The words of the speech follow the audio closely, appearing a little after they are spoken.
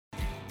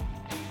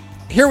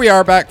here we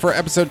are back for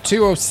episode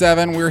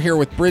 207. We're here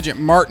with Bridget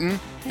Martin.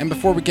 And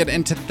before we get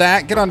into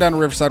that, get on down to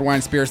Riverside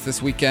Wine Spirits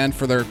this weekend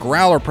for their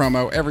growler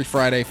promo every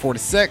Friday, 4 to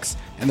 6,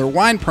 and their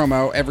wine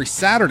promo every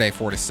Saturday,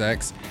 4 to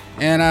 6.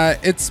 And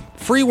it's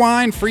free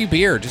wine, free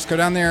beer. Just go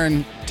down there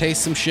and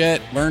taste some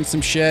shit, learn some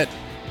shit,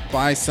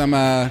 buy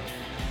some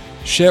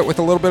shit with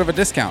a little bit of a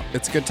discount.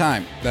 It's a good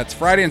time. That's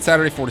Friday and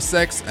Saturday, 4 to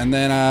 6. And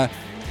then,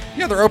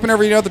 they're open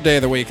every other day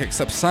of the week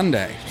except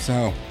Sunday.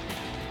 So,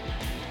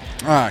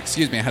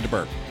 excuse me, I had to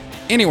burp.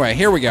 Anyway,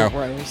 here we go.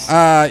 Gross.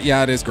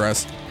 Yeah, it is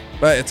gross.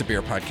 But it's a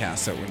beer podcast,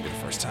 so it wouldn't be the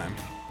first time.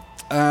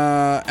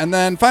 And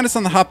then find us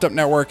on the Hopped Up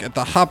Network at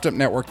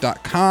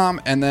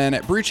thehoppedupnetwork.com and then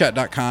at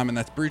brewchat.com, and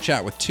that's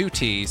brewchat with 2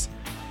 T's.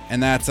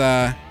 And that's,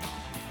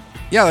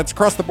 that's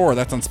across the board.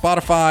 That's on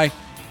Spotify,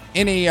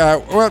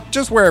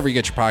 just wherever you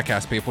get your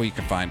podcast, people, you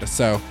can find us.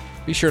 So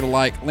be sure to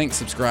like, link,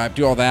 subscribe,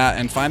 do all that,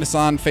 and find us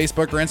on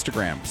Facebook or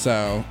Instagram.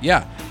 So,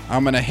 yeah,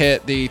 I'm going to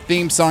hit the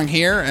theme song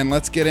here, and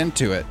let's get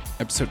into it.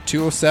 Episode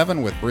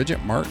 207 with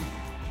Bridget Martin.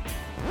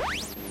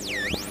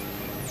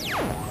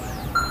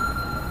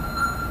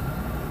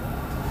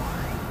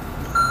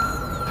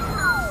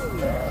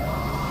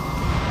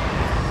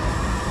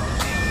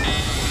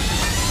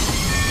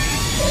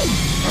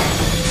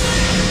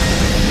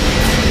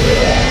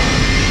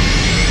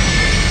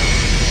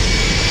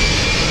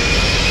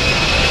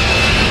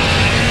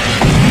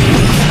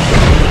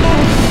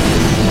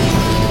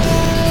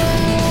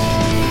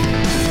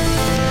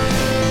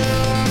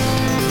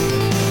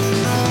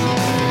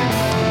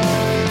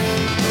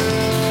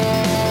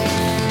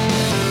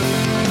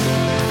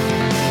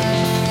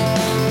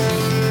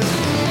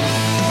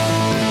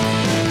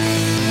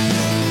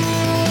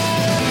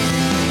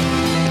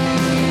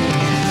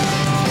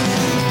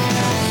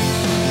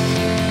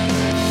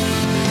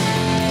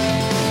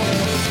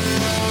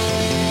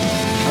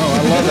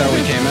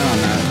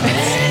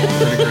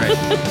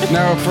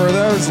 No, for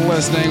those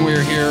listening,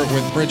 we're here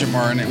with Bridget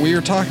Martin. We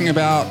were talking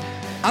about,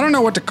 I don't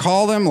know what to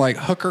call them, like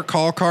hooker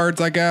call cards,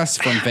 I guess,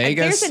 from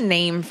Vegas. There's a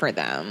name for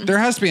them. There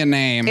has to be a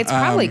name. It's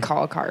probably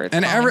call cards.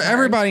 And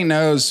everybody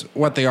knows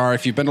what they are.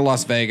 If you've been to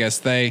Las Vegas,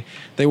 they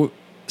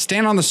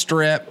stand on the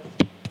strip.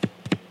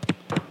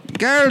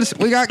 Girls,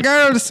 we got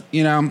girls,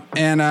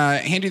 and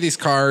hand you these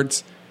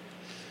cards.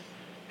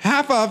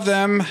 Half of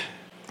them,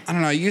 I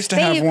don't know, I used to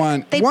have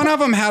one. One of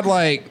them had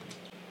like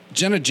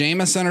Jenna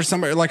Jameson or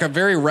somebody, like a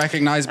very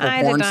recognizable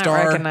porn star. I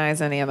did not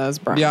recognize any of those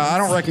brands. Yeah, I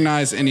don't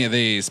recognize any of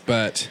these,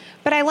 but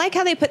I like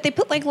how they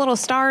put like little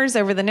stars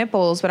over the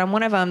nipples, but on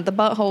one of them, the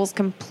butthole's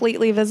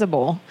completely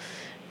visible.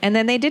 And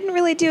then they didn't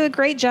really do a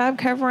great job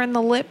covering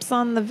the lips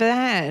on the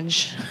vag.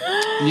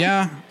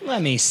 Yeah.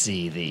 Let me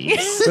see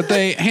these. But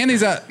they hand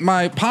these out.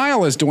 My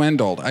pile is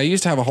dwindled. I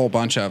used to have a whole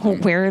bunch of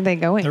them. Where are they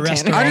going? The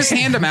rest Tanner? I just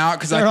hand them out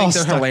because I think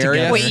they're hilarious.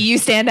 together. Wait, you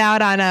stand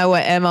out on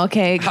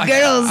MLK?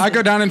 Girls. I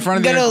go down in front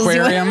of the Girls.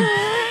 aquarium,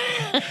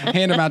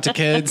 hand them out to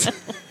kids.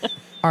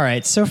 All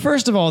right, so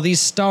first of all, these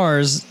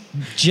stars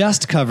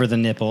just cover the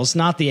nipples,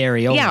 not the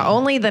areola. Yeah,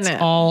 only the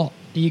nip. All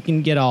you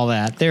can get all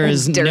that. There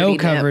is Dirty no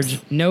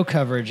nips.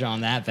 coverage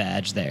on that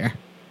vag there.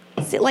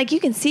 Like you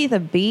can see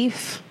the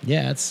beef.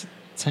 Yeah, it's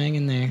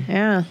hanging there.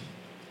 Yeah.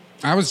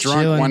 I was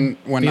drunk Chilling.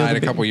 one Feel night the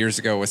a couple years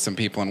ago with some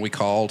people, and we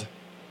called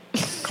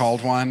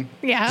one.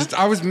 Yeah.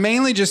 I was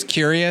mainly just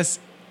curious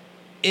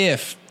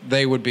if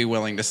they would be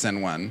willing to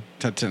send one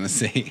to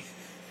Tennessee.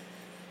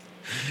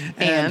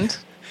 And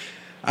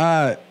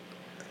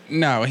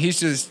No,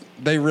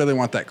 they really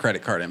want that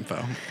credit card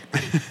info.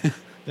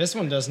 This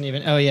one doesn't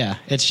even. Oh yeah,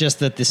 it's just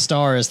that the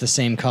star is the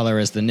same color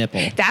as the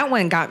nipple. that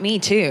one got me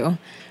too.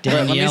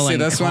 let me Danielle see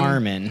and this one.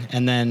 Carmen,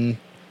 and then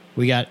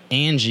we got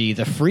Angie,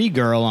 the free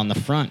girl on the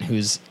front,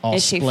 who's all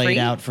Is she splayed free?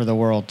 out for the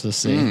world to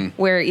see.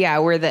 Where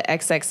the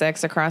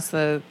XXX across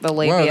the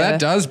labia. Whoa,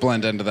 that does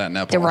blend into that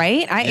nipple.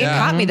 Right? It Yeah.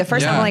 caught me the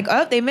first time. Yeah. I'm like,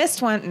 oh, they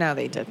missed one. No,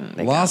 they didn't.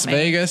 They Las got me.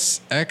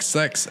 Vegas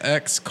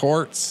XXX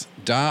Courts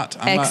dot.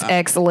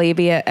 XX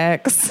labia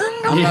X.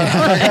 I'm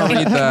not gonna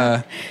read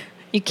the.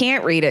 You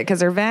can't read it because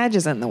her vag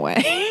is in the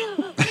way.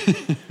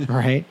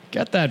 Right?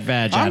 Get that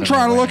vag out I'm of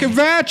trying the to way. look at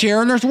VAG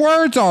here, and there's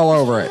words all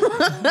over it.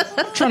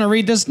 I'm trying to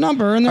read this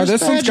number, and there's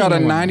This one's vag got a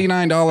in the way.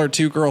 $99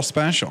 2-girl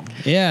special.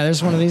 Yeah,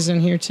 there's one of these in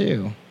here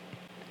too.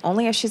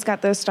 Only if she's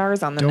got those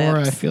stars on the Dora,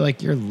 I nips. feel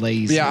like you're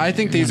lazy. Yeah, I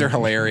think these are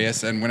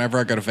hilarious, and whenever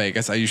I go to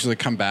Vegas, I usually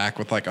come back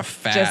with like a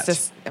fat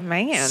Just a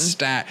man.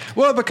 stat.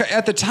 Well, because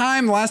at the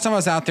time, last time I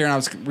was out there and I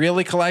was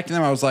really collecting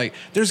them, I was like,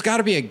 there's got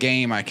to be a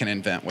game I can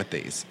invent with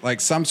these.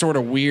 Like some sort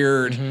of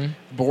weird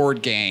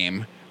board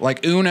game,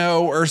 like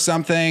Uno or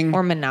something.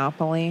 Or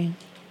Monopoly.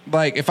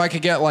 Like if I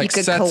could get like You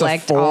could sets of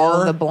collect 4.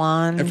 all the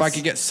blondes. If I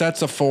could get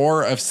sets of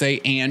 4 of,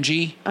 say,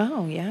 Angie.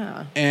 Oh,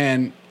 yeah.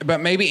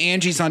 But maybe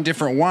Angie's on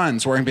different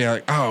ones where I can be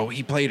like, oh,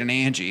 he played an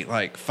Angie.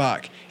 Like,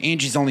 fuck.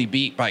 Angie's only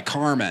beat by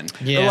Carmen.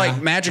 Yeah. Or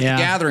like Magic the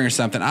Gathering or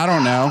something. I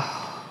don't know.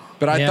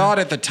 But I thought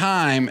at the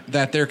time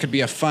that there could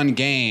be a fun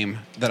game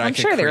that I I'm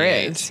could sure create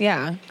there is.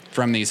 Yeah.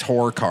 from these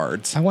whore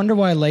cards. I wonder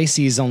why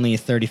Lacey's only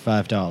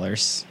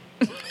 $35.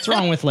 What's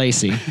wrong with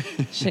Lacey?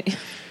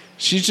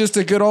 She's just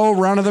a good old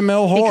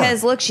run-of-the-mill whore.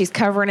 Because look, she's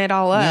covering it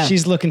all up.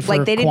 She's looking for like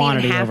they didn't even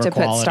quantity have over to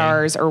put quality.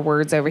 stars or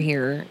words over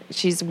here.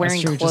 She's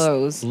wearing That's true,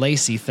 clothes. Just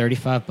lacy,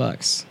 $35.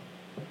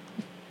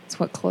 That's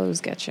what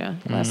clothes get you.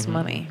 Less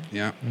money.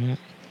 Yeah.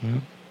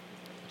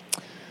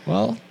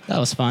 Well, that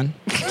was fun.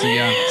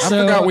 Yeah. I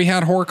So- forgot we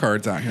had whore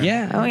cards out here.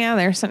 Yeah. Oh yeah,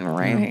 they're sitting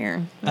right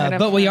here. Right up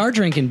But we front. are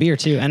drinking beer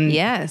too. And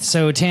Yes.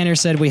 So Tanner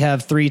said we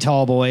have 3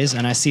 tall boys,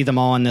 and I see them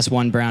all in this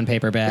one brown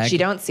paper bag. But you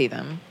don't see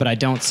them. But I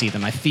don't see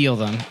them. I feel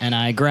them. And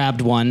I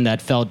grabbed one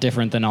that felt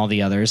different than all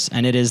the others.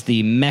 And it is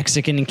the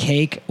Mexican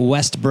Cake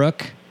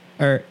Westbrook,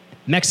 or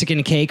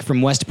Mexican Cake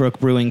from Westbrook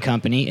Brewing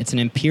Company. It's an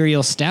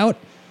imperial stout,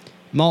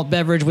 malt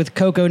beverage with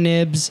cacao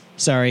nibs,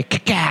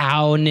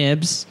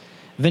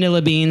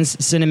 vanilla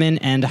beans, cinnamon,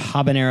 and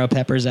habanero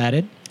peppers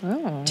added.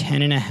 Oh.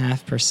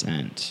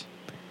 10.5%.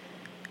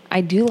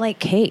 I do like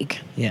cake.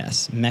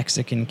 Yes,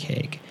 Mexican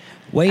cake.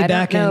 Way I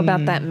back don't know in,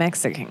 about that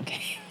Mexican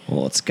cake.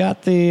 Well, it's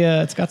got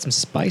some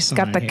spice It's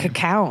on got the it here.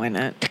 cacao in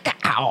it.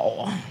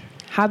 Cacao.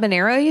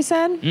 Habanero, you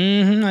said?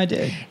 Mm-hmm, I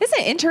did. It's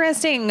an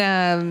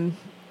interesting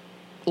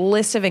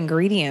list of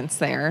ingredients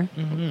there.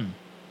 Mm-hmm.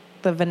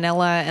 The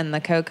vanilla and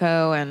the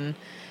cocoa and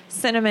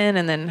cinnamon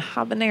and then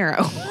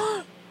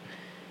habanero.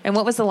 And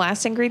what was the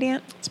last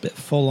ingredient? It's a bit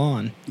full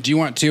on. Do you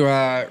want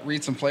to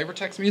read some flavor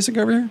text music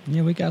over here?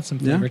 Yeah, we got some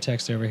Yeah? flavor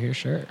text over here,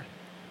 sure.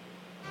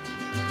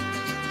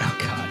 Oh,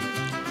 God.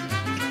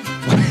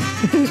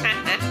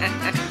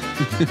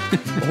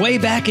 Way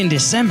back in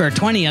December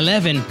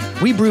 2011,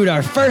 we brewed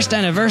our first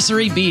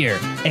anniversary beer,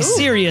 a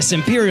serious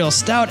imperial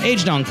stout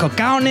aged on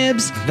cacao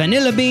nibs,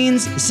 vanilla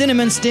beans,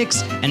 cinnamon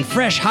sticks, and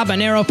fresh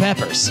habanero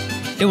peppers.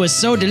 It was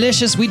so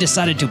delicious we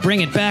decided to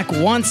bring it back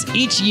once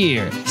each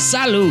year.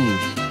 Salud!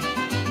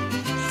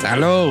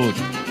 Salud.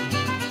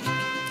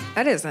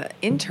 That is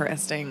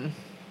interesting.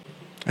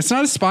 It's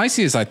not as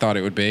spicy as I thought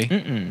it would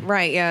be.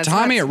 Right, yeah. it's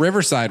Tommy not- at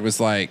Riverside was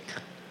like,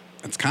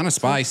 it's kind of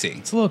spicy.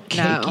 It's a little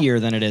No.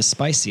 cakier than it is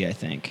spicy, I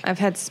think. I've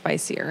had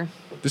spicier.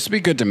 This would be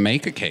good to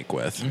make a cake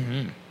with.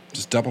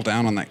 Just double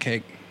down on that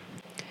cake.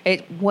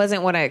 It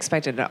wasn't what I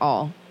expected at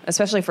all,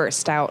 especially for a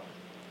stout.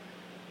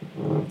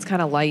 It's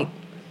kind of light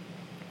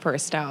for a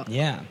stout.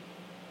 Yeah.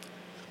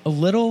 A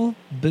little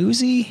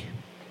boozy,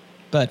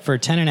 but for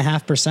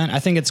 10.5%, I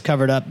think it's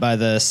covered up by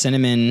the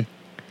cinnamon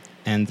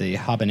and the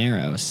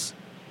habaneros.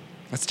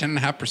 That's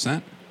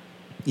 10.5%.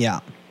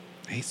 Yeah.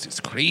 Jesus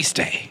Christ.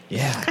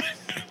 Yeah.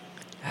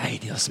 Ay,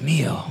 Dios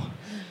mío.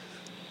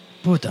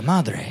 Puta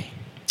madre.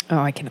 Oh,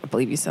 I cannot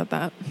believe you said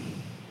that.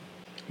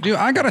 Dude,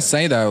 I gotta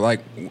say though, like,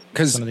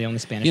 because Some of the only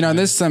Spanish you know, wine.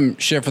 this is some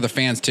shit for the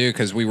fans too.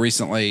 Because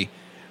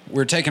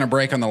we're taking a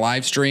break on the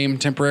live stream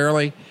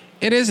temporarily.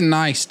 It is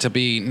nice to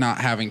be not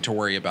having to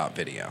worry about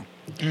video.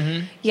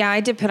 Yeah,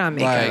 I did put on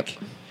makeup. Like,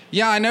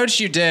 yeah, I noticed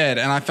you did,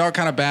 and I felt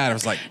kind of bad. I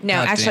was like, No,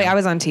 God actually, damn. I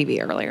was on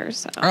TV earlier,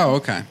 so Oh,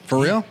 okay, for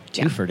real?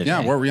 yeah. Two for today. Yeah,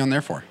 what were you on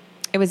there for?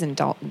 It was in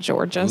Dalton,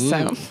 Georgia.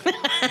 So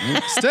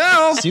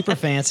Still, Super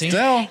fancy.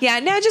 still. yeah,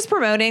 no, just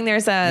promoting.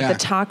 There's Yeah. the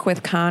Talk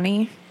with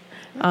Connie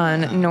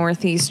on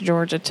Northeast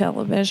Georgia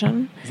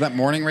Television. Is that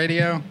morning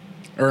radio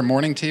or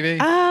morning TV?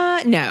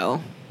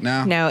 No,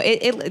 No?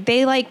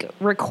 They like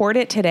record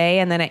it today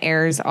and then it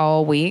airs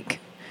all week.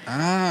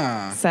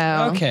 Ah,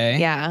 So Okay.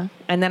 yeah,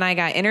 and then I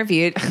got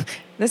interviewed.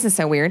 This is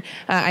so weird.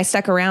 I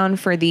stuck around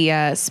for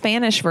the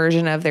Spanish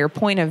version of their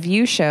Point of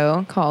View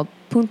show called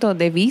Punto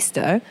de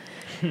Vista,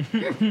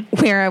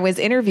 where I was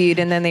interviewed,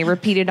 and then they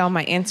repeated all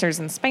my answers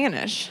in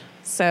Spanish.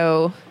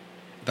 So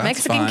that's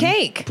Mexican fun.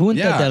 cake. Punta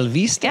Yeah. del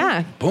Vista.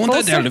 Yeah, Punta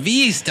full, del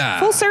Vista.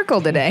 full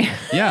circle today.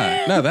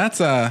 Yeah, no, that's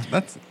Yeah.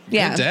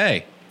 good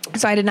day.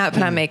 So I did not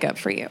put on makeup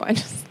for you. I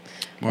just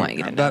Well, want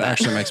you to know that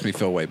actually makes me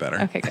feel way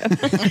better. Okay,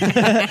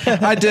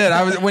 good. I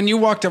did. When you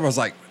walked up, I was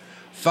like,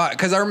 fuck.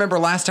 Because I remember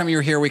last time you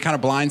were here, we kind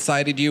of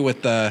blindsided you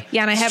with the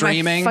Yeah, and I had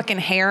streaming. my fucking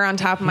hair on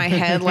top of my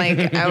head,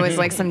 like I was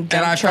like some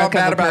dump and I truck felt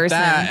bad of a about person.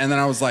 that. And then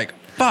I was like,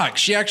 fuck,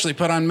 she actually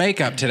put on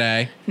makeup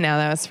today. No,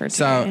 that was for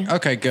So, today.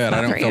 okay, good. I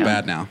Not don't for feel you.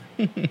 bad now.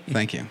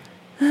 Thank you.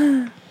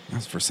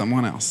 That's for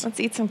someone else. Let's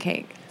eat some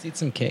cake. Let's eat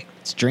some cake.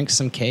 Let's drink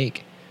some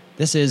cake.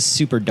 This is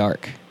super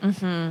dark.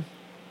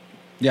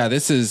 Yeah,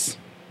 this is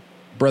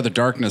Brother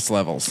Darkness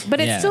levels. But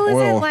it Yeah. still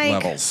Oil isn't like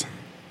levels.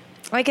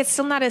 like it's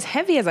still not as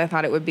heavy as I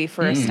thought it would be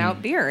for a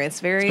stout beer. It's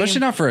very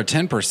Especially not for a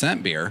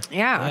 10% beer.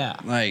 yeah. Yeah.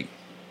 Like,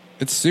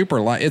 it's super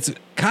light. It's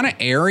kind of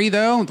airy,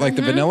 though. Like,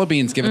 the vanilla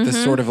beans give it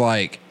this sort of,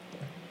 like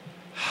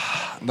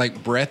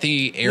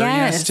breathy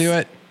airiness Yes. to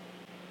it.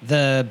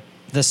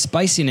 The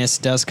spiciness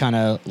does kind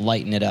of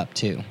lighten it up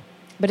too.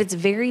 But it's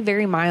very,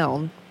 very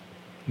mild.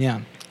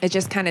 Yeah. It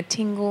just kind of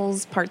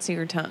tingles parts of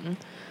your tongue.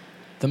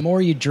 The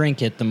more you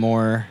drink it, the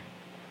more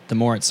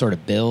it sort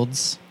of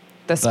builds.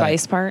 The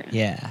spice part.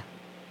 Yeah.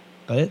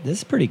 But this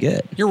is pretty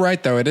good. You're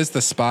right, though. It is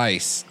the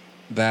spice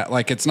that,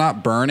 like, it's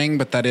not burning,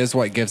 but that is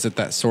what gives it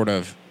that sort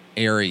of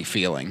airy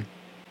feeling.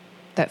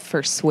 That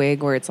first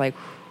swig where it's like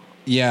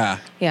Yeah.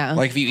 Yeah.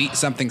 Like, if you eat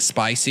something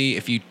spicy,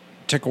 if you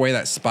took away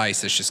that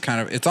spice, it's just kind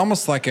of, it's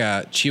almost like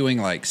a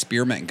chewing, like,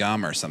 spearmint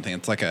gum or something.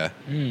 It's like a,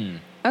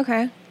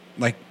 okay.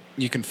 like,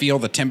 you can feel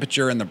the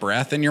temperature and the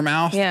breath in your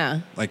mouth. Yeah.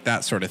 Like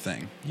that sort of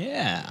thing.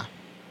 Yeah.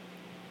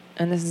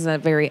 And this is a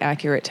very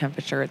accurate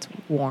temperature. It's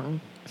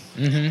warm.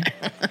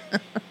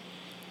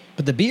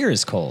 But the beer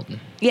is cold.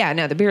 Yeah,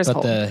 no, the beer is But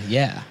cold. the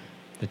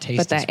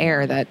taste But is the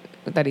air warm.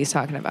 that he's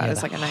talking about Yeah,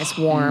 is the- like a nice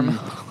warm.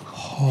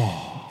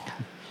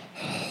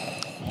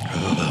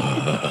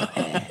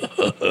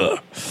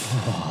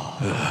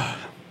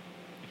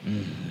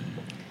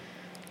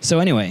 So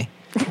anyway,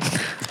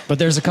 but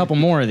there's a couple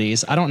more of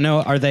these. I don't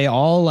know. Are they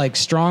all like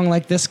strong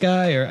like this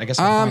guy? Or I guess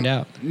we'll find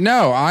out.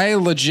 No, I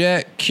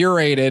legit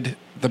curated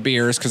the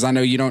beers because I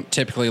know you don't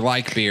typically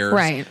like beers.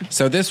 Right.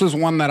 So this was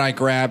one that I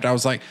grabbed. I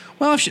was like,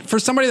 well, for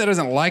somebody that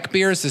doesn't like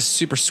beers, this is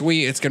super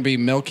sweet. It's going to be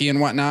milky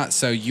and whatnot.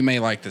 So you may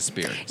like this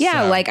beer.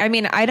 Yeah, So, like, I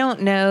mean, I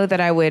don't know that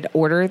I would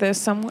order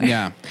this somewhere.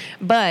 Yeah.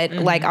 But,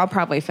 like, I'll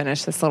probably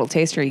finish this little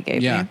taster you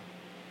gave Yeah. me.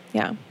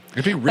 Yeah.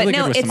 It'd be really but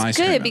no, good with it's some ice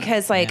cream in good it.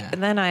 because, like, Yeah.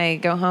 then I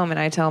go home and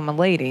I tell my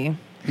lady,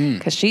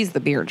 because she's the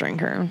beer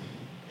drinker.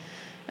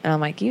 And I'm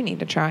like, you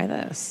need to try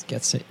this.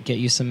 Get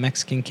you some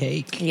Mexican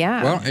cake.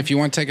 Yeah. Well, if you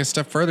want to take a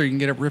step further, you can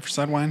get at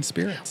Riverside Wine and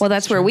Spirits. Well,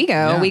 that's where we go.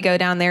 Yeah. We go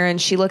down there, and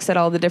she looks at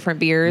all the different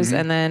beers,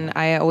 and then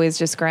I always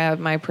just grab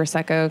my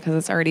Prosecco because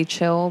it's already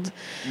chilled.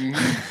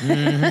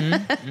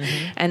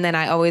 And then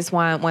I always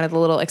want one of the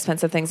little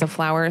expensive things of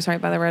flowers right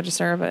by the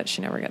register, but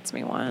she never gets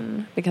me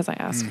one because I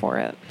asked for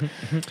it.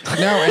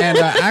 No, and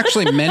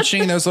actually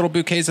mentioning those little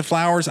bouquets of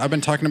flowers, I've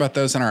been talking about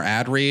those in our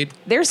ad read.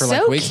 They're for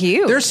so weeks.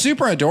 cute. They're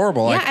super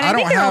adorable. Yeah, Like, and I, don't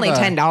think they're have only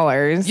a- $10.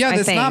 Yeah, I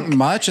that's think. not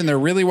much, and they're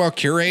really well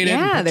curated. and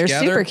Yeah, put they're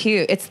together. super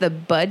cute. It's the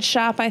Bud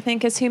Shop, I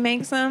think, is who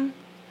makes them.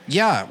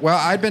 Yeah, well,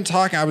 I'd been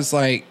talking. I was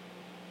like,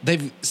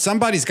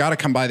 somebody's got to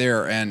come by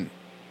there and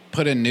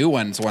put in new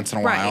ones once in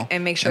a while, Right,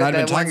 and make sure I'd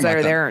been the talking ones that about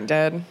are them. there aren't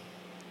dead.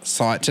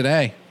 Saw it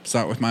today.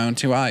 Saw it with my own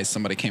two eyes.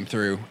 Somebody came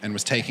through and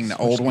was taking the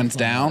old ones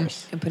down.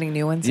 And putting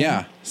new ones Yeah,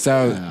 in.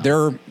 so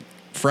they're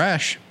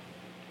fresh.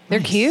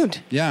 They're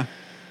cute. Yeah,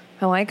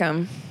 I like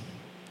them.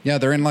 yeah,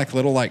 they're in like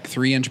little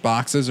 3-inch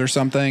boxes or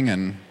something,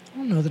 and I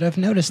don't know that I've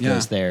noticed Yeah.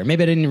 those there.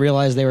 Maybe I didn't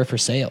realize they were for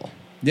sale.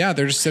 yeah,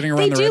 they're just sitting around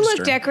They the do register.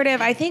 look decorative.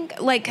 I think,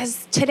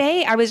 because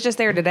today, I was just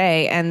there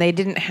today, and they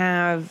didn't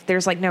have,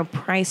 there's no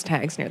price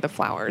tags near the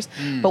flowers.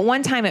 But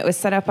one time it was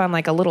set up on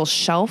a little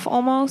shelf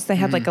almost. They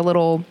had a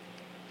little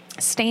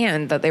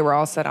stand that they were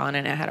all set on,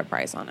 and it had a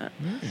price on it.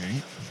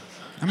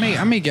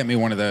 I may get me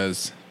one of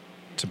those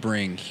to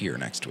bring here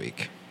next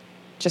week.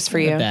 Just for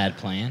A you. bad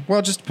plan.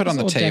 Well, just put on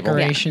the Little table.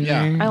 decoration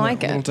Yeah, there. I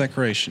like a little it.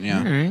 decoration. Yeah,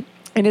 All right.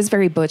 It is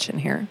very butch in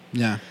here.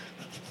 yeah,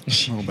 a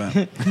little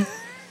bit.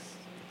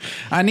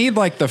 I need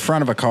the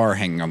front of a car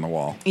hanging on the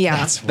wall.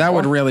 Yeah. That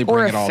would really or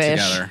bring a it all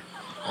fish. together.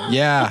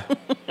 Yeah.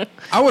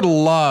 I would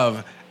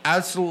love,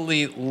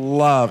 absolutely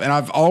love, and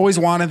I've always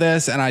wanted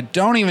this, and I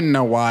don't even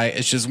know why.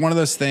 It's just one of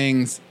those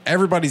things,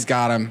 everybody's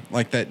got them,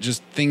 that,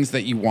 just things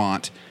that you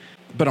want.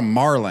 But a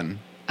marlin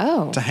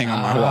Oh. to hang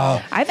on my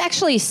wall. I've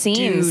actually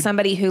seen Dude.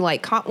 somebody who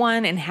caught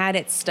one and had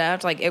it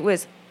stuffed. It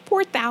was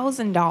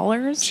 $4,000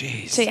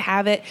 Jeez. to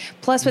have it,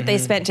 plus what they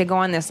spent to go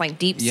on this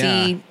deep Yeah.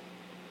 sea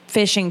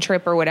fishing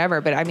trip or whatever.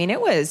 But I mean,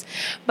 it was.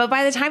 But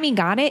by the time he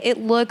got it, it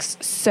looks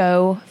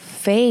so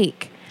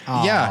fake.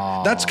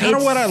 Yeah, that's kind of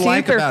It's what I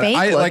like super about it.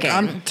 fake looking.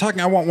 I'm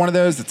talking, I want one of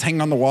those that's hanging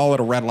on the wall at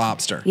a Red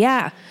Lobster.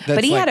 Yeah, That's,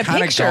 but he had a kinda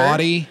picture.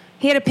 gaudy.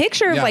 He had a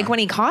picture of Yeah. when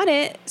he caught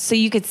it, so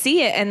you could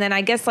see it, and then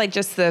I guess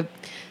just the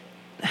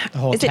The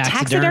whole Is it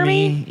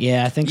taxidermy?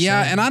 Yeah, I think so.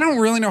 Yeah, and I don't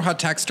really know how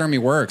taxidermy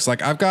works.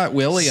 I've got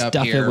Willie Stuff up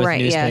it here, with right.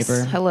 newspaper.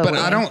 Yes. Hello. but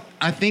Willie.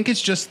 I think it's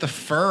just the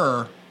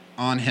fur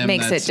on him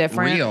Makes that's it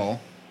different. real.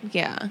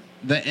 Yeah.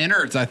 The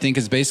innards, I think,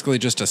 is basically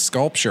just a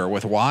sculpture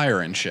with wire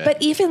and shit. But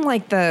even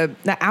the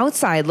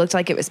outside looked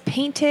like it was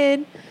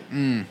painted.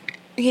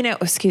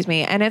 Excuse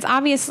me. And it's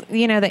obvious,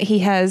 that he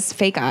has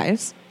fake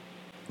eyes.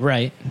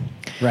 Right.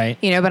 Right.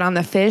 But on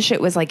the fish,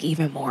 it was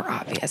even more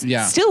obvious.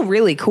 Yeah. Still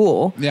really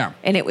cool. Yeah.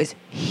 And it was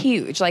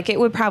huge. It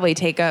would probably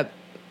take up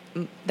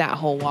that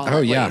whole wall. Oh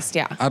at yeah, least.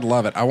 Yeah. I'd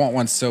love it. I want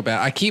one so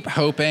bad. I keep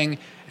hoping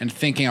and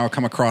thinking I'll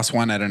come across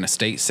one at an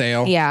estate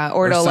sale. Yeah,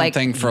 or it'll,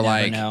 something for You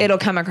never know. It'll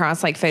come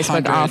across Facebook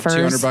 100, offers.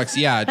 $200.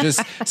 Yeah,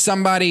 just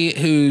somebody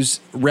whose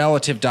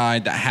relative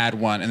died that had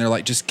one, and they're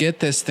like, just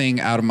get this thing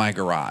out of my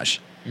garage.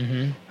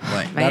 Mm-hmm.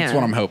 That's Man.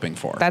 what I'm hoping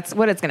for. That's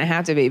what it's going to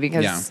have to be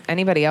because Yeah.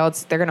 anybody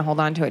else, they're going to hold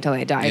on to it till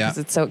they die Yeah. because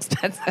it's so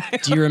expensive.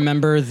 Do you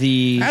remember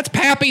That's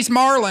Pappy's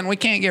Marlin. We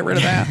can't get rid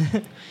of that. Do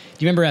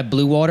you remember at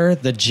Blue Water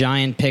the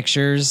giant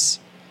pictures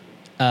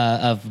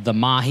of the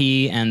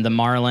mahi and the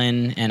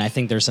marlin, and I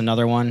think there's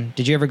another one.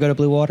 Did you ever go to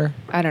Blue Water?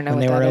 I don't know when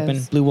what they were that open.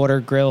 is. Blue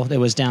Water Grill. It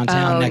was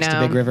downtown next to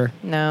no. Big River.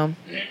 No.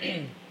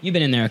 You've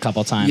been in there a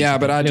couple times. Yeah,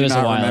 but I It do was a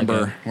not while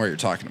remember ago. what you're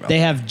talking about. They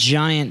have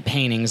giant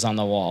paintings on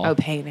the wall. Oh,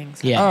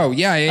 paintings. Yeah. Oh,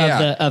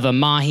 yeah. Of a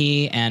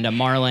mahi and a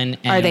marlin.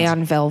 And Are they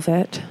on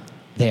velvet?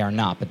 They are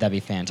not, but that'd be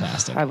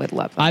fantastic. I would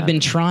love that. I've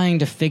been trying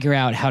to figure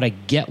out how to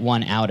get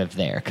one out of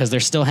there because they're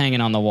still hanging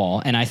on the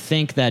wall, and I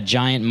think that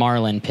giant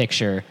marlin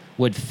picture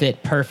would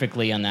fit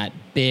perfectly on that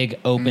big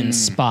open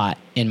spot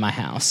in my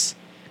house.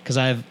 Because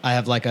I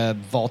have a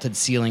vaulted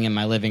ceiling in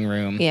my living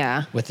room,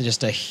 Yeah. with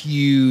just a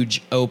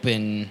huge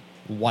open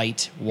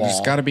white You wall.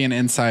 just got to be an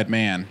inside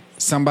man.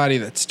 Somebody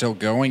that's still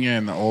going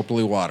in the old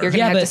blue water. You're gonna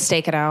Yeah, have to but-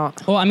 stake it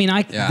out. Well, I mean,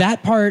 Yeah.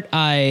 that part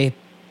I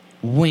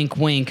wink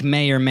wink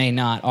may or may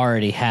not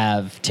already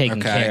have taken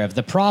Okay. care of.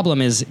 The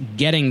problem is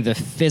getting the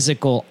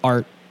physical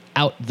art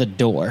out the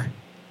door.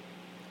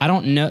 I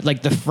don't know,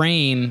 like the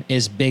frame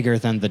is bigger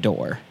than the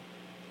door.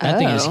 That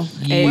thing is Oh.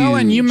 huge. Well,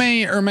 and you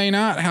may or may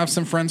not have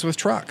some friends with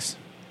trucks.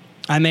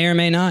 I may or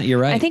may not. You're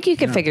right. I think you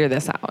could figure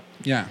this out.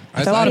 Yeah.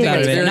 I thought think about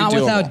it's it, very not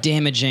doable. without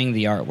damaging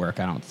the artwork.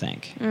 I don't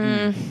think.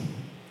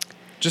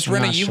 Just I'm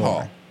rent a not U-Haul.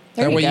 sure.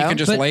 There That you way you go. can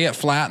just But- lay it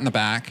flat in the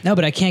back. No,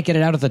 but I can't get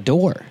it out of the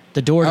door.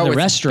 The door to Oh, the it's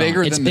restaurant.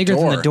 bigger It's than the bigger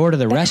than the door. door to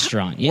the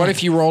restaurant. Yeah. What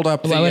if you rolled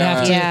up the, Well, I would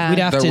have to. Yeah. We'd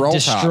have the to roll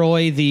top?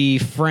 destroy the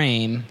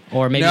frame,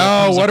 or maybe it No,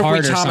 comes what if apart we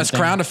or Thomas something.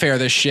 Crown Affair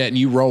this shit and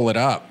you roll it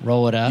up?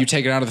 Roll it up? You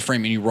take it out of the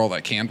frame and you roll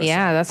that canvas.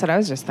 Yeah, that's what I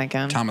was just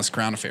thinking. Thomas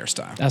Crown Affair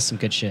style. That's some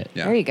good shit.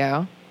 Yeah. There you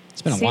go.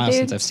 It's been a See, while dude,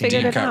 since I've seen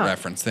figured it. it Cut out.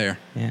 reference there.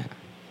 Yeah.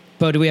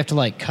 But do we have to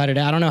like cut it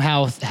out? I don't know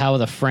how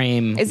the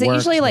frame Is it works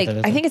usually like, with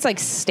it. I think it's like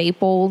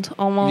stapled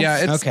almost? Yeah,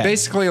 it's Okay.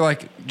 basically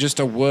like just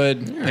a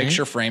wood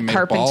picture frame made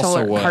of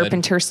balsa wood.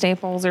 Carpenter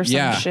staples or some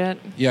yeah. shit.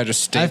 Yeah,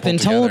 just stapled I've been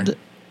together. told.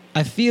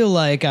 I feel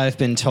like I've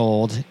been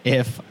told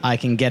if I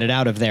can get it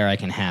out of there, I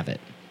can have it.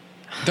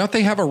 Don't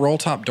they have a roll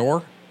top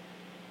door?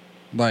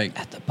 Like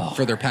At the bar.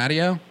 for their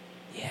patio?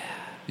 Yeah.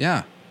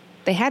 Yeah.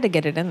 They had to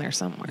get it in there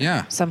somewhere.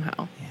 Yeah.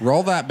 Somehow.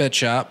 Roll that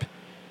bitch up,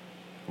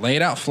 lay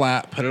it out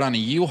flat, put it on a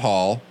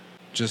U-Haul,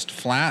 just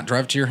flat,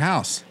 drive to your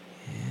house.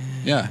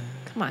 Yeah.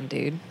 Come on,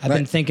 dude. I've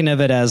been thinking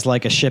of it as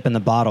like a ship in the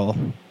bottle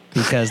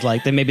because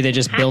like maybe they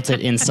just built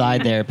it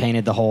inside there,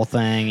 painted the whole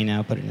thing,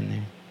 put it in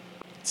there.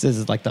 This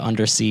is like the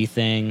undersea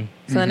thing.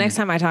 So the next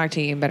time I talk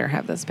to you, you better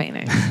have this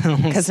painting.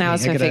 Because now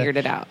it's I been gotta- figured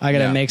it out. I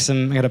gotta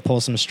Yeah. I gotta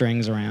pull some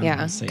strings around.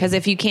 Yeah. and see. Because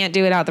if you can't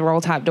do it out the roll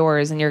top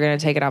doors and you're going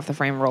to take it off the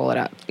frame, roll it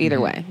up. Either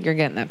way, you're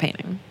getting that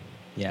painting.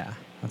 Yeah,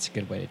 that's a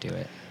good way to do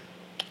it.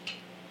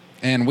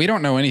 And we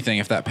don't know anything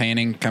if that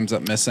painting comes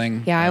up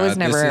missing. Yeah, I was this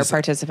never a is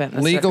participant in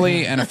this.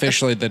 legally and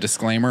officially the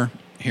disclaimer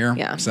here.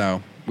 Yeah.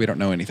 So we don't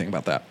know anything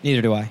about that.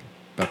 Neither do I.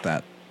 About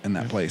that in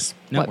that place.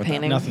 No, What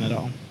painting? Nothing at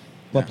all.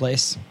 What Yeah.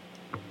 place?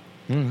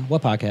 I don't know.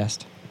 What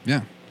podcast?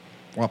 Yeah.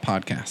 What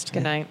podcast?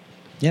 Good night.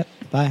 Yep.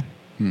 Bye.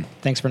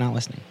 Thanks for not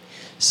listening.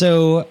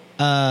 So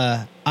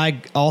I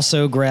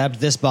also grabbed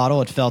this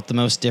bottle. It felt the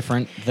most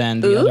different than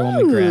the other one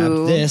we Ooh.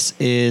 grabbed. This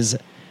is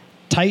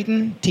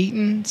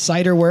Teton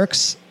Cider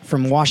Works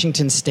from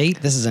Washington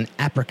State. This is an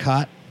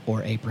apricot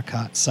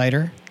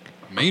cider.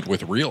 Made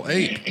with real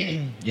ape.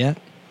 Yeah.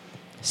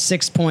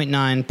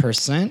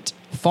 6.9%.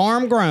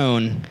 Farm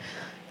grown.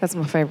 That's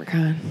my favorite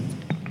kind.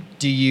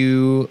 Do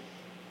you...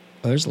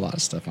 Oh, there's a lot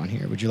of stuff on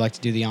here. Would you like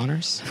to do the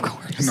honors? Of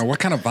course. I don't know what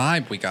kind of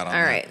vibe we got on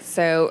All that. right.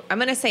 So I'm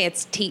going to say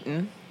it's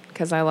Teton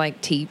because I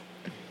like teat.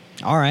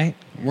 All right.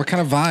 What kind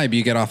of vibe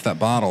you get off that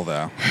bottle,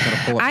 though? Gotta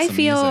pull up I some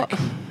feel music.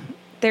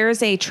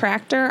 there's a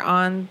tractor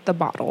on the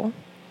bottle.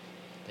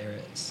 There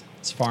it is.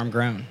 It's farm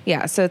grown.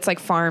 Yeah, so it's like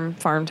farm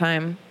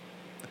time.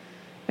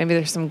 Maybe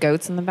there's some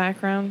goats in the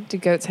background. Do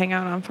goats hang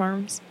out on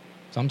farms?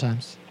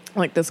 Sometimes.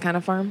 Like this kind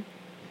of farm?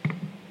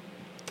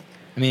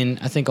 I mean,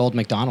 I think old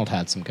MacDonald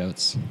had some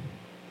goats.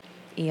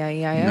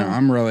 E-I-E-I-O. No,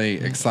 I'm really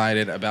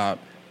excited about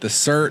the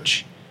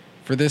search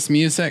for this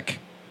music.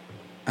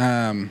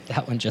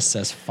 That one just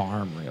says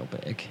farm real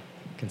big.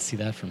 You can see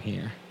that from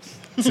here.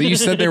 So you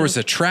said there was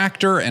a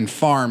tractor and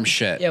farm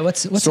shit. Yeah,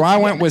 what's so I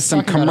went with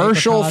some talking about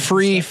apricots and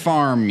commercial-free stuff.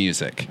 farm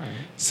music.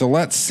 So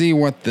let's see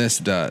what this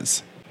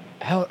does.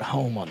 Out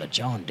home on the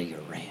John Deere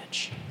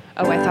Ranch.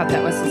 Oh, I thought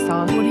that was the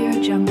song.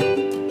 Audio Jungle.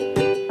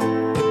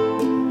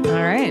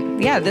 All right.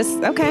 Yeah,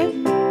 okay.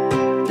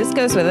 This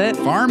goes with it.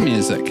 Farm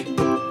music.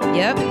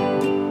 Yep.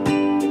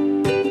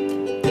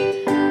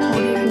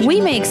 Audio We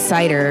make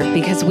cider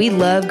because we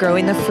love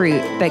growing the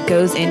fruit that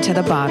goes into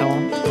the bottle.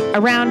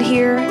 Around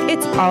here,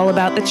 it's all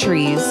about the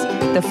trees,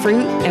 the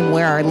fruit, and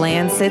where our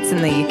land sits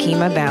in the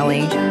Yakima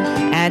Valley.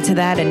 Add to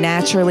that a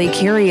naturally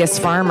curious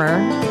farmer.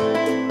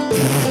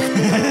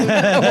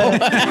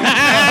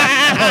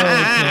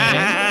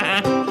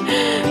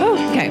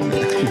 Okay.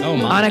 Oh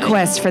my. On a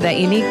quest for that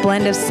unique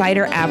blend of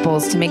cider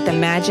apples to make the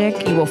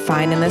magic you will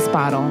find in this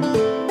bottle.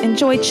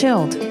 Enjoy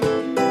chilled.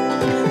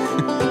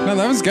 No,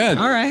 that was good.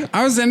 All right.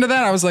 I was into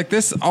that. I was like,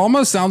 this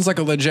almost sounds like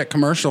a legit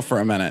commercial for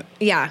a minute.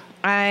 Yeah,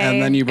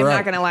 And then you I'm broke.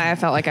 not gonna lie, I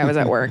felt like I was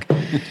at work.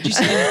 Did you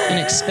say an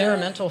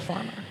experimental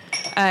farmer?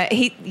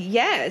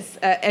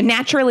 A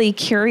naturally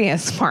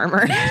curious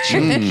farmer,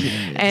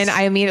 and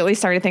I immediately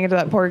started thinking of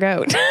that poor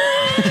goat.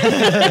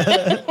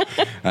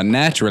 A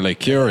naturally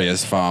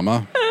curious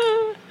farmer.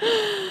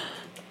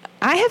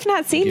 I have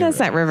not seen this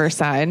at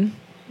Riverside.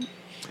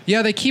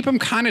 Yeah, they keep them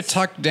kind of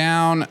tucked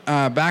down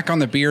back on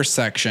the beer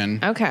section.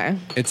 Okay.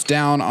 It's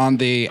down on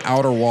the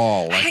outer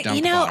wall. Like down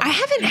You the know, bottom.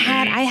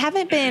 I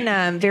haven't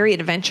been very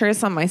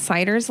adventurous on my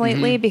ciders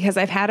lately because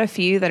I've had a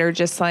few that are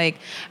just like,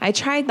 I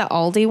tried the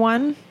Aldi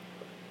one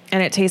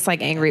and it tastes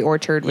like Angry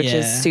Orchard, which Yeah.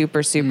 is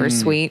super, super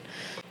sweet.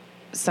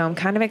 So I'm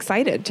kind of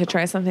excited to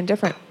try something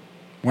different.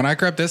 When I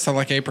grab this, I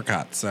like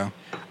apricot. So,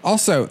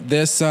 also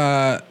this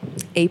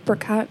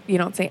Apricot? You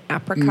don't say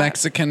apricot?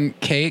 Mexican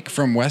cake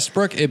from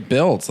Westbrook, it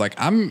builds. Like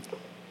I'm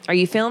Are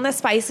you feeling the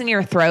spice in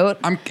your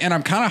throat? kind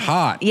of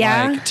hot.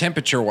 Yeah? Like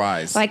temperature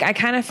wise. Like, I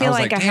kind of feel was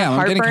like I like, have damn, I'm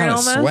heartburn getting kind of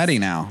almost. sweaty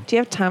now. Do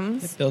you have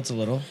Tums? Builds a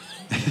little.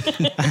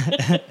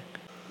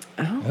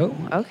 Oh,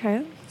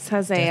 okay. This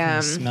has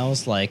a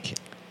Smells like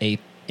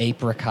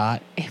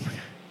apricot.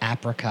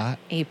 Apricot.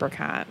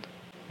 apricot.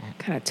 What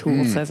kind of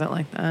tool says it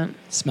like that?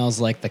 Smells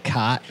like the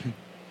cot.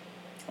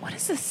 What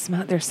does this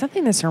smell? There's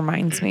something this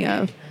reminds me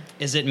of.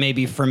 Is it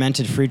maybe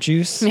fermented fruit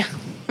juice?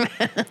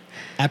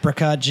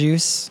 Apricot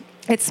juice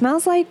It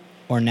smells like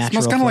or It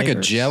natural smells kind of like a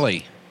flavors?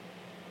 jelly.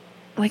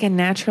 a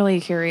naturally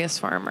curious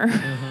farmer.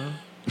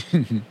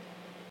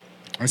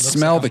 I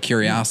smell the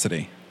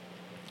curiosity.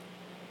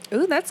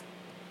 Ooh, that's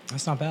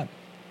That's not bad.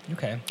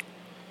 Okay.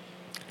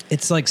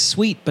 It's like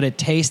sweet, but it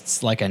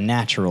tastes like a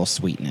natural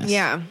sweetness.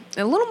 yeah,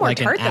 a little more Like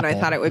an tart than I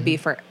apple. thought it would be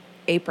for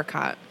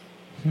apricot.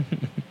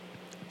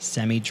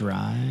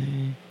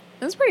 Semi-dry.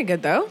 That's pretty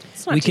good though.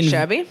 It's not too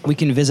shabby. We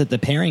can visit the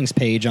pairings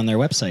page on their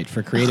website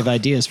for creative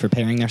ideas for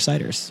pairing their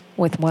ciders.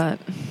 With what?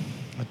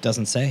 It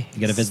doesn't say. You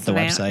got to visit the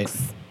website.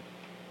 Snacks.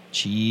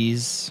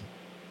 Cheese.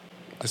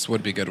 This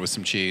would be good with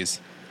some cheese.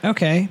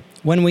 Okay.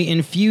 When we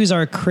infuse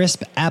our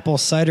crisp apple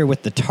cider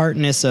with the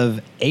tartness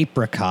of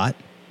apricot,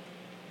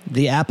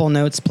 the apple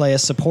notes play a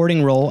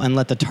supporting role and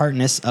let the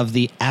tartness of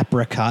the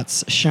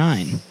apricots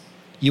shine.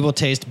 You will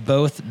taste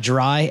both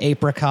dry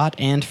apricot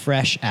and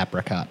fresh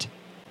apricot.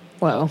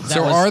 Whoa.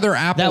 So are there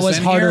apples That was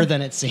in harder here?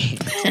 than it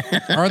seemed.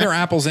 Are there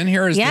apples in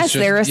here? Or is Yes, this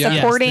just, they're a yeah,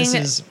 supporting. Yes,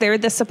 this is- They're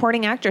the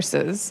supporting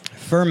actresses.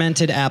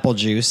 Fermented apple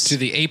juice, to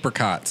the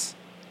apricots.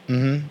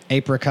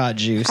 apricot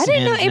juice. I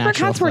didn't know and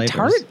natural apricots were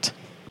flavors. tart.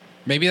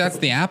 Maybe that's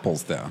the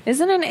apples, though.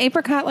 Isn't an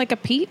apricot like a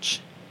peach?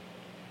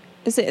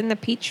 Is it in the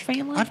peach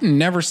family? I've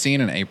never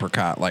seen an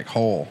apricot like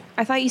whole.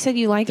 I thought you said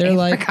you liked They're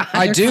like- apricot.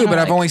 I They're do, kinda but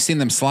I've like- only seen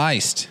them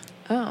sliced.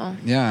 Oh.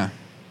 Yeah.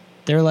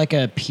 They're like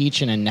a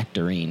peach and a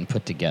nectarine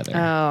put together.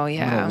 Oh I'm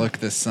yeah. gonna look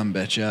this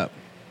sumbitch up.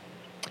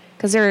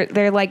 Because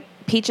they're like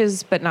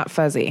peaches but not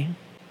fuzzy.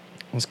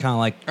 It's kind of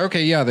like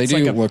Okay, yeah, they It's do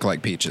like a- look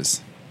like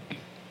peaches.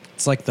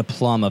 it's like the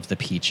plum of the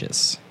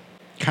peaches.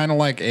 Kind of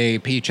like a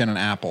peach and an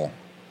apple.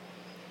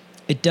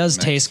 It does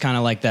Nice. taste kind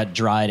of like that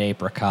dried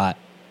apricot,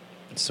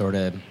 sort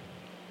of.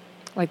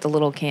 Like the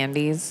little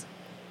candies.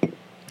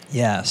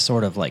 Yeah,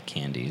 sort of like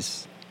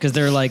candies. Because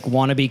they're like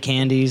wannabe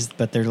candies,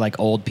 but they're like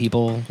old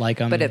people like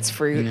them. But it's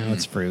fruit. You know,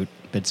 it's fruit.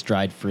 It's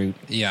dried fruit.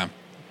 Yeah.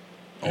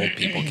 Old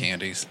people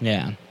candies.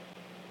 Yeah.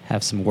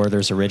 Have some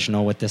Werther's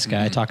Original with this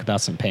guy. Talk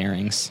about some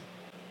pairings.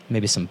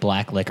 Maybe some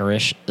black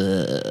licorice.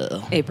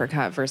 Ugh.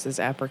 Apricot versus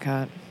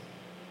apricot.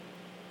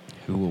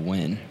 Who will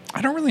win?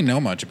 I don't really know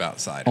much about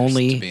ciders. to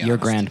Only be your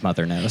honest.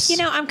 grandmother knows. You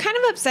know, I'm kind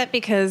of upset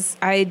because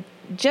I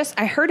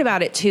heard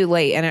about it too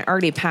late and it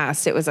already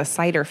passed. It was a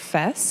cider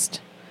fest.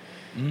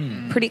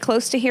 Pretty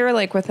close to here,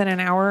 like within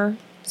an hour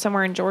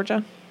somewhere in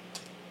Georgia.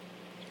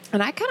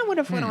 And I kind of would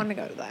have went on to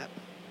go to that.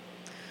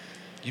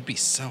 You'd be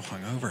so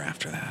hungover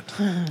after that.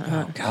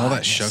 Oh, God, All that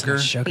yeah, so sugar.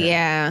 much sugar.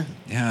 Yeah.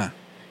 Yeah.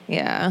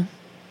 Yeah.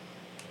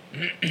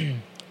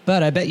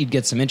 But I bet you'd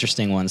get some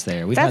interesting ones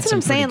there. We've That's had what some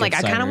I'm saying. pretty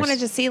Like, good I kind of ciders. wanted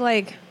to see,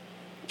 like,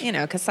 you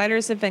know, because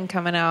ciders have been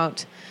coming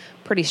out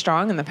pretty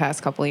strong in the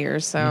past couple of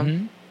years. So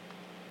Mm-hmm.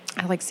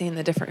 I like seeing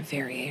the different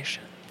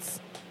variations.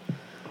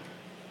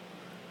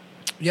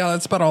 Yeah,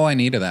 that's about all I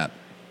need of that.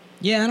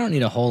 Yeah, I don't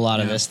need a whole lot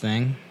of Yeah. this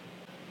thing.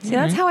 See,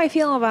 that's how I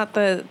feel about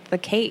the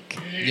cake.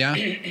 Yeah.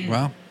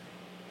 Well,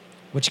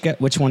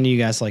 Which one do you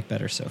guys like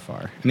better so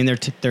far? I mean, they're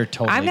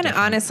totally. I'm gonna different.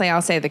 honestly,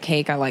 I'll say the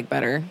cake I like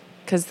better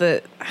because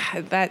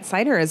that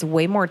cider is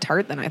way more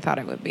tart than I thought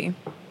it would be.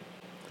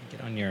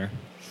 Get on your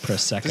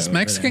prosecco. this over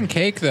Mexican there.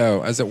 cake,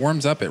 though, as it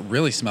warms up, it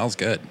really smells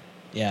good.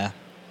 Yeah,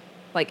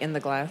 Like in the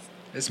glass.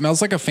 It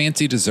smells like a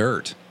fancy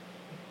dessert.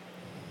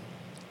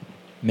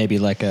 maybe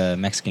like a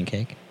Mexican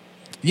cake.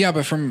 Yeah,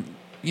 but from,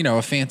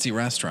 a fancy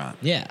restaurant.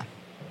 Yeah,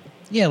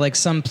 yeah, like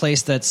some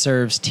place that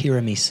serves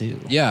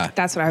tiramisu. Yeah.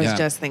 That's what I was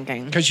just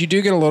thinking. Because you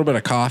do get a little bit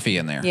of coffee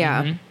in there.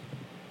 Yeah. Mm-hmm.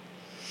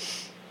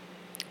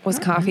 Was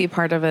coffee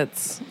part of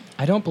its?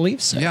 I don't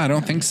believe so. Yeah, I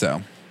don't think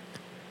so.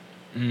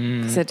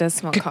 Because it does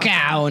smell coffee.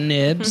 Cacao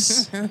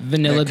nibs,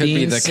 vanilla That could be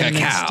beans, the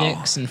cinnamon cacao.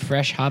 sticks, and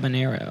fresh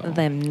habanero.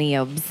 Them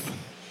nibs.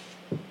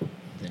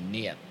 The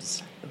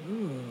nibs.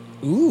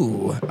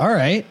 Ooh, all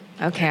right.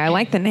 Okay, I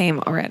like the name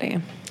already.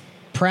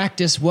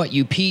 Practice What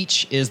You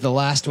Peach is the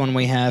last one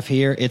we have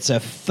here. It's a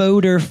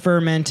Foder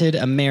fermented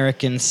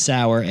American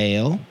sour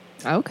ale.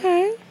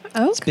 Okay.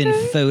 Okay. It's been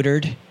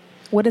fodered.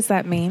 What does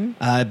that mean?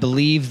 I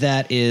believe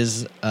that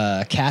is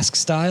cask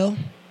style.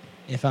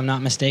 If I'm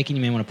not mistaken,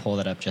 you may want to pull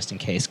that up just in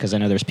case, because I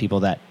know there's people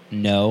that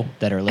know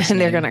that are listening.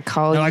 they're gonna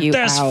call They're like, you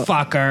this out."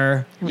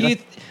 fucker.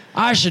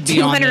 I should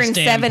be on this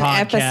damn 207 podcast.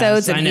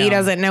 episodes I and know. he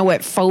doesn't know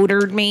what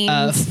fodered means.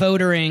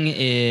 Fodering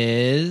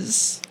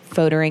is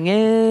Foldering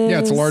is. Yeah,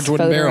 it's a large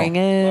wooden barrel. Foldering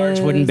is. large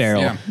wooden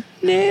barrel. Yeah.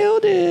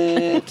 Nailed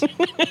it.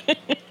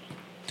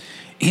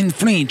 In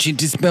French,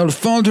 it is spelled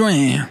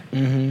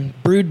Fondrin.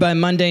 Brewed by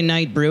Monday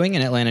Night Brewing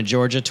in Atlanta,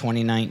 Georgia,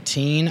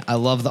 2019. I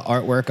love the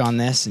artwork on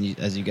this, and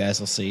as you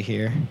guys will see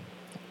here.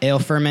 Ale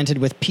fermented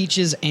with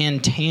peaches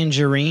and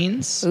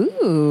tangerines.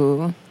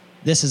 Ooh.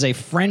 This is a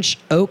French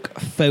oak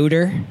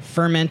foeder,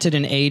 fermented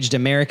and aged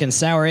American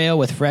sour ale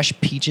with fresh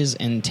peaches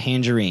and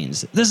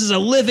tangerines. This is a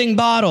living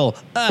bottle.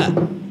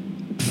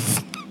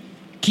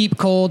 Keep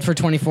cold for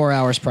 24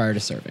 hours prior to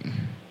serving.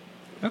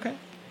 Okay.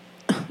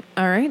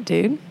 All right,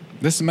 dude.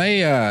 This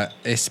may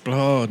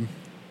explode.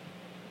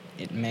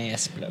 It may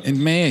explode. It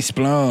may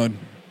explode.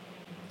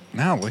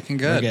 Now, looking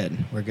We're good.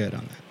 good. We're good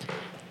on that.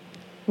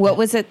 What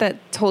was it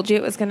that told you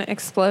it was going to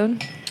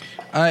explode?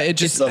 It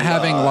just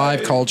having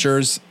live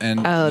cultures and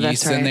Oh,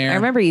 yeast that's right. in there. I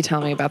remember you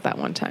telling me about that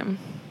one time.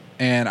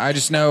 And I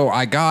just know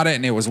I got it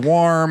and it was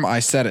warm.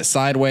 I set it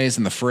sideways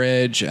in the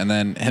fridge, and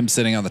then him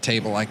sitting on the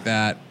table like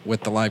that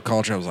with the live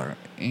culture, I was like,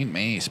 ain't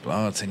me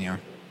explode, senor.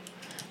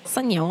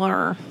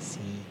 Senor.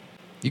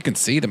 You can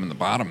see them in the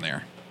bottom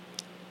there,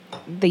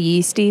 The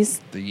yeasties.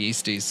 the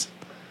yeasties.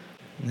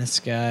 This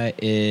guy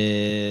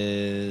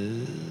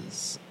is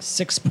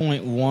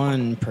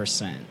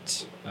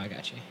 6.1%. Oh, I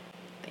got you.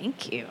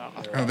 Thank you.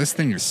 Oh, this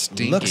thing is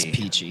stinky. Looks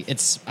peachy.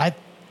 Is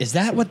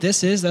that what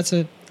this is? That's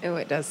a Oh,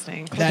 it does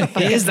stink. that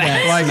is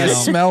that. Like, it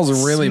smell.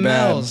 smells really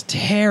Smells bad.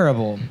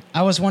 terrible.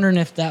 I was wondering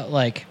if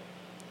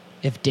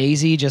if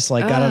Daisy just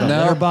got out of the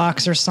No. litter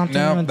box or something.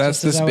 No, and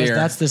that's just this beer.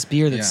 That's this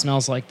beer that Yeah.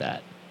 smells like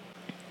that.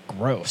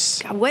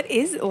 Gross. God, what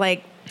is it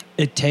like?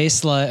 It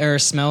tastes like or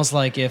smells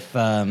like if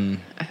I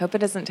hope it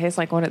doesn't taste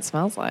like what it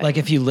smells like.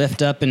 if you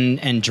lift up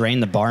and drain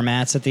the bar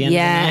mats at the end of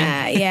the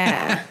night.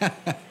 yeah.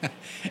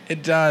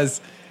 It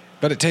does,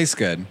 but it tastes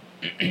good.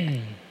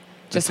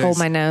 Just It hold tastes-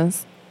 my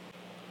nose.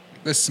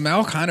 The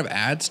smell kind of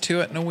adds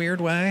to it in a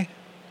weird way.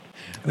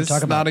 This talk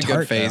is about not a good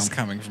tart, face though.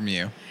 coming from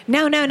you.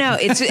 No.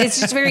 It's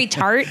just very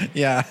tart,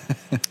 Yeah.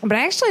 but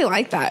I actually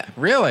like that.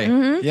 Really?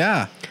 Mm-hmm.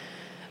 Yeah.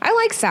 I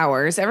like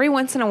sours. Every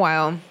once in a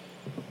while,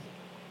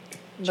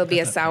 there'll be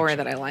a sour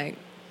that I like.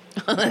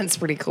 That's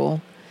pretty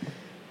cool.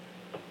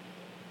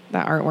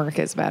 That artwork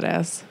is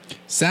badass.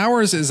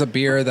 Sours is a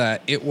beer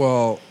that it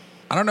will,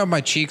 I don't know if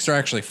my cheeks are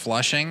actually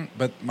flushing,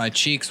 but my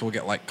cheeks will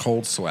get like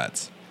cold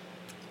sweats.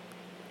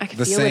 I can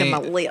The feel it in my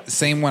lips.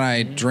 same when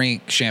I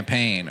drink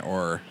champagne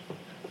or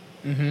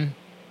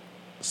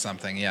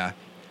something, yeah.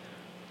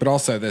 But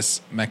also this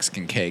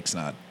Mexican cake's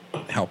not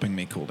helping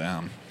me cool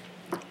down.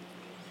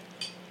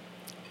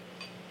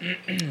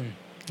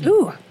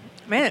 Ooh,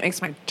 man, it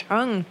makes my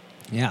tongue.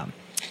 Yeah.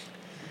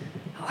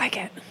 I like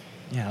it.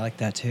 Yeah, I like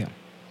that too.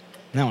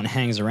 That one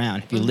hangs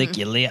around. If you lick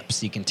your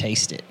lips, you can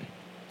taste it.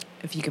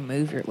 If you can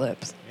move your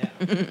lips.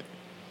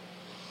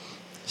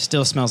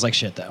 Still smells like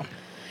shit though.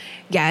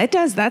 Yeah, it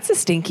does. That's a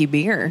stinky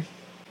beer.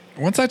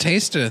 Once I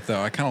tasted it,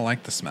 though, I kind of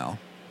like the smell.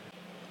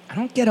 I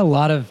don't get a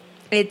lot of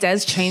It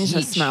does change the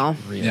peach, smell.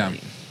 Really. Yeah.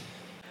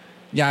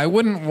 Yeah, I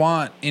wouldn't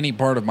want any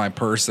part of my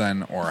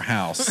person or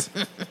house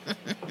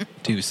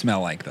to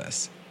smell like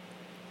this.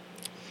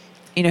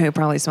 You know who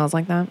probably smells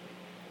like that?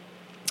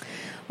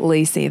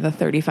 Lacey, the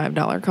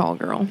 $35 call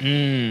girl.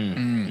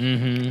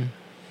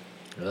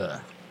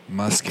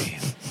 Musky.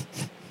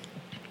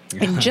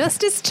 And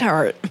just as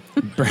tart.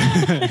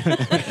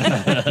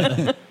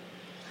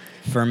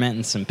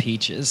 Fermenting some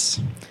peaches.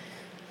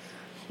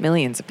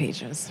 Millions of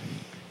peaches.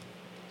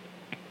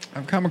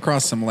 I've come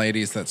across some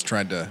ladies that's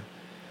tried to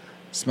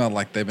smell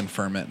like they've been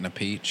fermenting a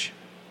peach,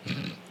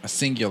 a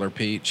singular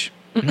peach.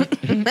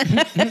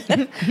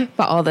 But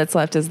all that's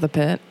left is the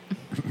pit.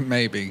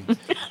 Maybe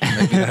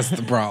that's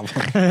the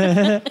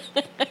problem.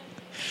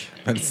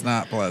 But it's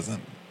not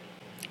pleasant.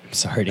 I'm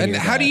sorry to And hear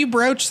how that. do you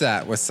broach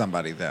that with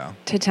somebody, though?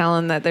 To tell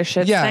them that their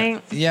shit Yeah,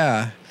 stank.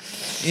 yeah.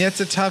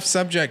 It's a tough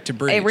subject to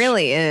breach. It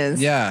really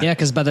is. Yeah, Yeah,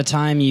 because by the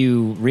time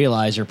you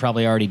realize you're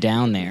probably already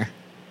down there.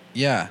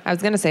 yeah. I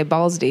was going to say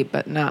balls deep,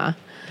 but nah.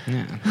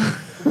 Yeah.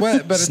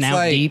 But it's Snout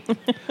like, deep.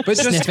 but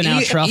just Sniffing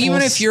out truffles.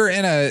 even if you're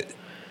in a,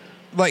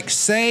 like,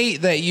 say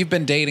that you've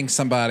been dating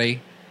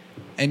somebody,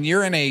 and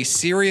you're in a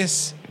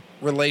serious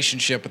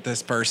relationship with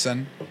this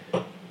person,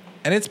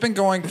 and it's been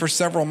going for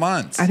several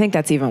months. I think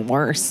that's even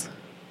worse.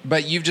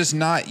 But you've just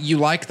not, you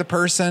like the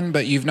person,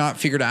 but you've not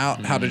figured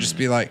out how to just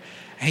be like,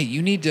 hey,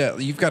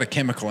 you've got a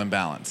chemical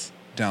imbalance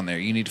down there.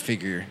 You need to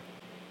figure,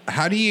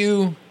 how do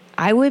you,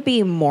 I would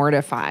be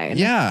mortified.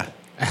 yeah,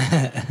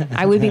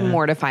 I would be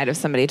mortified if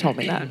somebody told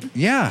me that.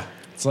 yeah,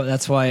 So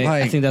that's why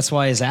I Like- think that's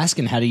why he's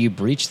asking, how do you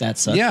breach that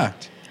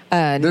subject?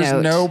 yeah. There's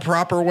Note, no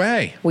proper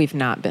way. we've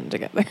not been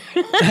together.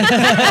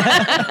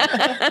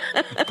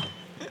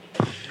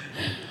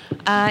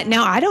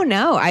 No, I don't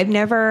know. I've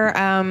never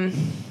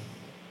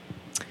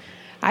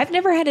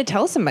had to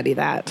tell somebody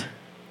that.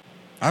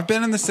 I've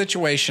been in the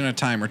situation a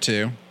time or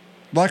two.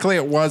 Luckily,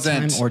 it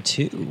wasn't. Time or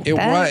two.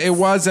 It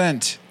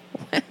wasn't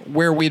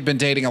where we'd been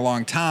dating a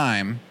long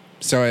time,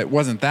 so it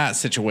wasn't that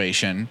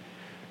situation.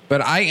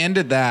 But I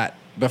ended that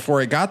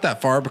before it got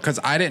that far because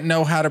I didn't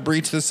know how to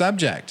breach the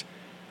subject.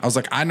 I was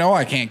like, I know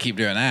I can't keep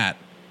doing that,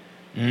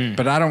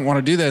 but I don't want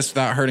to do this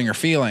without hurting her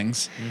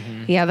feelings.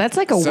 Yeah, that's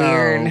like a So-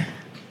 weird.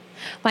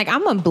 Like,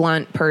 I'm a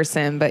blunt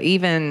person, but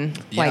even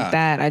Yeah. like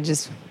that, I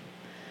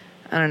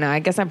don't know. I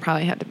guess I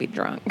probably had to be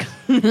drunk.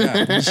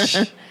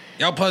 Yeah.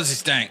 Y'all pussy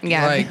stink.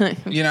 Yeah. Like,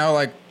 you know,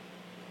 like,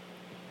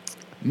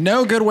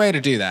 no good way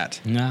to do that.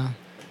 No.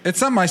 It's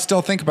something I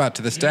still think about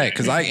to this day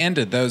because I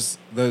ended those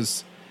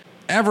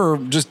ever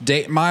just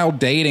mild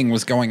dating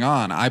was going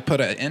on. I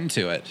put an end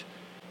to it.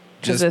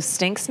 Because of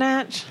stink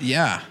snatch?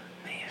 Yeah.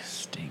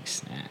 Stink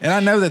snatch. And I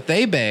know that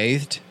they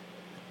bathed,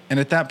 and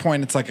at that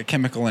point, it's like a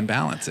chemical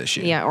imbalance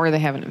issue. Yeah, or they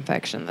have an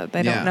infection that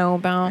they Yeah. don't know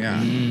about.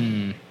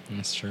 Yeah.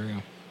 That's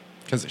true.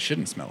 Because it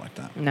shouldn't smell like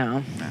that.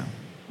 No, No.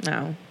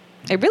 no.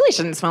 It really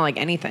shouldn't smell like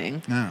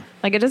anything. No.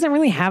 Like, it doesn't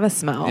really have a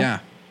smell. Yeah.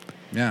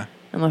 Yeah.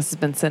 Unless it's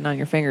been sitting on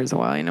your fingers a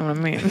while, you know what I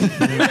mean?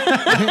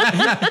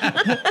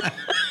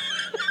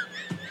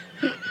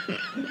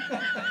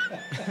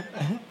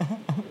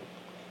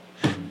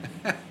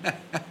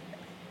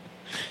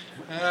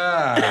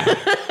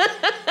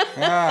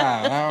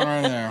 That one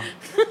right there.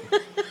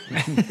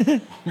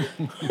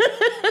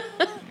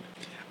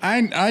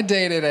 I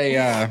dated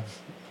a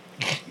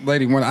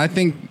lady when I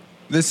think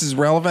this is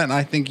relevant and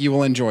I think you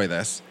will enjoy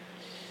this.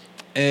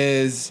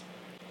 Is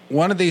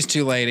one of these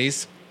two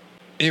ladies,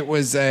 it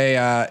was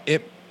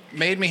it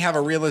made me have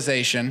a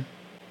realization.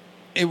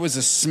 It was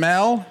a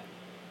smell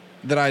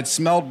that I'd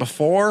smelled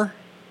before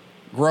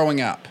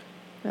growing up.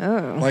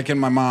 Oh. Like in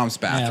my mom's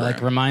bathroom. Yeah,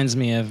 like reminds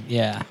me of And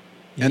Yeah.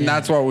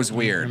 that's what was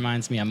weird.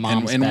 Reminds me of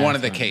mom's in one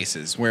of the bathroom.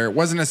 cases where it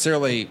wasn't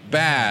necessarily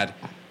bad,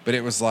 but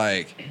it was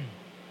like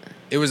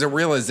it was a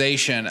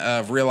realization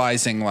of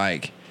realizing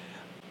like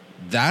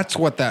that's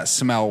what that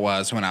smell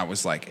was when I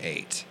was like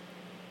 8.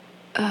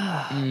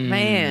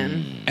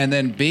 Man. And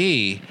then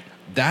B,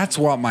 that's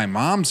what my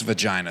mom's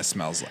vagina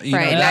smells like. You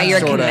Right. know, Now that you're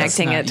sort of-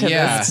 connecting it to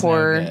Yeah. this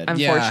poor, That's no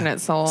good.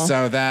 unfortunate soul.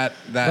 So that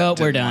Well,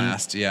 we're didn't done.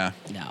 last. Yeah.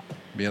 No.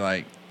 Be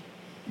like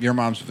your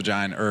mom's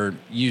vagina or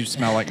you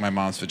smell like my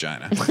mom's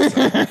vagina.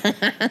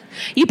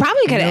 You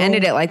probably could have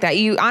ended it like that.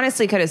 You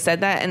honestly could have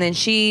said that, and then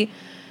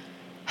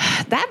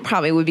that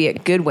probably would be a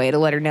good way to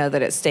let her know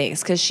that it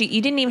stinks, because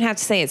you didn't even have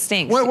to say it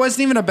stinks. Well, it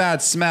wasn't even a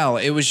bad smell.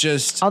 It was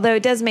just Although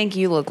it does make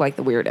you look like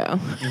the weirdo.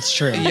 It's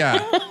true. yeah.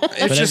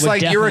 It's it just would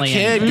like you're a definitely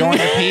kid end. going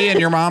to pee in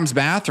your mom's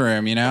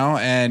bathroom, you know,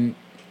 and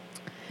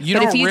you But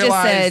don't if you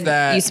realize just said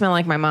that. you smell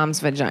like my mom's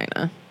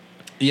vagina,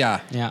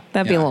 yeah. Yeah.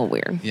 that'd be a Yeah. little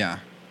weird. Yeah.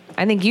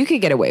 I think you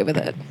could get away with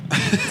it.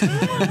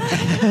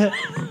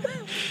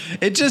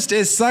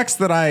 It sucks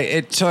that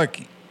it took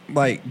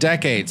like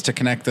decades to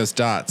connect those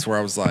dots where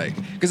I was like,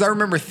 because I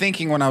remember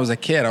thinking when I was a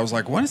kid, I was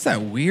like, what is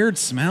that weird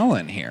smell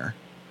in here?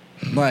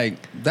 Like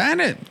that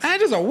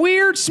is a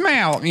weird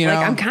smell, you know?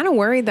 Like, I'm kind of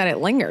worried that it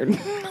lingered.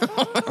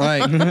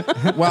 Like,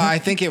 well, I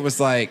think it was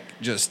like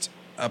just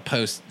a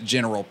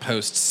general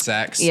post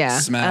sex Yeah.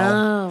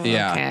 smell. Oh,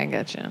 yeah. okay, I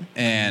gotcha.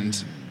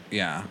 And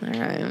yeah. All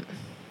right.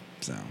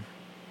 So,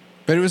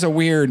 but it was a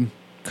weird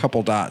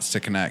couple dots to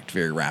connect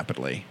very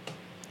rapidly,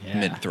 Yeah.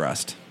 mid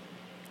thrust.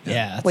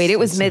 Yeah. Wait, it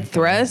was mid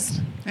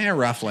thrust? Yeah,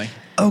 roughly.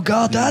 Oh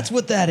God, that's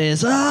what that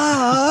is.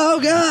 Oh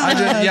God.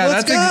 Let's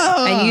Let's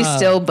go. And you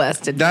still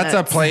busted That's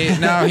nuts. a play.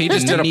 No, he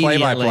just did a play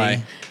by play.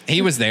 Immediately.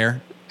 He was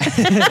there.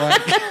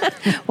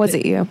 Was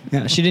it you?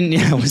 Yeah, she didn't.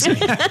 Yeah, it was me.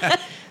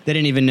 They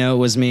didn't even know it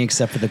was me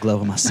except for the glow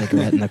of my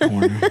cigarette in the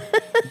corner.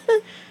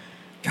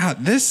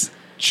 God, this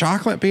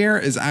chocolate beer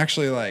is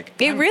actually like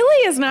It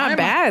really is not I'm-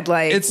 bad.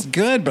 Like, it's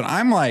good, but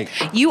I'm like,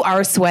 you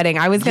are sweating.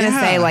 I was gonna Yeah,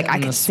 say, like, I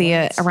and the could see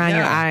it around your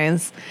Yeah.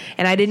 eyes,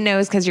 and I didn't know it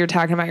was because you were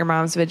talking about your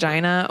mom's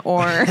vagina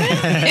or if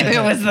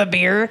it was the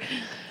beer.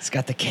 It's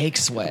got the cake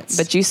sweats.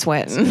 But you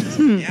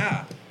sweating.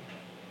 yeah.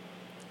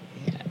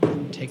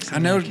 Take some I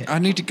know. of the cake. I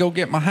need to go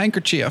get my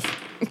handkerchief.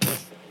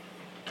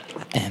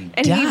 And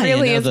And he dying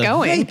really of is the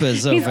going.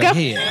 Vapors He's over go-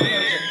 here.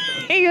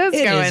 He is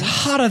It going is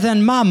hotter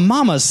than my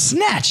mama's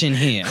snatch in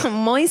here.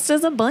 moist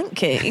as a bunt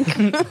cake.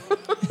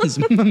 It's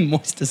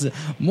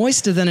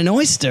moister than an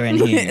oyster in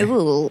here.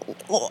 Ooh.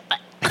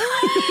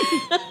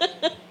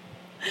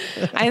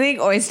 I think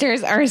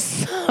oysters are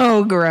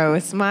so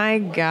gross. My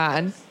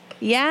God.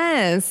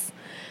 Yes.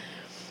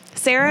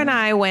 Sarah and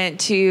I went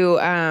to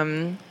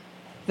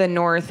the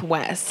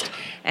Northwest,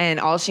 and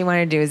all she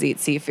wanted to do was eat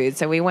seafood.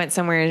 So we went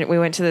somewhere. We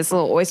went to this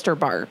little oyster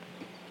bar.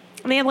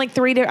 And they had like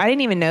 3 different. I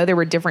didn't even know there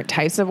were different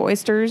types of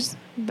oysters,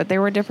 but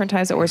there were different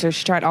types of oysters.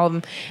 She tried all of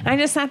them. And I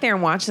just sat there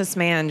and watched this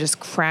man just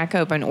crack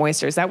open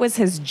oysters. That was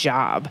his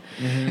job,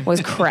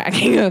 was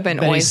cracking open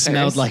But he oysters.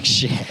 smelled like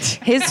shit.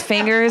 His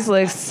fingers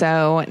look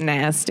so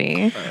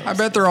nasty. I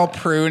bet they're all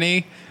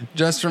pruny,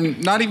 just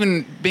from not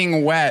even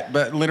being wet,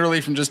 but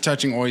literally from just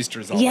touching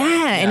oysters. All Yeah,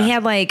 day. and he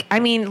had like, I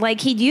mean, like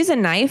he'd use a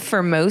knife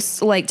for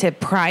most, like to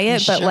pry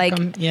it, but shook like,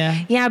 'em,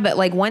 yeah. yeah, but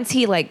like once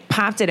he like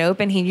popped it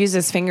open, he'd use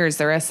his fingers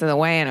the rest of the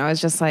way, and I was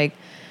just like,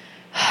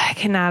 I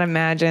cannot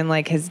imagine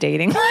like his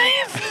dating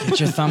life. Get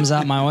your thumbs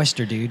out my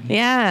oyster, dude.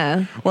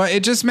 Yeah, Well,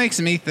 it just makes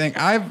me think.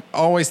 I've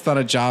always thought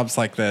of jobs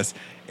like this.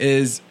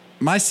 Is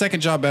my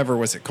second job ever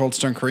was at Cold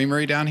Stone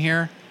Creamery down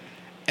here,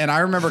 and I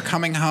remember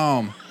coming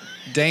home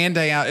day in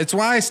day out. It's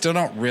why I still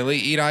don't really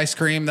eat ice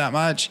cream that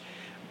much,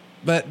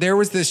 but there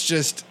was this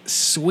just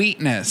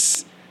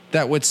sweetness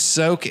that would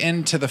soak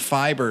into the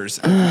fibers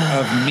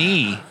of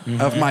me,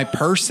 of my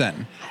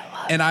person.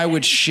 And I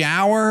would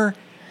shower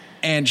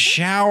and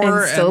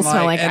still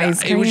smell like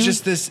ice It was cream?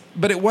 just this,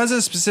 but it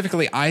wasn't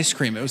specifically ice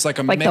cream. It was like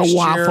a Like mixture. the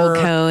waffle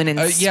cone and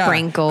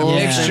sprinkles. A and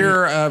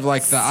mixture of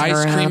like the ice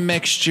syrup. cream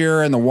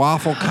mixture and the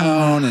waffle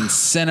cone and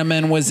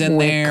cinnamon was in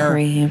Whipped there.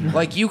 cream.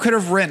 Like you could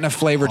have written a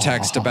flavor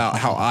text about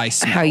how I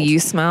smelled. How you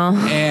smell.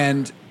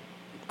 And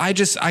I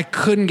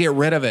couldn't get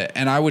rid of it.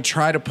 And I would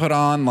try to put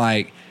on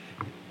like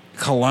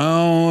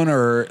cologne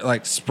or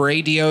like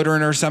spray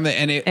deodorant or something.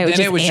 And It would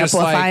just was just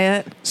amplify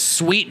like it?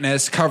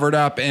 sweetness covered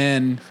up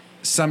in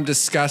some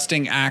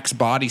disgusting Axe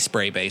body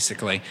spray,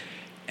 basically.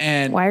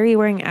 And Why are you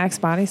wearing Axe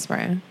body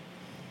spray?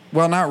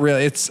 well, not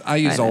really. I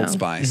use I know. Old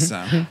Spice.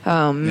 So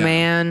Oh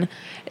man,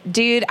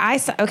 dude,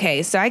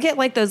 so I get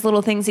like those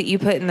little things that you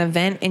put in the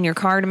vent in your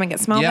car to make it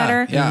smell yeah,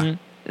 better. yeah.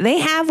 They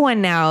have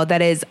one now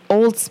that is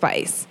Old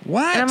Spice.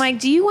 What? And I'm like,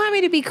 do you want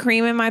me to be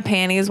creaming my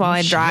panties while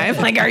I drive?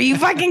 Like, are you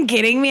fucking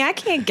kidding me? I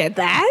can't get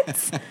that.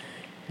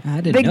 I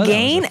didn't The know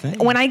Gain, that was a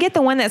thing. when I get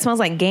the one that smells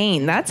like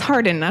Gain, that's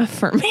hard enough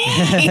for me.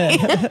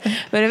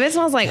 But if it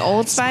smells like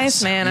Old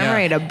Spice, man, I'm yeah.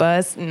 ready to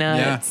bust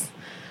nuts.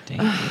 Dang.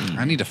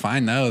 I need to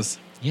find those.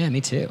 Yeah,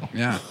 me too.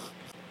 Yeah.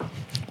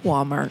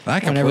 Walmart.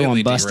 That When completely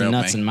everyone busting derailed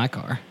nuts me. in my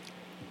car.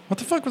 What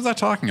the fuck was I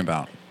talking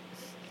about?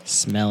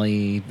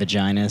 Smelly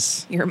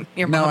vaginas. Your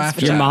No, mom's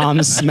after Your Yeah.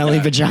 mom's smelly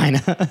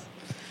vagina.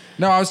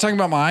 No, I was talking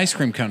about my ice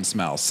cream cone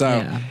smell.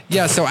 So,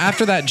 Yeah. so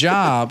after that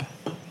job,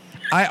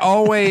 I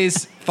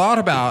always thought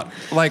about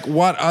like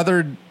what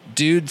other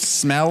dudes'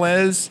 smell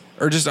is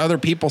or just other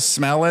people's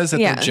smell is at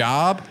Yeah. their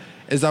job.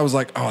 Is I was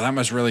like, oh, that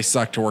must really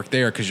suck to work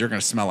there because you're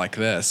going to smell like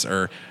this,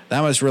 or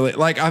that must really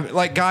like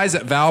guys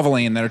at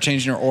Valvoline that are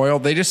changing their oil.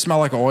 They just smell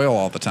like oil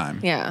all the time.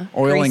 Yeah.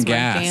 oil Grease and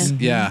gas.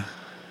 monkey. Yeah,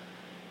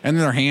 and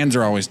their hands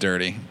are always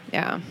dirty,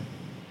 Yeah.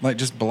 like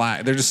just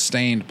black. They're just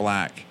stained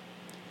black.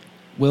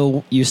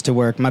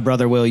 My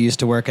brother Will used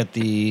to work at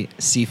the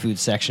seafood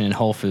section in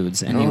Whole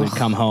Foods, and he would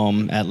come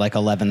home at like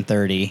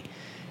 11:30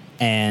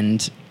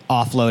 and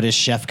offload his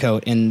chef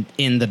coat in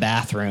the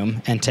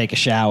bathroom and take a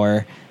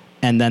shower,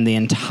 and then the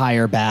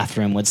entire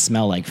bathroom would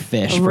smell like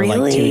fish for like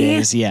 2 Really?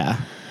 days. Yeah.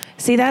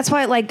 See, that's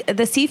why like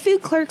the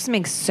seafood clerks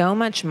make so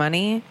much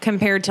money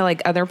compared to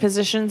like other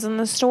positions in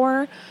the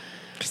store.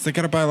 Because they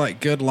got to buy like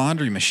good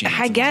laundry machines.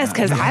 I and guess that.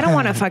 because I don't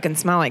want to fucking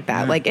smell like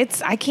that. Like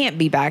I can't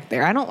be back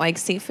there. I don't like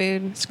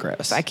seafood. It's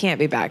gross. So I can't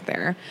be back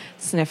there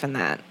sniffing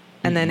that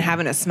and then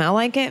having to smell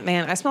like it.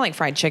 Man, I smell like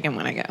fried chicken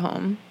when I get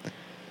home,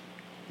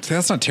 See,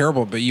 that's not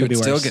terrible, but you Could would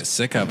be still worse. get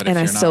sick of it and if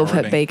I you're still not put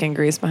already. bacon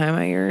grease behind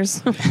my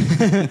ears.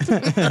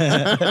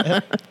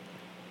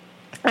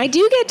 I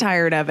do get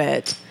tired of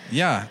it.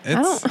 Yeah,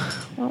 I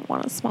don't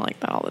want to smell like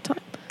that all the time.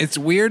 it's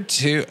weird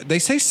too. They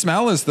say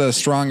smell is the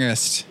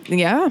strongest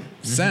Yeah.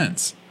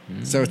 sense.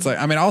 So it's like,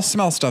 I mean, I'll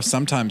smell stuff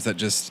sometimes that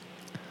just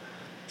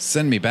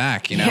send me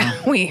back, you know?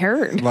 Yeah, we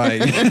heard.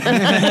 Like,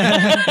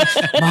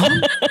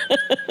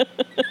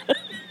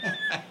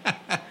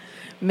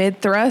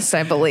 Mid thrust,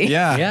 I believe.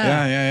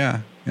 yeah.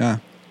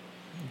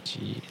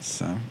 Jeez.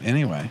 So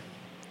anyway,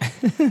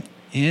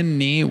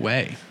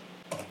 anyway,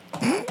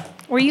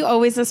 Were you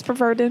always this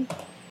perverted?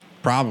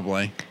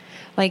 probably.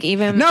 Like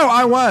even No,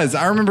 I was.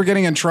 I remember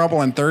getting in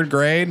trouble in 3rd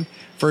grade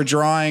for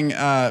drawing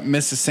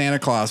Mrs. Santa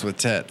Claus with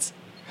tits.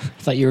 I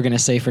thought you were going to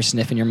say for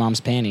sniffing your mom's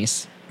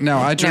panties. No,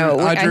 I drew. No,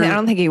 I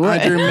don't think he would.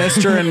 I drew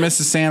Mr. and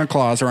Mrs. Santa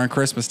Claus around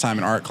Christmas time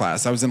in art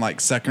class. I was in like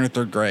 2nd or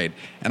 3rd grade,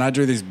 and I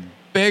drew these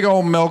big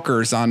old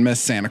milkers on Miss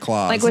Santa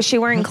Claus. like was she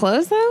wearing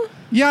clothes though?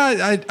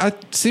 Yeah, I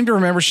seem to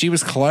remember she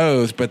was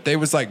clothed, but they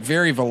was like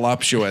very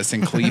voluptuous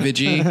and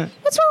cleavagey.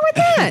 What's wrong with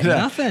that?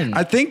 Nothing.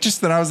 I think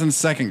just that I was in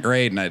 2nd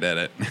grade and I did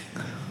it.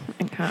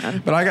 Oh,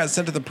 God. But I got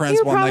sent to the You were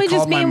principal and probably they just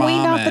called my being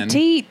weaned mom off the in.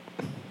 teat.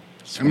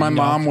 And my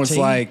mom was tea.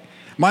 like,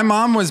 my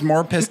mom was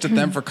more pissed at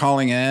them for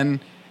calling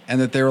in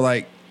and that they were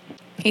like,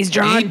 He's he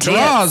drawing tits.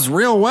 draws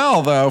real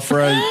well though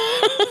for a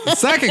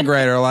 2nd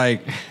grader.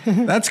 Like,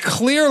 that's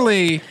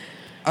clearly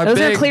a Those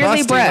are big clearly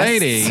busty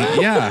breasts.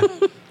 lady. Yeah.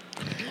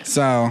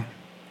 So,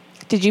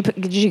 Did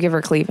you give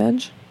her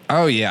cleavage?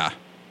 oh yeah.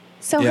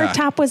 So Yeah. her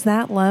top was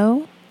that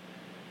low?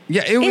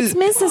 Yeah, it was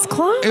It's Mrs.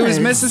 Claus. It was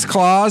Mrs.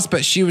 Claus,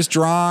 but she was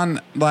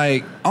drawn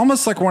like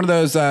almost like one of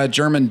those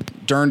German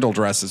dirndl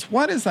dresses.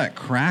 What is that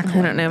crackling?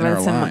 I don't know, but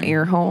it's in my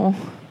ear hole.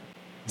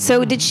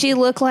 So did she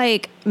look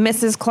like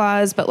Mrs.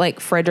 Claus, but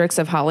like Fredericks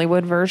of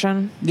Hollywood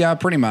version? Yeah,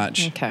 pretty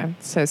much. Okay,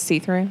 so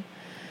see-through.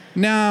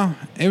 No,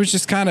 it was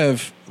just kind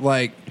of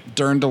like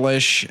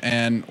dirndlish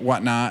and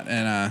whatnot,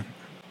 and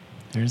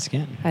There's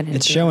again. I didn't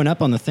It's do showing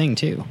up on the thing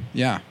too.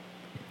 yeah,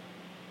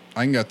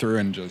 I can go through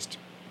and just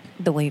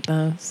Delete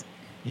those.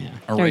 Yeah.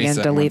 erase it in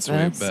one delete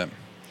swoop, this.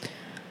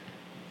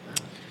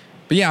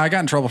 but yeah, I got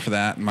in trouble for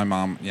that, and my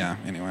mom. Yeah,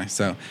 anyway,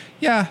 so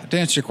yeah, to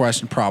answer your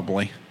question,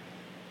 probably.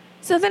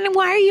 So then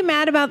why are you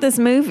mad about this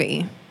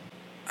movie?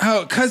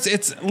 Oh, because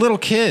it's little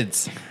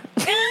kids.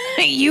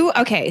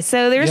 Okay,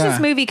 so there's Yeah. this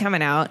movie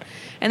coming out,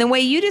 and the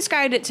way you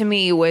described it to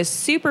me was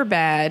super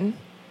bad,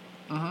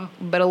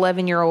 but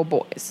 11-year-old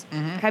boys.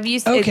 Have you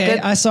seen? Okay,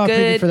 I saw a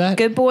preview for that.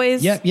 Good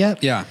Boys. Yep.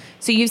 Yeah.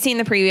 So you've seen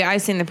the preview.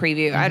 I've seen the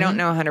preview. I don't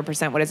know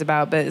 100% what it's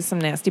about, but it's some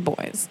nasty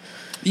boys.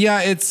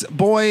 Yeah, it's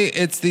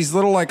these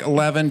little like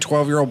 11,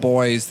 12-year-old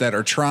boys that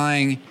are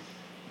trying,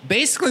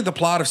 basically the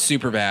plot of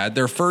Superbad.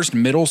 Their first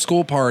middle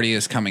school party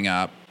is coming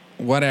up,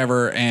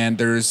 whatever, and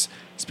there's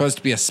supposed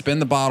to be a spin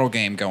the bottle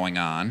game going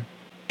on.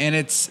 And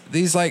it's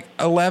these like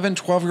 11,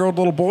 12-year-old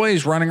little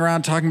boys running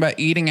around talking about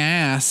eating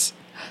ass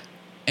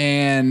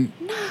and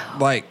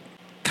like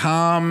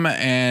cum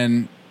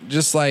and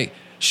just like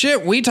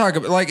shit we talk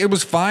about. Like it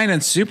was fine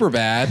and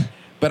Superbad,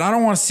 but I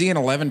don't want to see an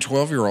 11,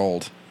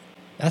 12-year-old.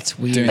 That's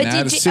weird. Doing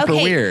that is super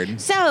weird.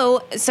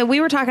 So we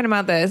were talking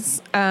about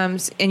this,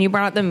 and you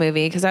brought up the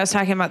movie because I was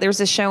talking about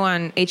there's a show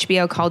on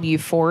HBO called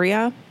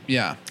Euphoria,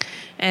 Yeah.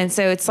 and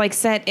so it's like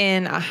set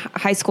in a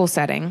high school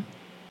setting.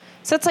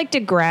 So it's like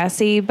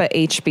Degrassi, but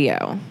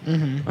HBO.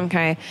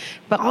 Okay,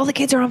 but all the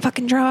kids are on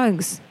fucking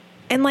drugs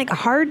and like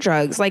hard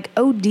drugs, like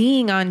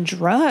ODing on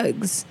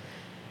drugs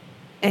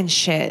and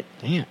shit.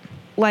 Damn.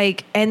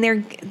 Like, and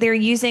they're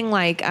using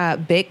like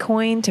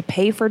Bitcoin to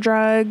pay for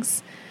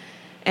drugs.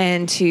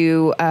 And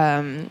to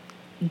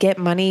get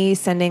money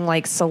sending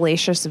like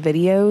salacious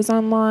videos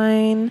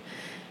online.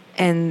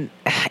 And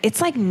it's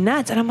like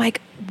nuts. And I'm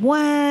like,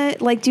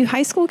 what? Like, do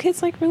high school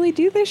kids like really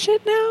do this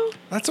shit now?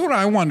 That's what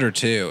I wonder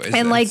too.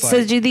 And like,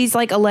 so do these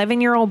like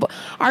 11-year-old,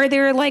 are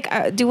there like,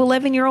 do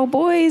 11-year-old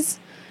boys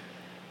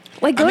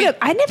like go to,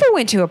 I never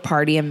went to a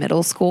party in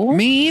middle school.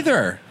 Me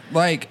either.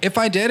 Like, if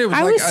I did, it was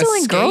I like was still a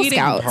in Girl skating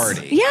Scouts.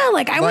 party. Yeah,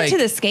 like I went to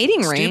the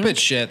skating rink. Stupid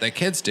shit that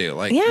kids do.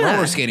 Like Yeah.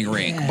 roller skating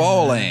rink,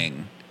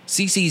 bowling,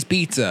 CC's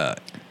Pizza.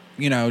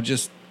 You know,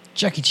 just,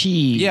 Chuck E.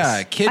 Cheese.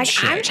 yeah, kid Like,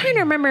 shit. I'm trying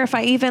to remember if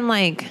I even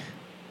like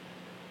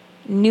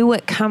knew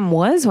what cum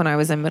was when I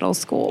was in middle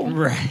school.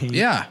 Right.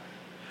 Yeah.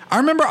 I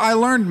remember I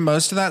learned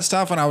most of that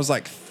stuff when I was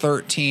like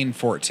 13,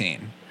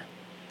 14.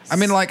 I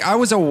mean, like, I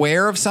was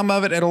aware of some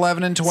of it at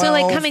 11 and 12. So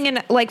like coming in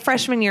like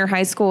freshman year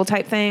high school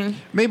type thing.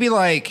 Maybe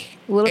like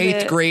A little 8th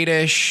bit.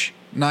 grade-ish,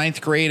 9th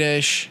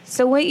grade-ish.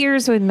 So what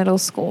years would middle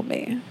school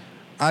be?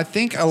 I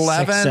think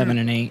 11, 6, 7,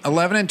 and 8.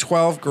 11 and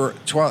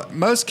 12,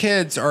 most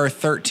kids are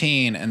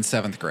 13 and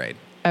 7th grade.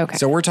 Okay.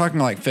 So we're talking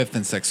like 5th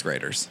and 6th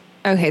graders.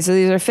 Okay, so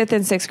these are 5th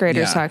and 6th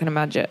graders Yeah. talking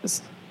about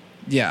jizz.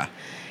 Yeah.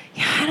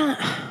 Yeah, I don't.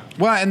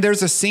 Well, and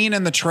there's a scene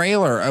in the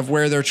trailer of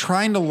where they're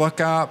trying to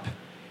look up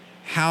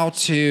how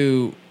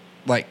to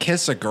like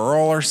kiss a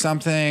girl or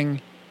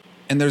something.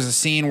 And there's a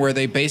scene where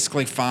they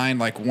basically find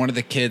like one of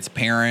the kids'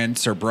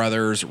 parents or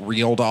brother's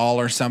real doll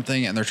or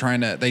something. And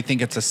they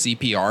think it's a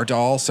CPR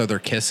doll. So they're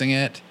kissing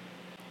it.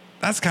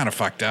 That's kind of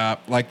fucked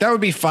up. Like that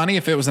would be funny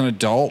if it was an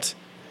adult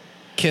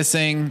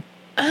kissing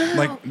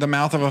like the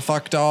mouth of a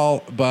fuck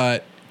doll.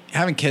 But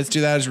having kids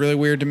do that is really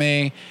weird to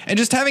me. And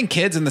just having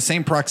kids in the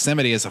same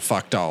proximity as a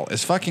fuck doll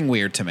is fucking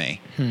weird to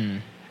me.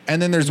 And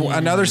then there's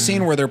another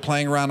scene where they're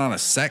playing around on a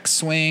sex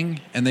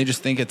swing and they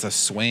just think it's a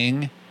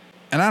swing.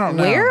 And I don't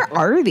know. Where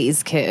are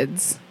these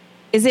kids?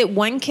 Is it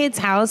one kid's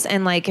house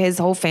and like his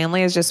whole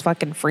family is just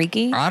fucking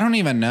freaky? I don't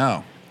even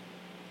know.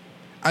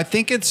 I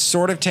think it's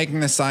sort of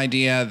taking this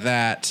idea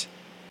that,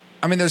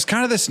 I mean, there's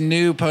kind of this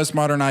new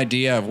postmodern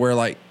idea of where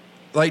like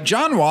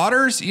John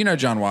Waters, you know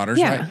John Waters,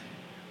 Yeah. right?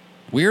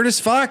 Weird as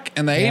fuck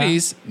in the Yeah.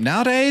 80s.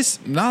 Nowadays,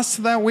 not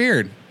so that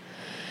weird.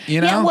 You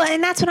know? Yeah, well,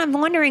 and that's what I'm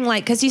wondering,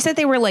 like, because you said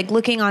they were like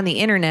looking on the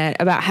internet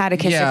about how to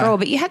kiss Yeah. a girl,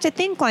 but you have to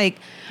think, like,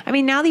 I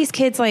mean, now these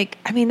kids, like,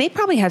 I mean, they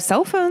probably have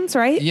cell phones,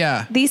 right?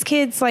 Yeah. These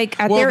kids, like,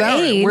 at their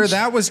age, where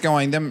that was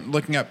going, them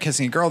looking up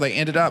kissing a girl, they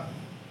ended up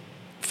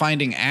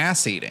finding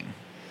ass eating.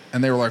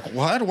 And they were like,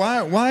 what?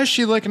 Why is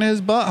she licking his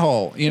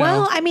butthole? You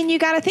well, know? I mean, you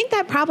got to think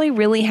that probably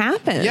really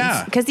happens.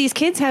 Yeah. Because these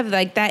kids have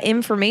like that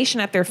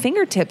information at their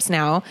fingertips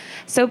now.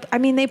 So, I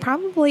mean, they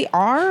probably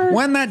are.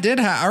 When that did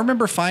happen, I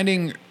remember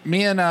finding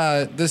me and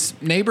this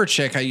neighbor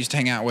chick I used to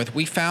hang out with.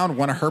 We found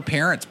one of her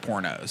parents'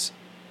 pornos.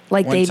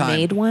 Like one they time.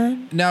 made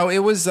one? No, it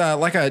was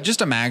like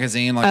just a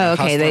magazine, like Oh, a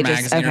okay, Hustler they just-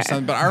 magazine or okay.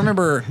 something. But I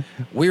remember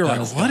we were like,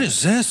 was "What fun.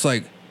 is this?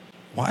 Like,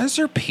 why is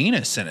there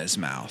penis in his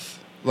mouth?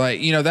 Like,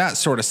 you know, that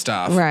sort of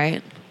stuff."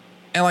 Right.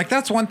 And like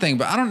that's one thing,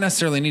 but I don't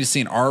necessarily need to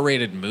see an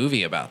R-rated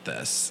movie about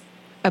this.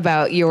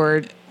 About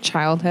your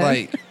childhood?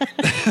 Like,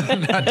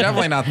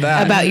 definitely not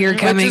that. About your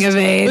But coming just-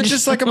 of age. But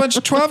just like a bunch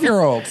of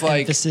 12-year-olds,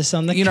 like Emphasis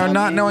on the you know, not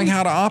coming. knowing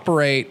how to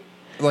operate.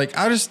 Like,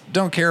 I just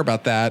don't care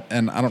about that,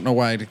 and I don't know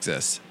why it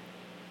exists.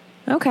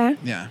 Okay.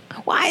 Yeah.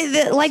 Why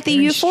the very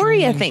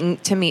euphoria strange. thing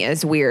to me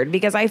is weird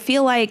because I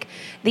feel like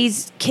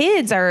these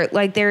kids are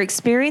like they're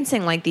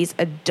experiencing like these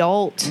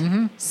adult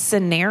Mm-hmm.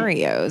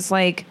 scenarios.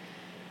 Like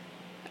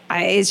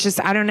it's just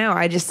I don't know.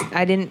 I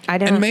don't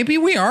And maybe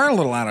we are a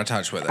little out of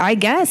touch with it. I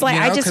guess like You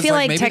know, I just 'cause, feel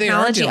like maybe they are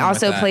technology dealing with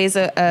also that. plays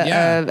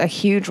Yeah. a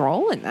huge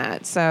role in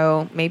that.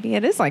 So maybe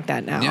it is like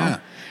that now. Yeah.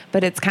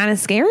 But it's kind of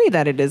scary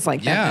that it is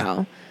like Yeah. that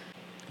now.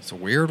 It's a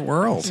weird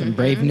world. Some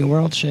Brave New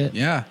World shit.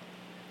 Yeah.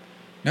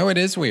 No, it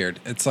is weird.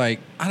 It's like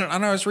I don't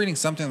know. I was reading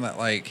something that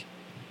like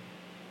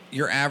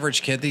your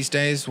average kid these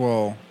days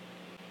will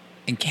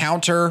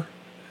encounter,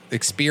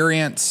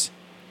 experience,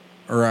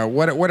 or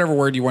whatever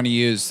word you want to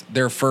use,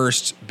 their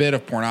first bit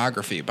of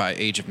pornography by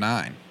age of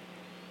 9.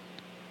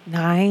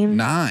 9?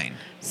 9.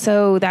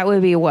 So that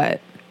would be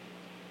what?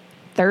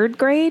 3rd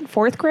grade?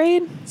 4th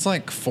grade? It's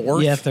like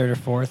 4th. Yeah, 3rd or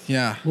 4th.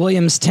 Yeah.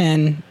 William's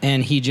 10,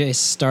 and he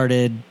just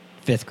started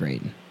 5th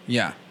grade.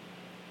 Yeah.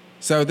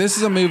 So this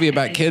is a movie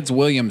about kids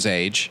William's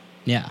age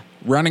Yeah.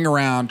 running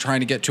around trying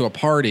to get to a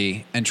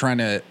party and trying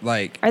to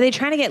like. Are they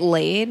trying to get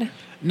laid?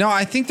 No,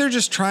 I think they're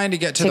just trying to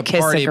get to To the kiss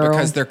a party girl.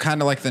 because they're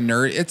kind of like the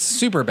nerd. It's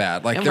super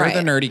bad. Like they're Right. the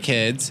nerdy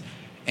kids,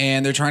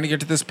 and they're trying to get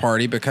to this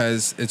party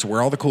because it's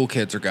where all the cool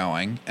kids are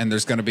going, and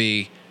there's going to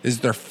be this is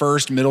their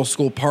first middle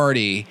school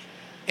party,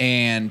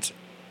 and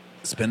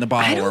spin the I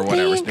bottle or don't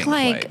whatever's think, being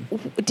like,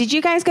 played. did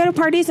you guys go to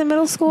parties in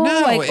middle school?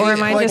 No, or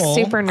am I like- just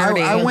super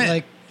nerdy? I went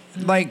Like-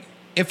 like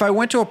if I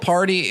went to a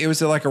party, it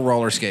was at like a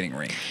roller skating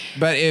rink.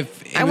 But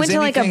if it I was went to,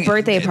 like, a anything-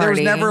 birthday there was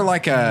party. never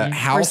like a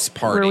house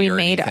party where we or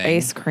made anything.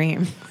 ice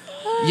cream.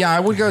 Yeah, I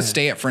would go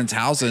stay at friends'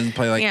 houses and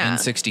play like Yeah.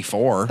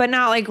 N64. But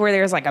not like where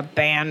there's like a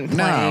band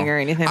playing or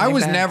anything I like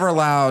was that. never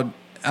allowed,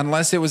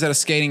 unless it was at a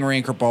skating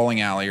rink or bowling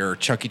alley or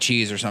Chuck E.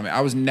 Cheese or something.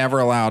 I was never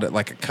allowed at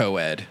like a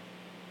co-ed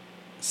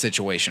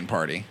situation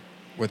party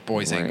with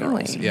boys and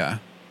girls. Really? Yeah.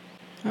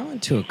 I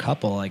went to a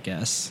couple, I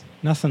guess.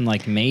 Nothing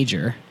like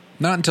major.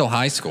 Not until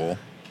high school.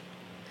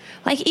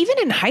 Like even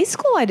in high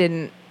school, I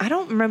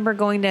don't remember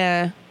going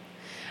to,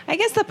 I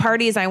guess the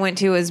parties I went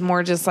to was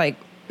more just like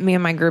me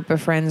and my group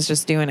of friends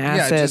just doing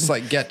acid. Yeah, just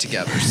like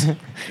get-togethers.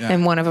 Yeah.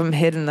 And one of them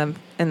hid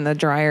in the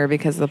dryer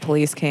because the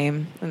police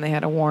came and they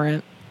had a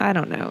warrant. I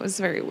don't know. It was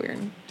very weird.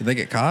 Did they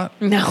get caught?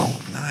 No.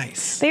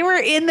 Nice. They were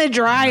in the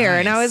dryer,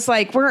 and I Nice. was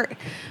like,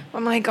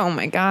 I'm like, oh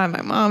my God,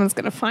 my mom is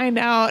gonna find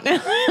out.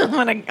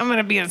 I'm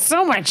gonna be in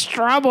so much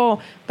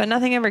trouble. But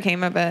nothing ever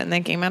came of it, and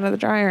they came out of the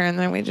dryer, and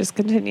then we just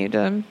continued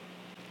to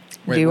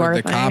Wait, do were our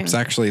the thing. cops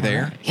actually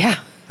there? Yeah.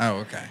 Oh,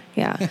 okay.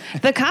 Yeah.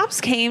 The cops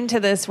came to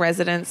this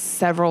residence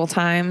several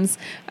times.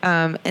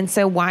 And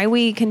so why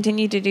we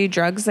continued to do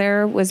drugs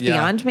there was Yeah.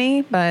 beyond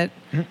me, but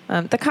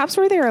the cops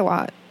were there a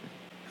lot.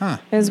 Huh.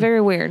 It was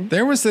very weird.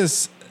 There was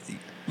this,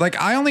 like,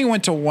 I only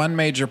went to one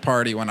major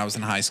party when I was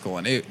in high school,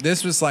 and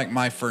this was like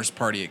my first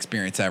party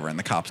experience ever, and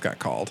the cops got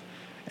called.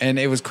 And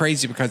it was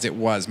crazy because it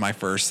was my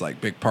first,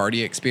 like, big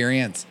party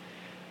experience.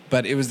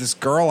 But it was this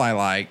girl I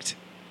liked.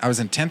 I was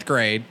in 10th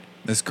grade.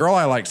 This girl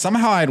I liked,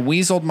 somehow I had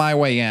weaseled my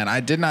way in. I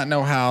did not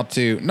know how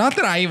to, not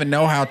that I even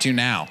know how to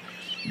now,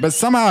 but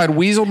somehow I'd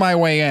weaseled my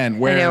way in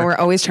where I know, we're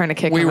always trying to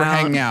kick we them were out.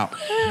 hanging out.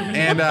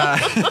 And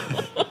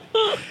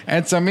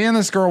and so me and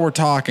this girl were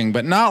talking,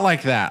 but not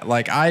like that.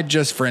 Like I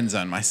just friend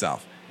zoned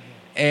myself.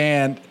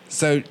 And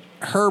so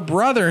her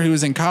brother, who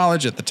was in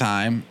college at the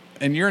time,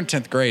 and you're in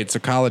 10th grade, so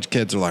college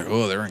kids are like,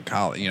 oh, they're in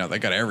college. You know, they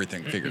got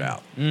everything figured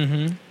out.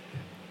 Mm-hmm.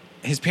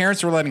 His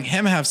parents were letting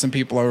him have some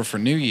people over for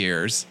New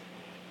Year's.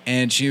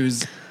 And she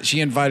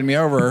invited me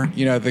over,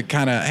 you know, the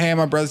kind of, hey,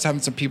 my brother's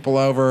having some people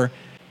over.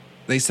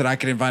 They said I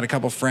could invite a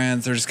couple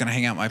friends. They're just going to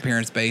hang out in my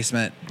parents'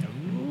 basement.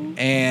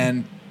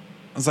 And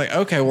I was like,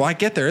 okay, well, I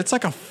get there. It's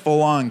like a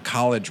full-on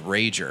college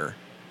rager.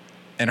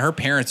 And her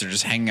parents are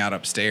just hanging out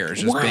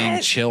upstairs, just being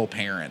What? chill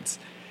parents.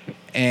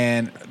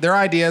 And their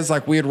idea is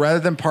like, we'd rather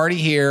than party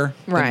here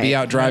than be Right.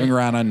 out driving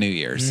around on New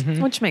Year's.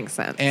 Which makes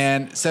sense.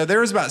 And so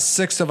there was about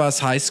 6 of us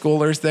high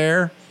schoolers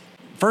there.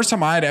 First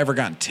time I had ever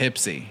gotten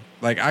tipsy.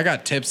 Like I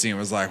got tipsy and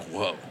was like,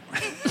 whoa,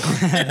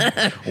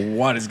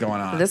 what is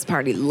going on? This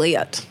party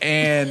lit.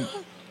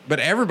 But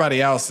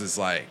everybody else is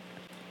like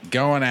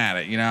going at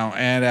it, you know?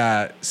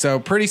 And so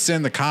pretty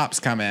soon the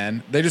cops come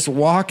in. They just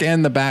walk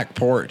in the back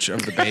porch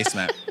of the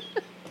basement.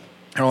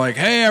 They're like,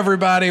 hey,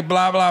 everybody,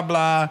 blah, blah,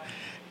 blah.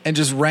 And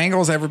just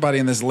wrangles everybody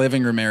in this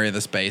living room area of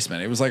this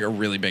basement. It was like a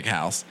really big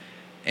house.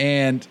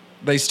 And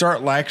they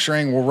start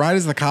lecturing. Well, right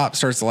as the cop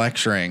starts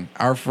lecturing,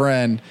 our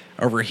friend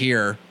over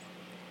here,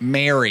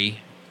 Mary,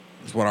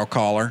 is what I'll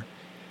call her,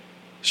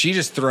 she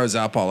just throws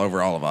up all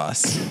over all of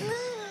us.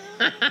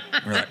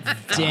 We're like,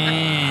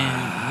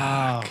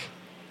 Damn. Oh.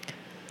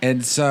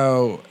 and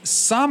so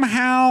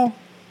somehow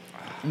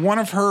one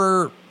of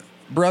her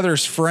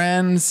brother's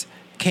friends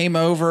came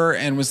over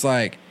and was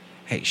like,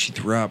 hey, she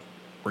threw up.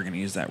 We're going to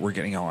use that. We're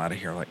getting y'all out of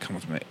here. Like, come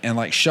with me. And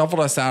like shuffled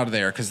us out of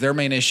there because their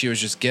main issue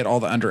is just get all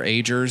the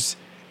underagers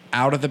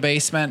out of the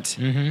basement.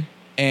 Mm-hmm.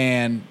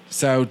 And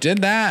so did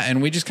that. And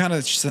we just kind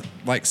of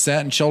like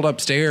sat and chilled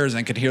upstairs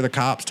and could hear the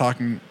cops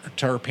talking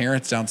to her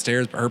parents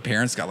downstairs. But her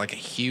parents got like a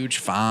huge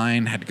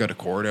fine, had to go to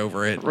court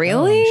over it.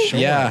 Really? Oh, sure.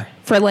 Yeah.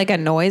 For like a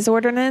noise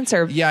ordinance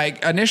or Yeah, I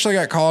initially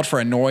got called for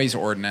a noise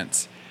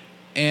ordinance.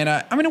 And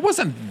I mean, it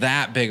wasn't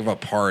that big of a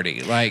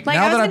party. Like Like,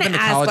 now I was that I've gonna been to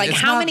ask, college, like, it's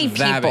how not many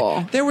that people?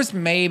 big. There was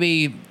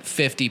maybe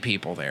 50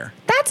 people there.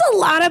 that's a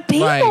lot of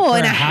people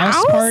Like, in For a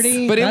house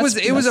party? But That's-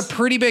 it was a that's-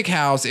 pretty big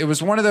house. It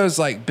was one of those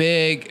like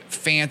big,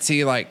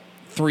 fancy, like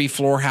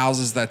 3-floor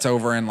houses that's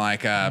over in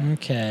like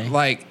Okay.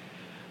 like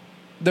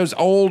those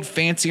old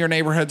fancier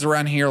neighborhoods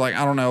around here. Like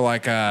I don't know,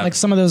 like Like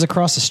some of those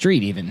across the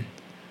street, even.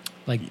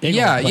 Like big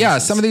yeah, old yeah.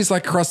 places. Some of these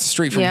like across the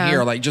street from Yeah.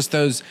 here, like just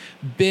those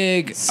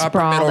big upper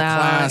Sprawled middle out,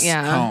 class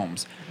yeah.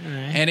 homes. Right.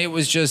 And it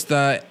was just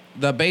the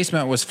the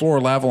basement was floor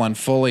level and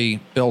fully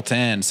built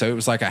in, so it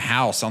was like a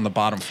house on the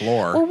bottom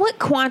floor. Well, what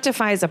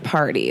quantifies a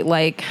party?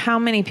 Like, how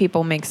many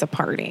people makes a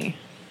party?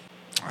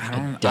 I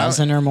don't know.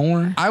 Dozen or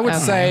more. I would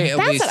say at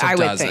That's least what a I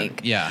would dozen.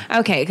 think. Yeah.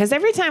 Okay, because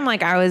every time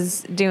like I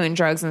was doing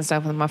drugs and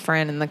stuff with my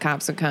friend and the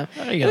cops would come,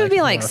 you it got would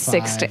be like like 4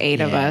 or 6 5. to 8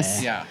 of Yeah.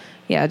 us. Yeah.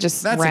 Yeah,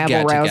 just That's a rabble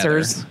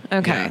get-together. rousers.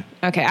 Okay.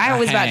 Yeah. Okay. I A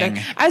was hang.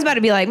 about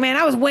to be like, man,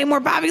 I was way more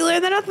popular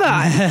than I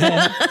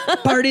thought.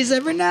 Parties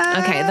every night.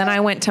 Okay, then I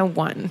went to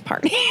one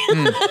party.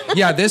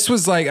 Yeah, this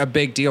was like a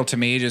big deal to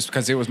me just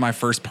because it was my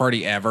first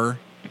party ever.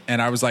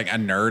 And I was like a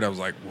nerd. I was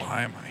like,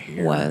 why am I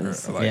here?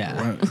 Was. Like,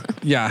 Yeah.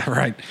 what? Yeah,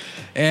 right.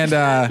 And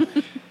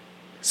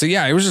so,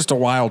 yeah, it was just a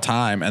wild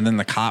time. And then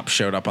the cops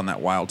showed up on that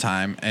wild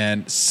time.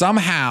 And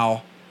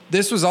somehow,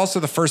 this was also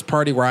the first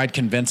party where I'd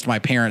convinced my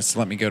parents to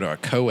let me go to a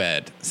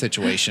co-ed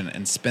situation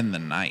and spend the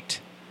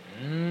night.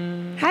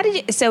 How did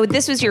you? So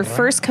this was your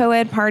first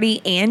co-ed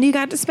party, and you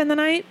got to spend the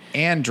night.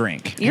 And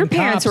drink. Your And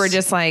parents were cops.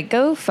 just like,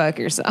 "Go fuck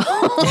yourself,"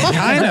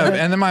 Kind of.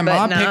 And then my But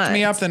mom picked not.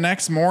 me up the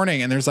next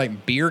morning, and there's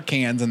like beer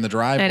cans in the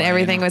driveway. and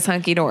everything was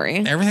hunky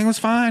dory. Everything was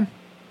fine.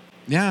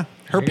 Yeah.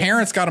 Her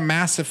parents got a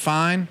massive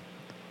fine.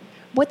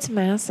 What's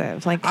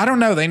massive? Like, I don't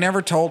know. They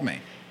never told me.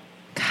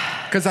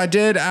 Because I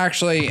did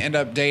actually end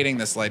up dating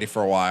this lady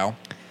for a while.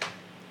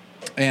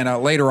 And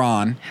later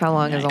on. how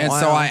long is a And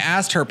while? so I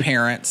asked her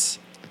parents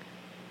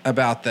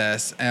about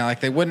this. And like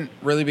they wouldn't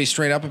really be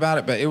straight up about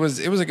it. But it was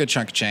a good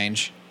chunk of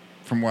change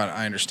from what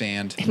I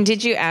understand.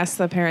 Did you ask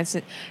the parents?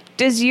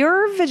 Does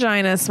your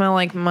vagina smell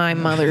like my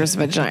mother's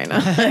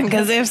vagina?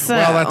 Because if so,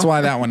 Well, that's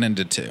why that one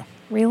ended too.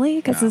 Really?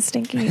 Because it's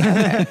stinky.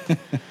 Okay.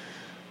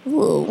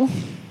 Ooh.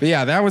 But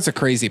yeah, that was a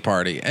crazy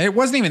party. And it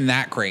wasn't even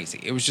that crazy.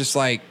 It was just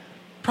like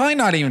probably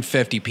not even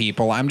 50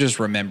 people. I'm just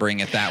remembering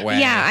it that way.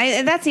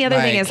 Yeah, that's the other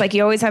thing Like- is like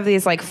you always have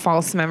these like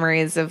false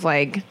memories of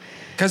like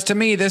Because to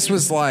me, this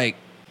was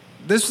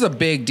a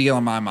big deal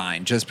in my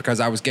mind just because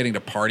I was getting to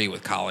party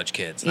with college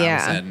kids. And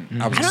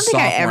Yeah. I was I a don't think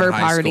I sophomore ever in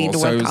high partied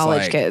school, so it with was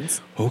college like,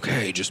 kids.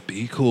 Okay, just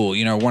be cool.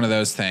 You know, one of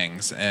those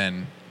things.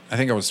 And I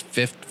think I was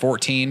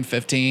 14,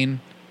 15,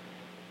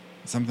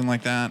 something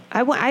like that.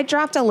 I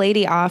dropped a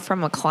lady off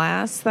from a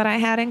class that I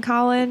had in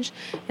college,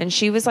 and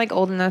she was like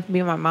old enough to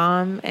be my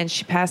mom, and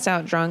she passed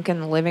out drunk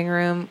in the living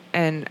room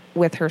and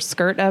with her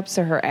skirt up,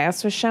 so her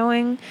ass was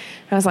showing. And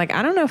I was like,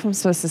 I don't know if I'm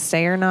supposed to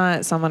stay or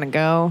not, so I'm gonna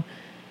go.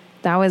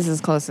 That was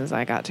as close as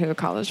I got to a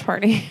college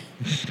party.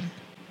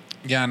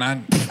 Yeah, and I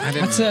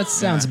didn't. That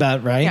sounds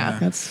about right. Yeah.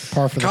 That's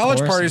par for the College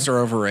course. parties are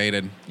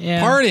overrated.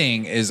 Yeah.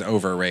 Partying is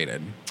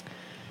overrated.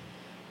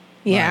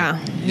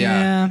 Yeah.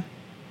 Yeah.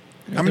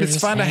 I mean, They're it's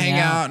just fun to hanging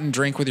hang out. out and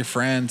drink with your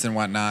friends and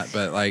whatnot,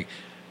 but like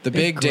the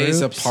Big big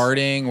days of groups.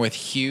 partying with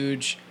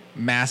huge,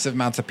 massive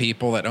amounts of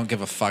people that don't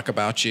give a fuck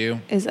about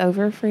you. Is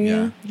over for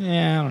you? Yeah.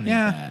 Yeah, I don't need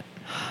Yeah. that.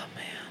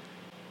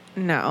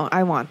 No,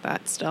 I want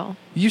that still.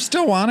 You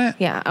still want it?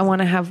 Yeah, I want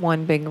to have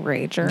one big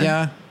rager.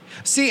 Yeah.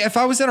 See, if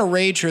I was in a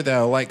rager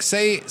though, like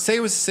say it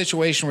was a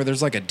situation where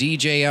there's like a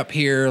DJ up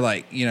here,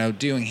 like, you know,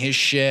 doing his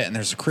shit and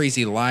there's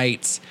crazy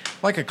lights,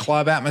 like a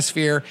club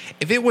atmosphere.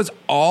 If it was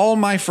all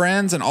my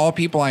friends and all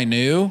people I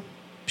knew,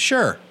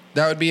 sure,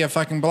 that would be a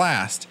fucking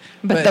blast.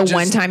 But the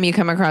one time you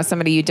come across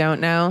somebody you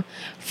don't know,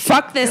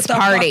 fuck this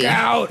party.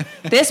 out.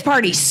 This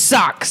party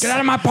sucks. Get out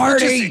of my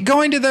party. Just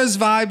going to those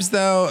vibes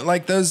though,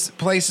 like those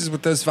places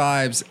with those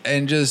vibes,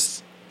 and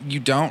just you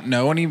don't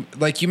know any.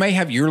 Like you may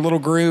have your little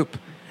group,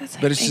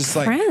 but it's just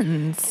like,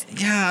 friends.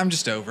 yeah, I'm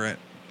just over it.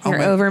 You're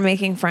I'm over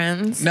making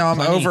friends. No, I'm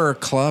Plenty. over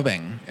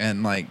clubbing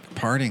and like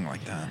partying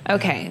like that.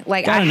 Okay,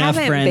 like Got I enough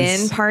haven't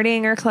friends. been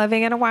partying or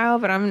clubbing in a while,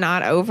 but I'm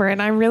not over it.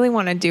 I really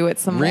want to do it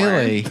some more.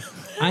 Really?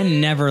 I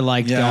never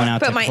liked Yeah. going out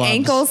But to my clubs.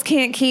 ankles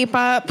can't keep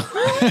up.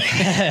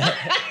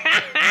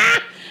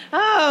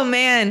 Oh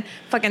man,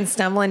 fucking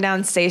stumbling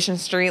down Station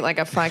Street like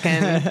a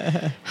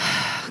fucking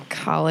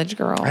college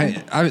girl.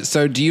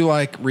 So do you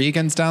like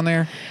Regan's down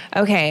there?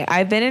 Okay,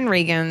 I've been in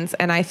Regan's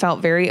and I felt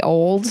very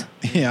old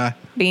Yeah.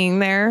 being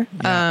there.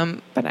 Yeah.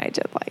 But I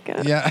did like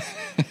it. Yeah.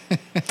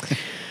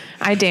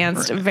 I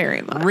danced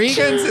very much.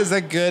 Regan's is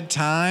a good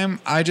time.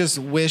 I just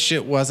wish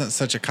it wasn't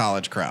such a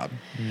college crowd.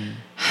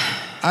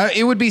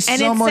 It would be and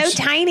so it's much.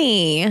 so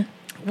tiny.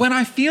 When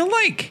I feel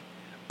like,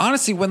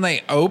 honestly, when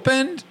they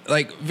opened,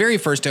 like very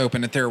first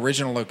opened at their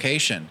original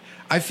location,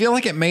 I feel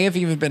like it may have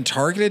even been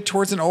targeted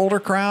towards an older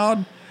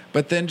crowd,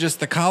 but then just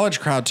the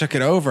college crowd took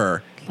it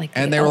over. Like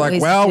and they they were like,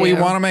 always well, we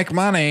do. want to make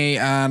money,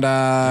 and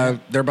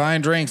they're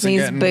buying drinks.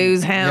 These and getting,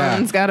 booze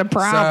hounds got a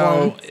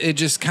problem. So it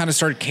just kind of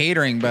started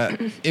catering, but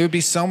it would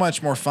be so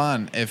much more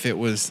fun if it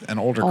was an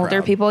older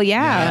crowd. People,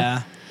 yeah.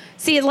 Yeah.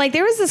 See, like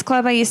there was this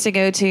club I used to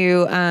go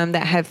to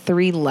that had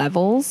 3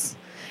 levels.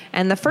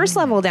 And the first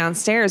level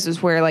downstairs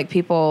was where like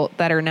people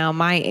that are now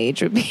my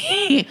age would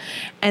be.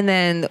 And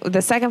then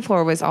the second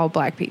floor was all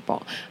black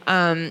people.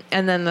 And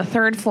then the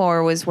third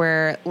floor was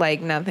where like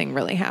nothing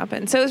really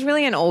happened. So it was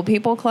really an old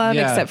people club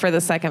Yeah. except for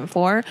the second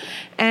floor.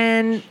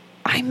 And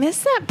I miss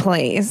that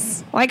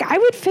place. Like I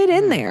would fit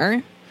in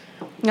there.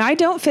 I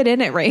don't fit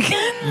in at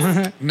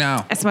Reagan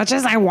No. as much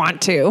as I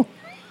want to.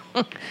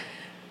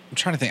 I'm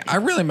trying to think. I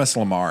really miss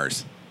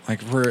Lamar's.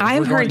 Like I've we're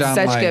going heard down,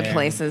 such like, good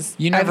places.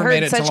 You never I've made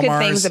heard it to such good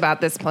Lamar's? things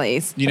about this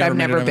place, You but I've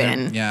made never it over there?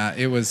 been. Yeah,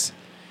 it was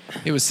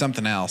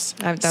something else.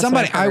 That's what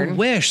Somebody, I've I heard.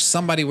 wish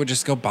somebody would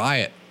just go buy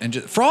it and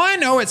just. For all I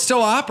know, it's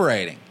still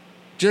operating,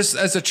 just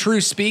as a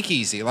true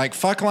speakeasy. Like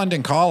fuck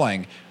London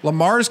Calling,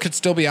 Lamar's could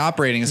still be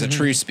operating as a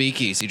true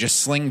speakeasy.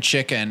 Just sling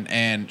chicken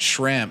and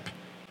shrimp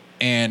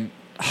and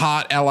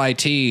hot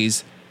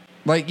LITs.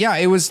 Like yeah,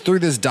 it was through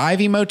this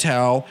divey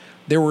motel.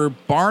 There were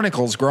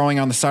barnacles growing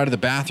on the side of the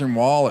bathroom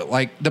wall.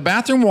 Like the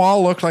bathroom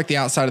wall looked like the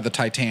outside of the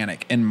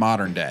Titanic in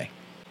modern day.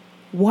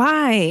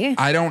 Why?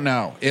 I don't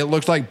know. It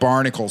looked like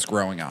barnacles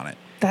growing on it.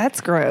 That's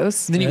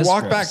gross. Then you That's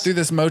walk back gross. through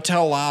this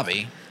motel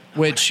lobby,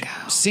 which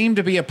seemed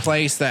to be a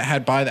place that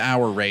had by the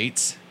hour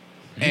rates.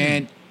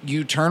 And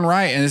you turn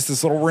right, and it's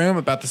this little room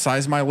about the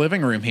size of my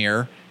living room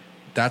here.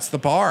 That's the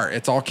bar.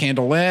 It's all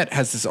candlelit,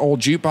 has this old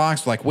jukebox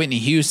with like Whitney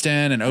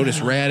Houston and Otis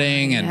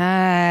Redding and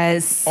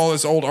Yes. all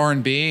this old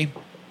R&B.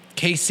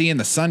 KC and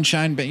the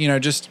Sunshine, but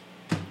just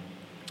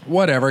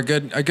whatever, a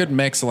good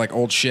mix of like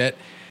old shit.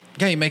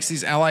 Yeah, he makes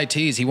these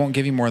LITs. He won't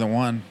give you more than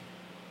one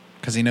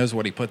because he knows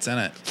what he puts in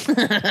it.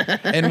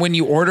 And when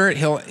you order it,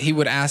 he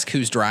would ask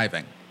who's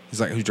driving.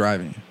 He's like, "Who's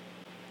driving you?"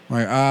 I'm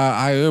like,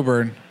 I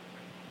Ubered.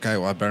 Okay,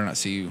 well, I better not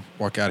see you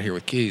walk out of here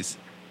with keys.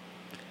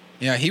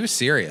 Yeah, he was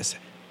serious.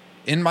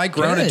 In my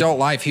grown Good. adult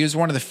life, he was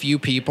one of the few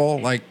people,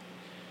 like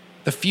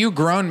the few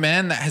grown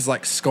men that has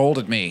like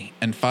scolded me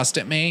and fussed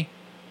at me.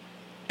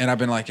 And I've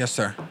been like, yes,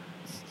 sir.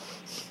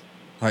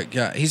 Like,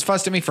 yeah, he's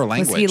fussed at me for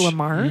language. Was he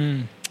Lamar?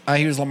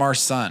 He was Lamar's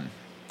son,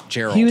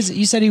 Gerald.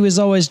 You said he was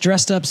always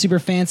dressed up super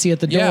fancy at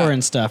the door Yeah.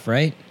 and stuff,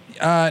 right?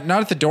 Not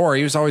at the door.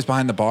 He was always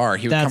behind the bar.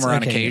 He would That's come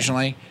around okay,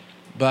 occasionally.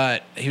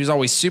 But he was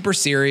always super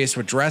serious,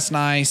 would dress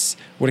nice,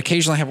 would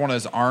occasionally have one of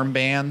those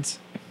armbands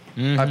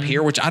up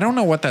here, which I don't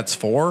know what that's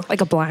for. Like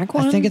a black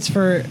one? I think it's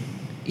for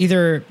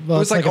either. Well, It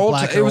was it's like a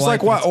black it or was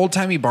like white, what but old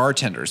timey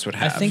bartenders would I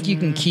have. think you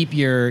can keep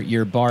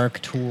your bar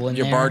tool in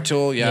Your there. bar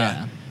tool,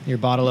 yeah. Your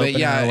bottle But opener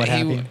yeah, or what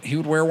have you. he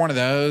would wear one of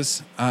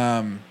those,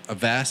 a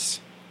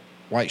vest,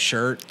 white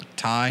shirt, I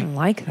tie.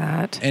 like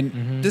that.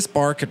 And this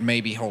bar could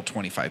maybe hold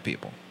 25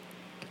 people.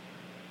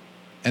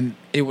 And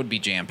it would be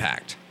jam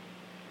packed.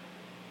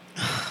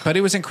 But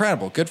it was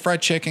incredible. Good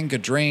fried chicken,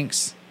 good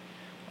drinks,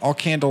 all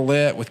candle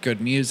lit with good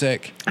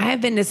music. I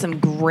have been to some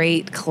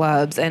great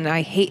clubs, and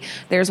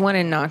there's one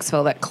in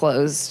Knoxville that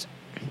closed,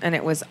 and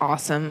it was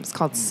awesome. It's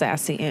called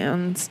Sassy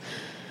Ann's.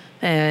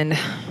 And I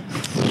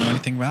don't know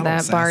anything about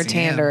that Sassy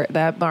Ann.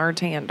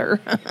 bartender,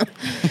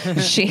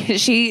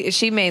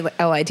 she made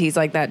LITs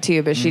like that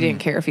too, but she didn't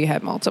care if you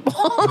had multiple.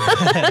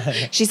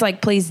 She's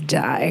like, please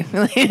die.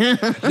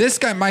 This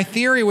guy, my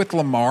theory with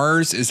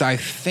Lamar's is I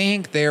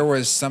think there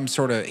was some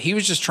sort of, he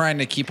was just trying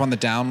to keep on the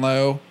down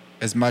low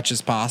as much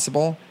as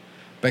possible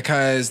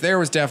because there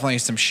was definitely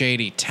some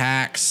shady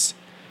tax.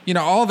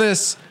 All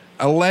this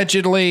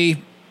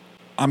allegedly,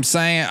 I'm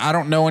saying, I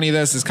don't know any of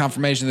this as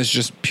confirmation. This is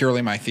just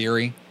purely my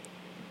theory.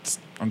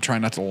 I'm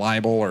trying not to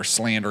libel or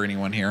slander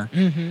anyone here.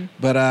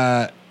 But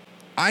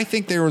I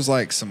think there was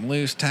like some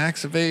loose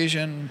tax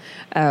evasion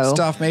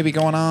stuff maybe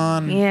going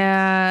on.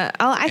 Yeah,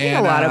 I think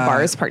And, a lot of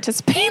bars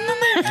participate in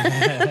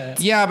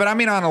that. Yeah, but I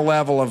mean on a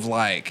level of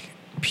like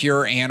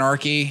pure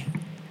anarchy.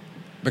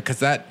 Because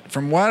that,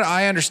 from what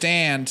I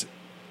understand,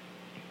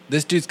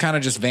 this dude's kind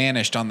of just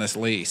vanished on this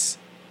lease.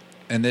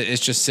 And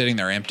it's just sitting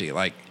there empty.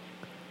 Like,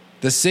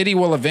 the city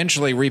will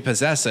eventually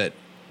repossess it,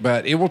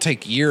 but it will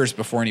take years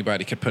before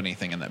anybody could put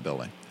anything in that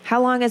building. How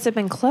long has it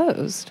been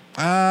closed?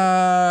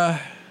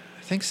 I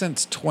think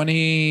since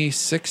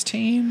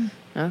 2016.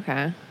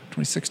 Okay,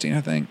 2016,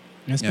 I think.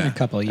 It's been a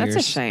couple of years.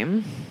 that's a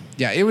shame.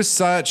 Yeah, it was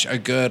such a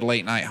good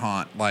late night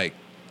haunt. Like,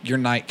 your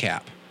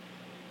nightcap.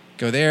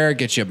 Go there,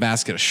 get you a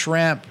basket of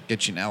shrimp,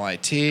 get you an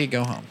LIT,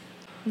 go home.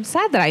 I'm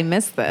sad that I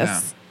missed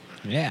this.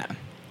 Yeah.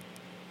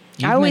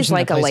 I always mentioned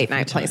like that a place late few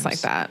night place like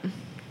times. that.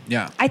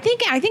 Yeah. I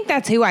think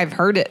that's who I've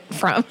heard it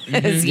from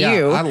is Yeah,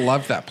 you. I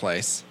loved that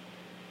place.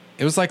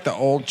 It was like the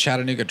old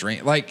Chattanooga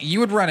dream. Like, you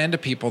would run into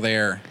people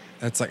there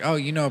that's like, oh,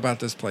 you know about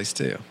this place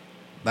too.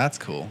 That's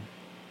cool.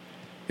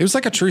 It was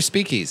like a true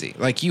speakeasy.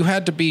 Like, you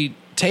had to be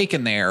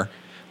taken there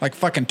like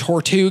fucking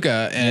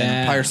Tortuga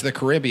in Pirates of the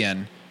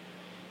Caribbean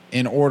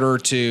in order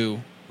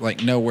to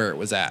like know where it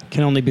was at.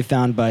 Can only be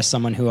found by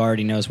someone who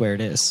already knows where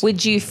it is.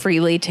 Would you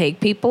freely take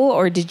people,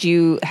 or did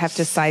you have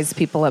to size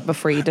people up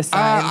before you decide?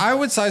 I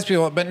would size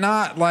people up, but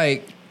not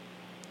like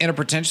in a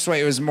pretentious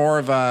way. It was more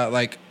of a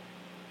like,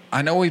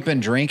 I know we've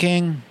been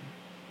drinking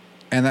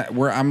and that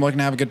I'm looking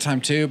to have a good time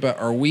too, but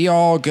are we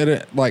all good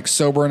at like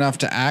sober enough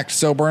to act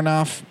sober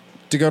enough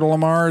to go to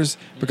Lamar's?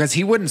 Because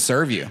he wouldn't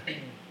serve you.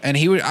 And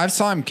I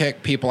saw him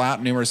kick people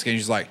out numerous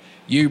occasions. He's like,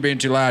 you being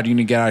too loud, you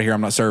need to get out of here.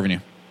 I'm not serving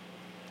you.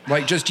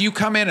 Like, just you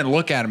come in and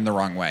look at him the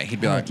wrong way. He'd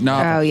be like, no.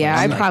 Oh yeah,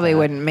 I I'm not- probably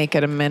wouldn't make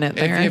it a minute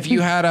there. if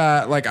you had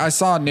I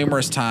saw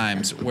numerous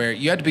times where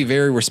you had to be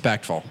very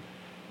respectful.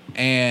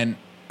 And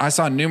I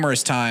saw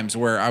numerous times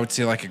where I would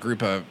see like a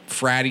group of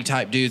fratty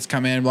type dudes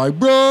come in like,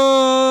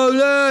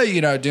 bro,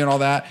 doing all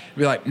that.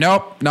 Be like,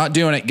 nope, not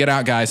doing it. Get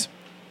out, guys.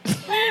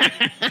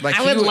 Like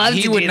I would love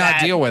he to would do not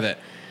that. deal with it.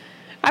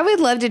 I would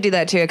love to do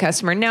that to a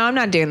customer. No, I'm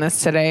not doing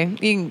this today.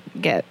 You can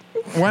get.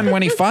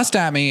 When he fussed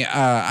at me,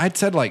 I'd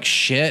said like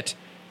shit.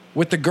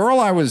 With the girl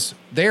I was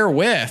there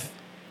with,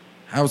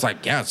 I was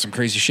like, yeah, it's some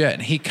crazy shit.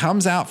 And he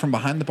comes out from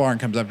behind the bar and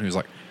comes up to me. He's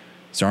like,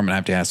 "Sir, I'm gonna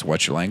have to ask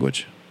what's your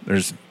language.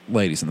 There's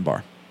ladies in the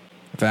bar.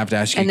 If I have to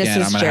ask you And this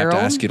again, is I'm gonna have to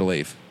Gerald? ask you to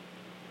leave."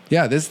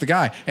 Yeah, this is the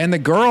guy. And the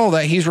girl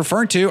that he's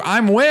referring to,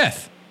 I'm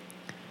with.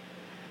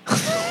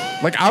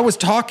 Like I was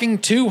talking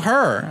to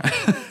her.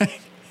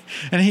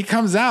 And he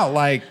comes out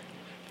like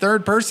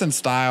third person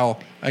style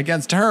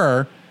against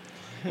her.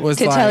 Was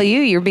To like, tell you,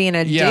 you're being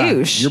a yeah,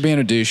 douche. you're being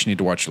a douche. You need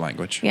to watch your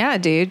language. Yeah,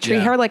 dude. Treat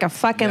Yeah. her like a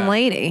fucking Yeah.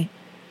 lady.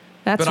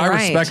 That's But right.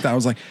 I respect that. I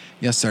was like,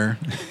 yes, sir.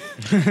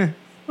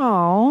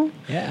 Aw.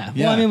 Yeah.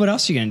 Yeah. Well, I mean, what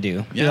else are you gonna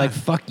do? You're like,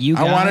 fuck you,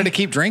 guy. I wanted to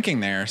keep drinking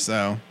there,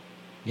 so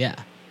Yeah.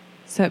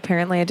 So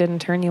apparently it didn't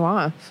turn you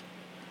off.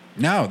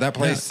 no, that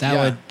place.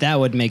 that yeah.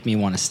 would make me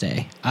want to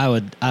stay. I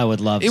would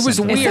love. It was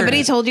something If like weird.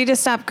 somebody told you to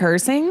stop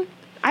cursing,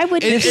 I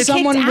would If be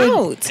someone kicked would-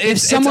 out. If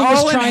It's someone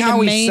all was in trying how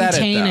to he said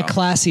it, maintain a though.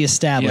 classy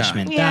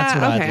establishment, yeah, that's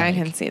what okay, I'd I like.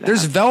 can see that.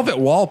 There's velvet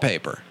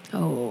wallpaper.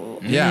 oh,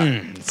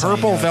 Yeah,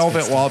 purple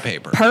velvet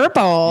wallpaper.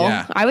 purple.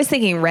 Yeah. I was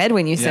thinking red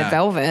when you said Yeah.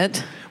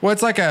 velvet. Well,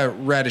 it's like a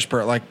reddish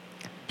purple, like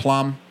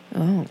plum,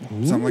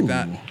 something like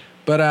that.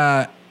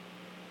 But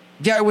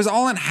yeah, it was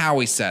all in how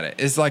he said it.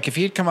 It's like if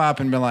he'd come up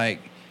and been like,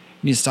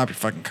 "You need to stop your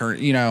fucking curse,"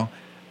 you know.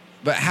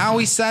 But how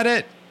he said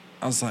it,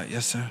 I was like,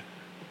 "Yes, sir."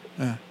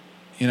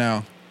 You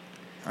know,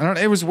 I don't.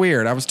 It was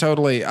weird. I was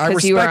totally. I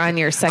 'Cause you were respect- on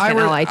your second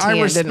I re- LIT I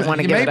and didn't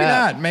wanna give maybe it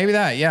up. Maybe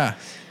that. Yeah.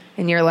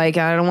 And you're like,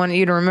 I don't want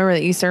you to remember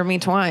that you served me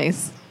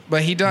twice.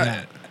 But he does.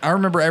 Yeah. I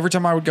remember every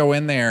time I would go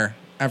in there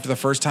after the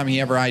first time he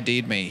ever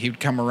ID'd me, he would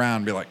come around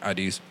and be like,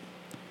 "IDs,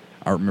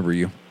 I remember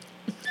you."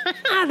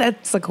 Ah,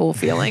 that's a cool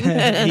feeling.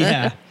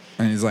 Yeah.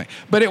 And he's like,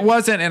 but it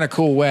wasn't in a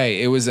cool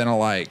way. It was in a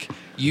like,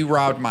 "You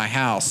robbed my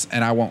house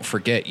and I won't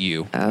forget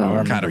you," kind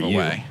remember of a you.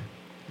 way.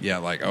 Yeah,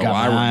 like, oh, Got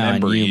I my eye on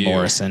remember you, you.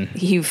 Morrison.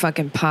 You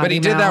fucking potty But he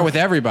did that mouth. with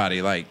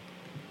everybody. Like,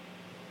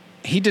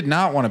 he did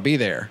not want to be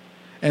there.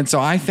 And so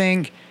I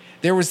think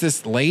there was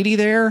this lady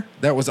there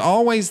that was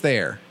always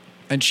there.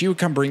 And she would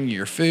come bring you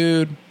your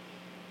food,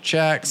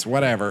 checks,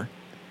 whatever.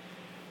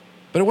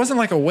 But it wasn't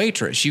like a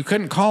waitress. You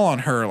couldn't call on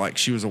her like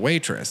she was a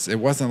waitress. It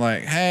wasn't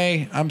like,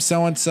 "Hey, I'm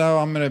so-and-so.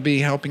 I'm going to be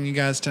helping you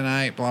guys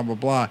tonight, blah, blah,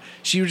 blah."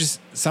 She would just,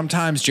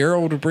 sometimes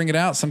Gerald would bring it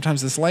out,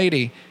 sometimes this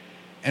lady.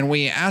 And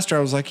we asked her, I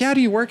was like, "Yeah, do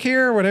you work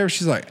here?" or whatever.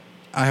 She's like,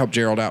 "I help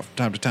Gerald out from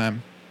time to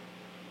time."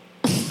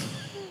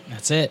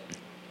 That's it.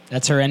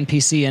 That's her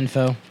NPC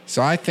info.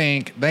 So I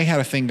think they had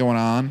a thing going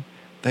on.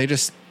 They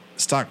just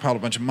stockpiled a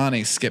bunch of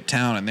money, skipped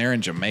town, and they're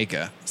in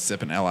Jamaica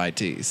sipping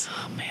LITs.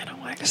 Oh, man, I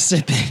want to.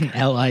 Sipping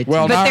LIT.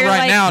 Well, But not they're right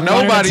like- now. One at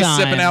a Nobody's time.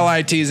 sipping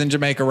LITs in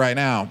Jamaica right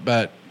now.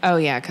 But Oh,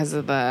 yeah, because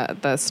of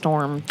the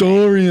storm.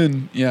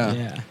 Dorian. Yeah.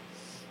 yeah.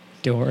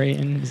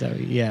 Dorian. Is that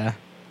what, yeah.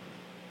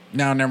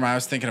 No, never mind. I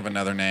was thinking of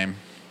another name.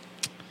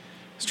 I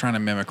was trying to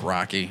mimic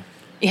Rocky.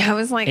 Yeah, I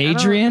was like, I don't-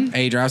 Adrian.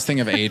 Adrian. I was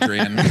thinking of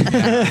Adrian.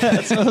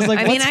 Yeah. So I was like,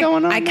 I mean, what's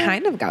going on? I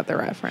kind of got the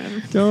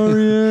reference.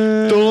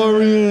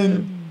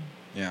 Dorian.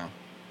 Yeah.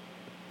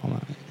 Hold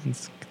on.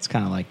 It's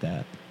kind of like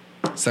that.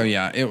 So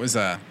yeah, it was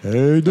a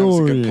Hey, that was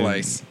a good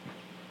place.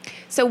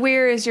 So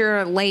where is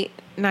your late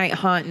night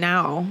haunt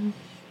now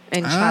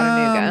in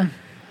Chattanooga?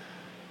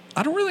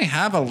 I don't really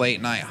have a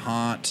late night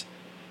haunt.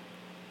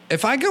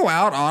 If I go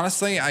out,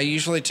 honestly, I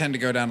usually tend to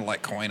go down to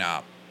like Coin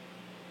Op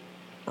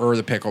or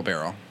the Pickle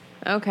Barrel.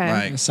 Okay.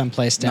 Like,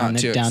 Someplace Not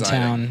too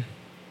downtown.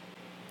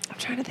 I'm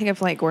trying to think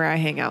of like where I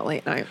hang out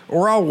late night.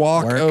 Or I'll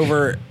walk Work.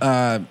 over,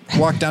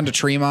 walk down to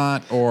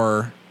Tremont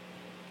or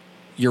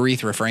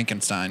Urethra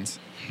Frankenstein's.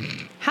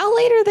 How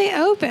late are they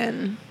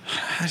open?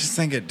 I just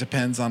think it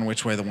depends on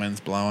which way the wind's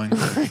blowing.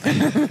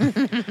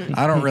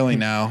 I don't really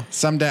know.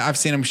 Some day I've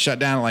seen them shut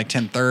down at like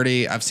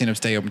 10:30. I've seen them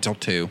stay open till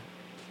 2.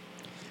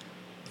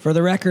 For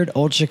the record,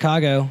 Old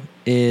Chicago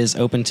is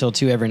open till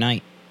 2 every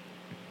night.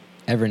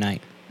 Every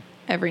night.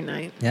 Every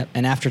night. Yep.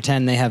 And after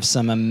 10, they have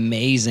some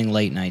amazing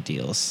late night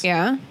deals.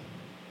 Yeah.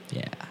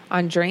 Yeah.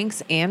 On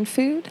drinks and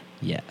food?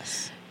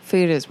 Yes.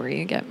 Food is where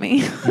you get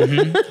me.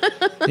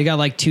 They got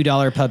like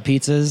 $2 pub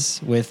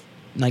pizzas with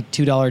like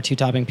 $2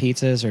 two-topping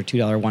pizzas or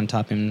 $2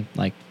 one-topping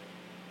like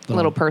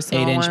Little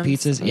personal 8-inch ones.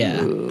 pizzas.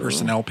 Yeah. Ooh.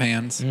 Personnel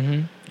pans.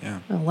 Mm-hmm. Yeah.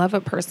 I love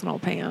a personal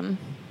pan.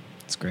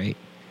 It's great.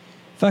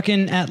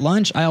 Fucking at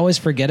lunch, I always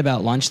forget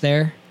about lunch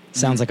there.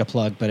 Sounds like a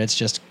plug, but it's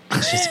just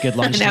a good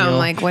lunch Now deal. I'm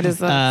like, what is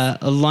this? A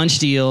lunch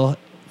deal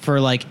for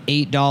like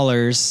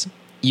 $8.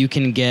 You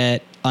can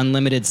get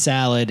unlimited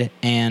salad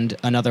and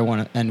another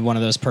one and one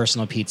of those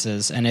personal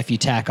pizzas. And if you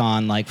tack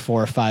on like $4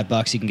 or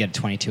 $5, you can get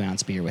a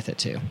 22-ounce beer with it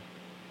too.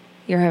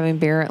 You're having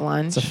beer at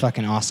lunch? It's a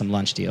fucking awesome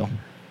lunch deal.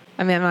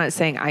 I mean, I'm not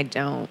saying I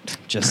don't.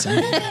 Just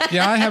saying.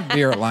 Yeah, I have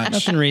beer at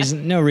lunch. No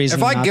reason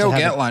If I not go to have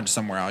get a lunch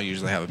somewhere, I'll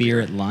usually have a beer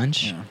beer. at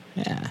lunch.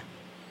 Yeah.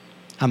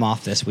 I'm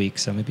off this week,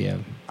 so maybe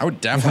I would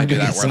definitely do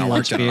that Get when some I worked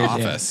lunch in an beer,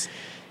 yeah. office.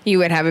 You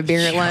would have a beer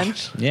at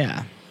lunch?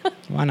 yeah.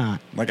 Why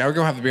not? Like I would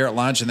go have the beer at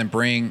lunch and then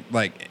bring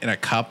like in a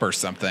cup or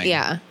something.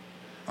 Yeah.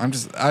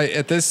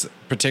 At this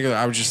particular,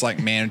 I was just like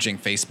managing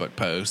Facebook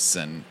posts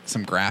and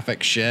some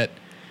graphic shit.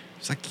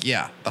 It's like,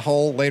 yeah, the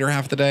whole later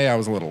half of the day, I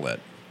was a little lit.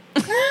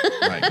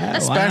 Like,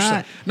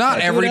 especially not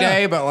every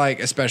day, but like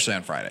especially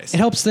on Fridays. It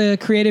helps the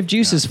creative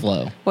juices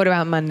flow. What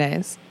about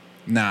Mondays?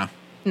 Nah,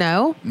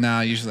 No?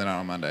 usually not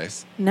on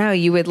Mondays. No,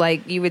 you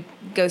would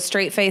go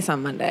straight face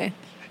on Monday.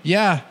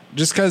 Yeah,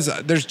 just because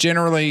there's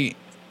generally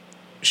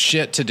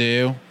shit to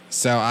do,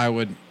 so I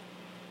would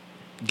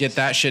get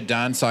that shit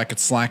done so I could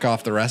slack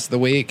off the rest of the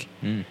week.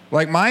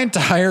 Like my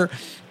entire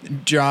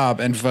job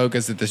and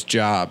focus at this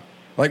job,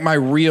 like my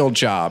real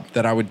job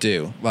that I would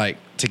do, like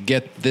to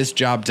get this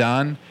job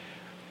done,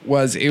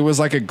 was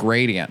like a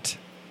gradient.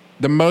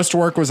 The most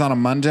work was on a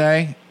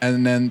Monday,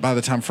 and then by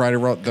the time Friday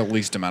rolled, the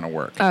least amount of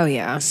work. Oh,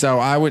 yeah. So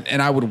I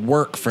would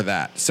work for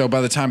that. So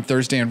by the time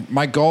Thursday, and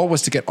my goal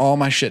was to get all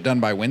my shit done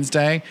by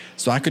Wednesday,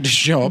 so I could just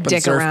show up and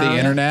Dick surf around. the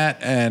internet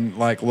and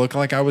like look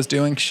like I was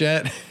doing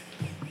shit.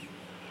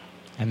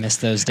 I miss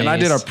those days. And I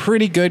did a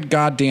pretty good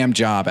goddamn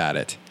job at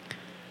it.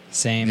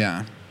 Same.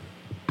 Yeah,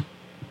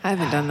 I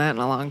haven't done that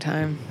in a long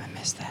time. I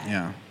miss that.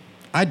 yeah.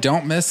 I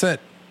don't miss it,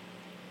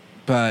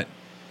 but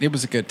it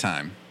was a good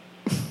time.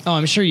 Oh,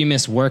 I'm sure you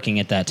miss working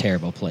at that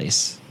terrible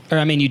place. Or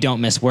I mean, you don't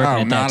miss working Oh,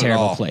 at not that at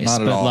terrible all. place,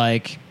 Not at but all.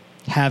 like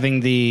having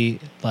the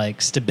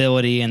like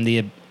stability and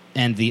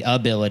the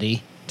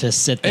ability to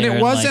sit there. And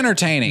it was like,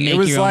 entertaining. Make It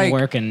was your like- own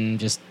work and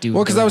just do.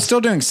 Well, because the I was rest.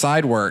 still doing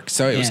side work,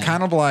 so it was Yeah.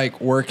 kind of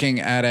like working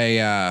at a.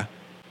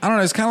 I don't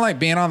know. It's kind of like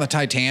being on the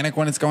Titanic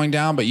when it's going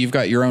down, but you've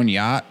got your own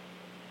yacht,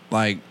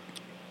 like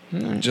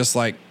just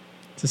like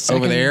It's the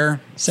over there.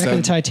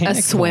 Second So- Titanic.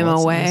 A swim call.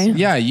 It's away. nice.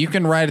 Yeah, you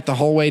can ride it the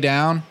whole way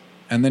down,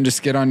 and then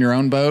just get on your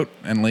own boat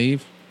and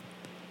leave.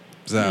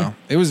 So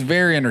it was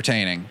very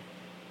entertaining.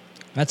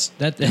 That's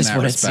that what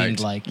it respect. seemed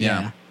like.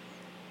 Yeah.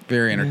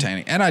 Very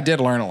entertaining, and I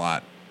did learn a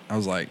lot. I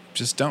was like,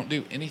 just don't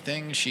do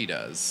anything she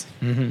does.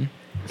 Mm-hmm.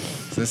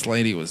 This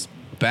lady was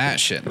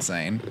batshit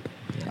insane.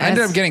 I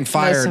ended up getting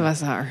fired. Most of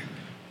us are.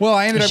 Well,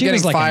 I ended up She getting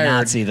was like a fired.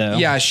 Nazi, though.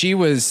 Yeah,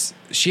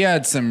 she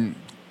had some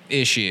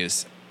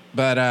issues,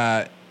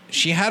 but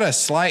she had a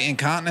slight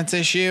incontinence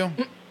issue,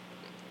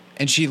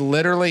 and she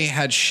literally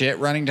had shit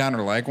running down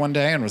her leg one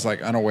day and was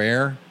like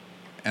unaware,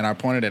 and I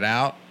pointed it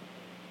out,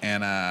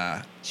 and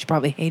She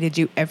probably hated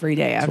you every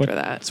day after that.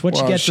 That's what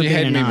Well, you get for she being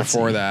hated a me Nazi.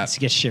 before that. is You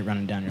get shit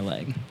running down your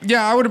leg.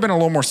 yeah, I would have been a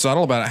little more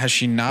subtle about it had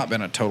she not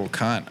been a total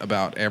cunt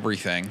about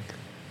everything.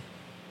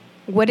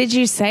 What did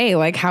you say?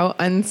 Like, how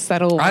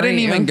unsettled I didn't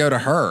were you? even go to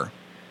her.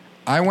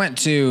 I went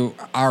to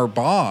our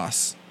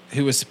boss,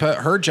 who was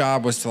her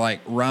job was to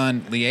like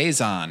run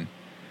liaison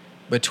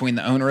between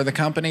the owner of the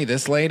company,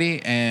 this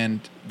lady, and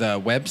the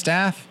web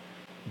staff.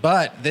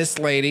 But this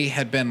lady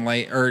had been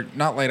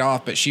not laid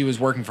off, but she was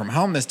working from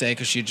home this day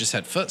because she had just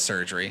had foot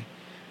surgery.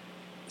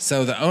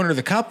 So the owner of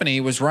the company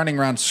was running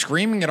around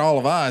screaming at all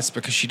of us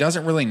because she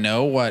doesn't really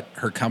know what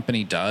her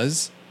company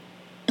does.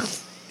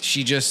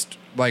 She just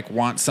like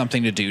wants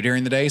something to do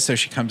during the day, so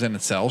she comes in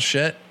and sells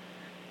shit.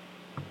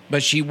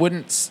 But she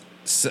wouldn't,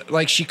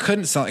 she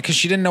couldn't sell it because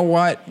she didn't know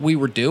what we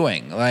were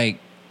doing. Like,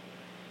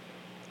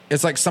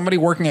 it's like somebody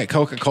working at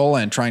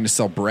Coca-Cola and trying to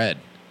sell bread.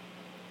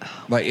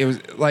 Like, it was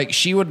like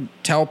she would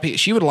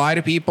she would lie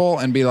to people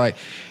and be like,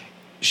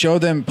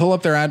 pull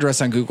up their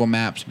address on Google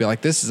Maps, be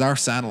like, this is our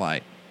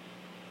satellite.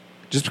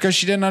 Just because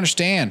she didn't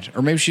understand.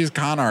 Or maybe she's a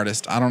con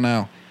artist. I don't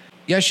know.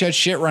 Yeah, she had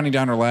shit running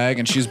down her leg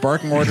and she was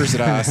barking orders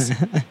at us.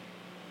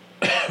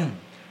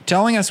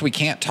 Telling us we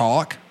can't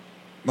talk,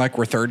 like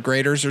we're third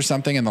graders or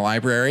something in the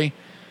library.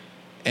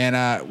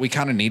 And we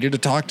kind of needed to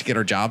talk to get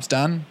our jobs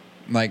done.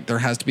 Like, there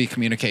has to be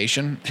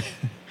communication.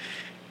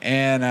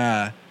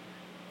 And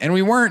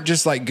we weren't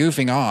just like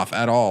goofing off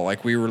at all.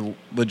 Like, we were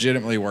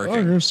legitimately working.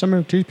 here's some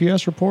of the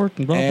TPS report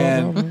and blah,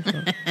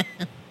 And-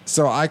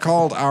 So I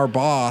called our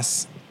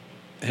boss,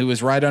 who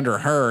was right under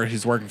her,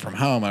 who's working from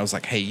home. I was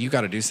like, hey, you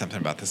got to do something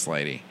about this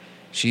lady.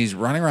 She's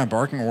running around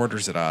barking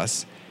orders at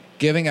us,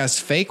 giving us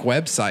fake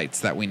websites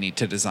that we need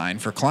to design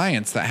for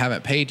clients that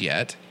haven't paid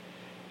yet.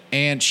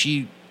 And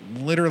she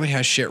literally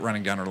has shit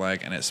running down her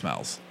leg and it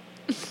smells.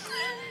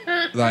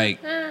 Like,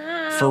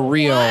 for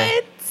real,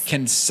 What?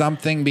 can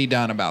something be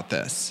done about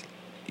this?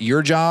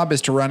 Your job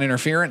is to run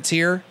interference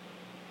here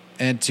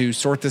and to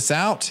sort this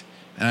out.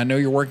 And I know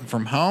you're working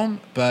from home,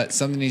 but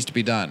something needs to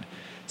be done.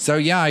 So,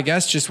 yeah, I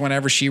guess just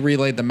whenever she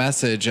relayed the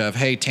message of,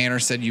 hey, Tanner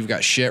said you've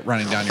got shit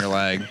running down your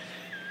leg,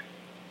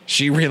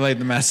 she relayed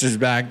the message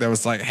back that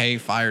was like, hey,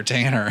 fire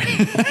Tanner.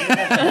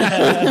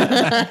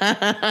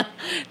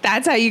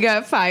 That's how you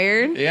got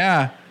fired?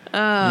 Yeah.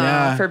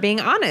 Yeah. For being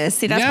honest.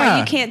 See, that's Yeah. why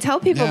you can't tell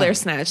people Yeah. their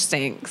snatch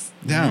stinks.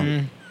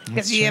 Yeah.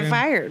 Because you get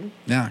fired.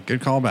 Yeah.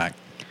 Good callback.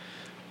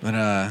 But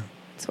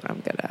That's what I'm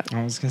good at.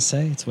 I was going to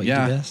say, it's what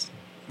Yeah. you do best.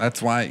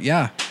 that's why,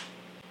 yeah.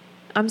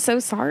 I'm so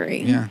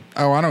sorry. Yeah.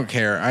 Oh, I don't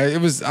care. I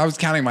was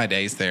counting my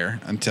days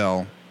there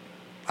until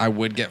I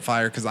would get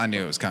fired because I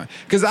knew it was coming.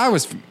 Because I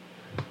wasn't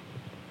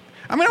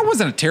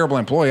a terrible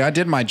employee. I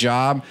did my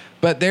job,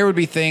 but there would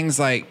be things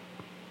like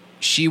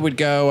she would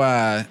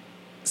go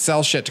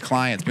sell shit to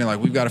clients, being like,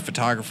 we've got a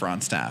photographer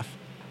on staff.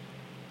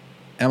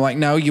 And I'm like,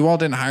 no, you all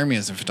didn't hire me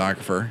as a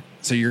photographer,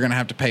 so you're going to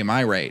have to pay my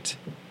rate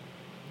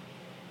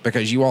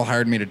because you all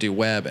hired me to do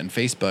web and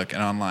Facebook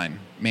and online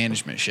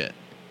management shit.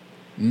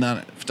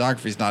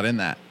 Photography's not in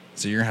that,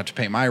 so you're going to have to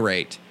pay my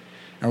rate.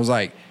 And I was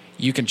like,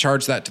 you can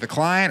charge that to the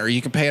client or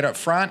you can pay it up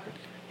front.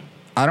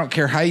 I don't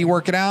care how you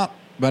work it out,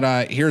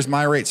 but here's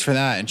my rates for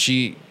that. And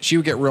she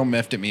would get real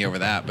miffed at me over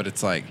that, but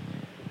it's like,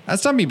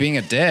 that's not me being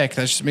a dick.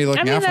 That's just me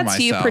looking out for myself. That's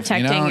you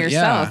protecting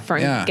yourself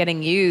from yeah.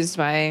 getting used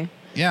by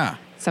Yeah.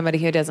 somebody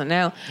who doesn't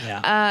know.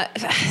 Yeah.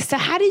 So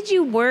how did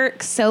you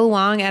work so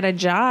long at a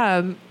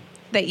job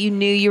that you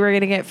knew you were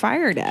going to get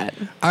fired at?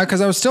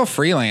 Because I was still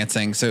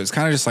freelancing, so it was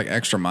kind of just like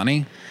extra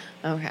money.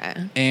 Okay.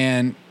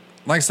 And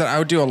like I said, I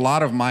would do a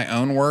lot of my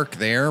own work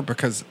there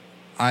because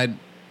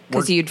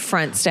Because you'd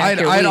front stack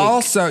your I'd week.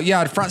 also,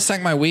 I'd front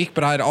stack my week,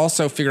 but I'd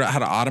also figured out how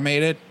to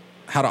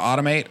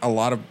automate a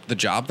lot of the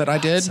job that I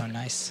did. So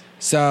nice.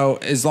 So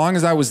as long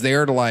as I was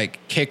there to like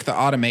kick the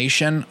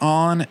automation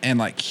on and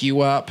like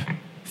queue up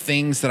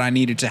things that I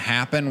needed to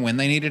happen when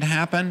they needed to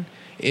happen,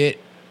 it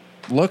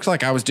looked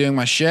like I was doing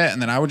my shit,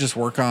 and then I would just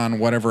work on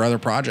whatever other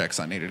projects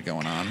I needed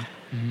going on.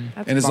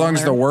 That's And as long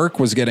as baller. the work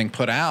was getting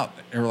put out,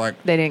 they were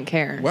like, They didn't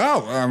care.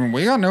 well, I mean,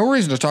 we got no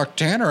reason to talk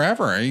to Tanner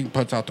ever. He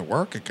puts out the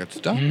work, it gets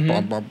done,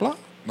 blah, blah, blah.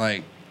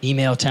 Like,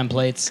 Email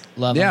templates.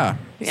 Love yeah. them.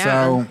 Yeah.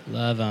 So,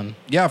 Love them.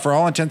 yeah, for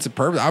all intents and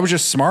purposes, I was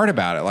just smart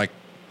about it. Like,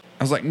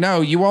 I was like,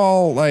 no, you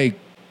all, like,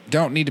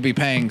 don't need to be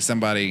paying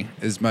somebody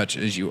as much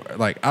as you,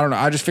 like, I don't know.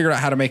 I just figured out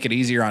how to make it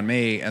easier on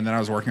me, and then I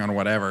was working on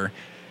whatever.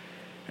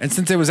 And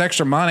since it was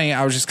extra money,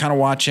 I was just kind of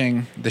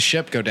watching the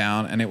ship go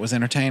down, and it was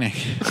entertaining.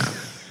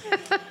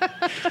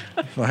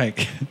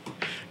 Like,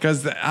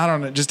 because I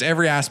don't know, just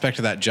every aspect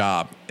of that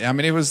job. I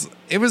mean, it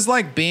was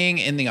like being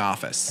in the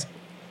office,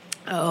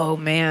 Oh,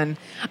 man.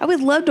 I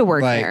would love to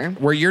work like there.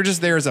 where you're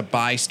just there as a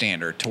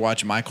bystander to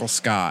watch Michael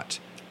Scott.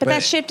 But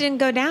that ship didn't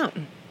go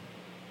down.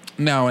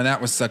 No, and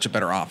that was such a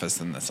better office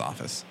than this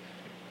office.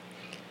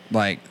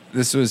 Like,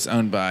 this was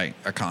owned by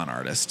a con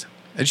artist,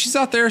 and she's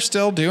out there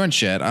still doing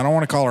shit. I don't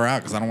want to call her out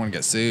because I don't want to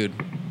get sued,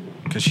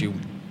 because she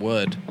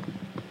would.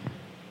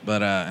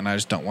 But and I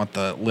just don't want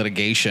the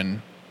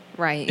litigation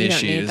Right. You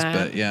don't need issues. that.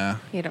 But yeah.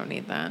 You don't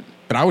need that.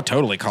 But I would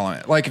totally call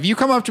it. Like, if you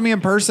come up to me in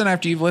person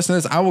after you've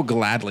listened to this, I will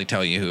gladly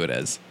tell you who it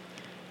is.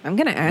 I'm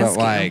going to ask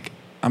But, like,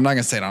 I'm not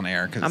going to say it on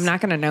air. Cause, I'm not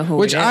going to know who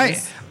which it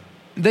is.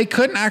 They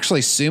couldn't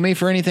actually sue me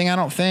for anything, I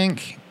don't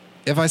think,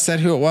 if I said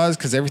who it was,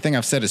 because everything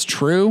I've said is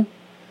true.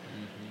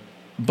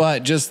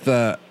 But just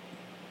the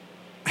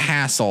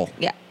hassle.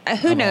 Yeah.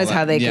 Who of knows all how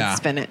that. they Yeah. could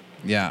spin it.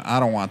 Yeah, I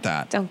don't want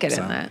that. Don't get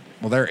in that.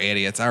 Well, they're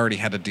idiots. I already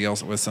had to deal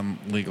with some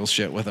legal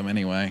shit with them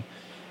anyway.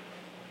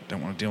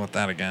 Don't want to deal with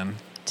that again.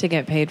 To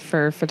get paid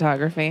for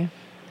photography.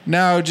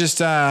 No, just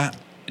to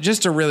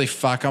really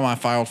fuck them, I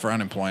filed for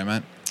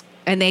unemployment.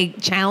 And they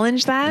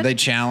challenged that? They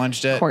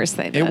challenged it. Of course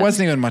they did. It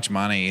wasn't even much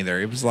money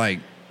either. It was like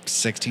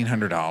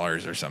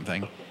 $1,600 or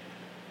something.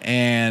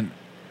 And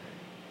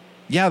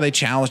yeah, they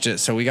challenged it.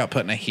 So we got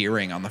put in a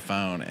hearing on the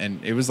phone,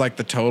 and it was like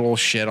the total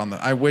shit on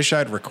the. I wish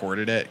I'd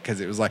recorded it, because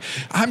it was like,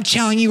 I'm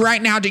telling you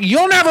right now,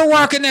 you'll never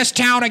work in this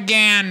town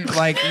again.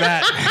 Like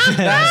that,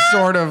 that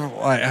sort of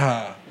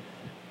like,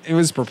 it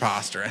was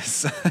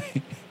preposterous.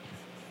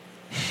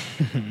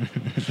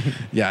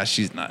 Yeah,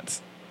 she's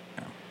nuts.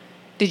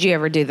 Did you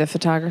ever do the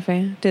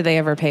photography? Did they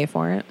ever pay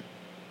for it?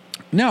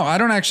 No, I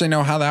don't actually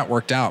know how that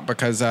worked out,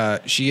 because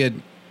she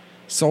had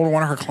sold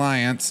one of her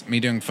clients me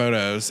doing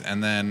photos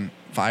and then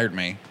fired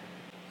me.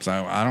 So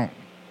I don't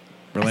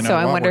really know. So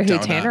I what wonder worked who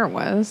out with Tanner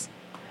was.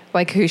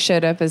 Like, who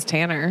showed up as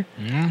Tanner?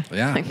 Yeah.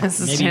 Like, this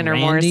is Maybe Tanner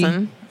Randy?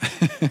 Morrison.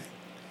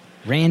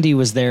 Randy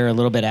was there a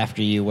little bit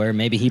after you, where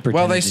maybe he pretended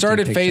Well, they to take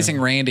started pictures.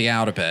 phasing Randy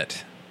out a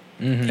bit.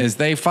 Is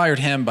they fired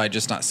him by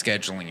just not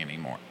scheduling him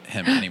anymore.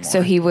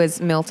 So he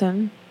was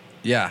Milton,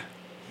 Yeah.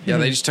 Yeah,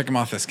 they just took him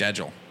off the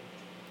schedule.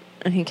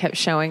 and he kept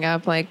showing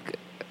up, like,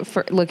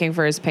 for looking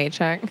for his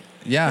paycheck.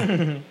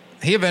 Yeah.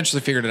 He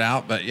eventually figured it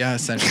out, but yeah,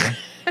 essentially.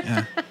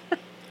 Yeah.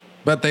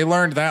 But they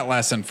learned that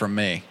lesson from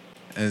me,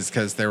 is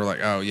because they were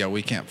like, oh, yeah,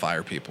 we can't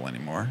fire people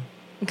anymore.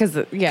 Because,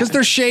 yeah, Because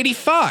they're shady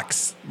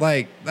fucks.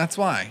 Like, that's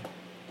why.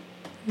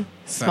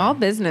 small So,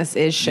 business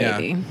is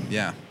shady.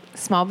 Yeah.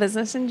 Small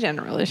business in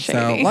general is So,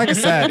 shady. like I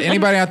said,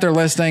 anybody out there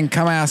listening,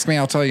 come ask me.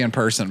 I'll tell you in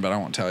person, but I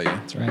won't tell you.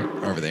 That's right.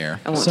 Over the air.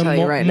 I won't So tell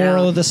you right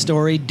moral now. of the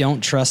story: don't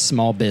trust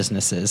small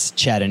businesses,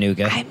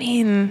 Chattanooga. I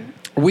mean,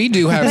 We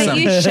do have but some.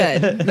 you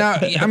should. No,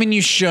 I mean,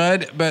 you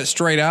should, but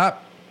straight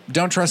up,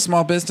 don't trust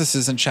small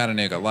businesses in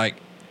Chattanooga. Like,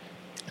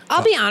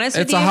 I'll be honest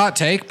with it's you. a hot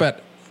take,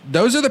 but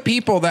those are the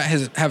people that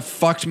have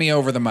fucked me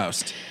over the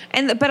most.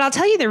 But I'll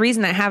tell you the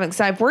reason I haven't,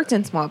 because I've worked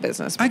in small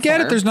business before. I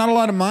get it. There's not a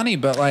lot of money,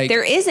 but like,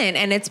 There isn't,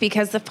 and it's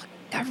because the fucking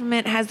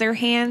government has their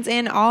hands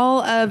in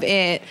all of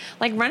it.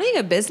 Like, running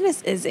a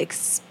business is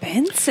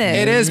expensive.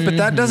 it is, but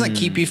that doesn't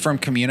keep you from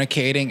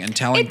communicating and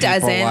telling It people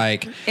doesn't.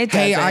 like, It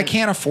hey, doesn't. I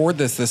can't afford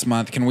this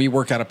month. Can we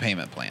work out a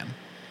payment plan?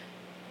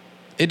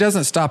 It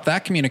doesn't stop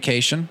that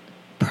communication.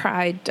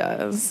 Pride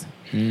does.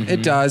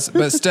 It does,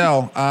 but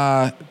still,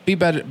 be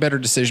better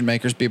decision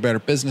makers, be better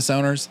business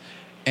owners,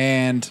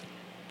 and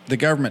the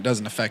government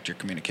doesn't affect your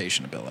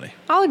communication ability.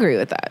 I'll agree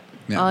with that.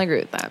 Yeah. I'll agree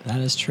with that. That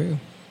is true.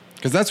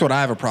 Because that's what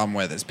I have a problem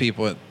with is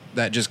people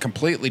that just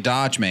completely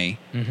dodge me.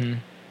 Mm-hmm.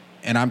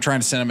 And I'm trying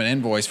to send them an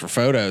invoice for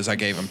photos I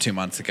gave them 2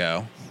 months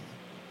ago.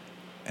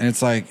 And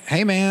it's like,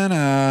 hey, man,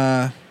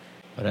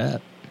 What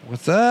up?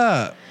 what's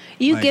up?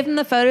 You Like- give them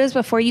the photos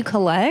before you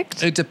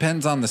collect? It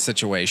depends on the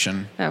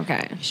situation.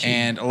 Okay.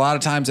 And a lot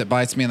of times it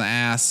bites me in the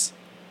ass.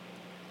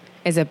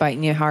 Is it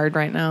biting you hard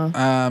right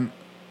now?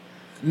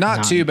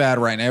 Not too bad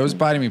right now. It was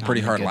biting me pretty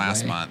in a hard good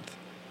last way. month.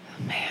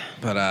 Man.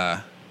 But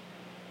I've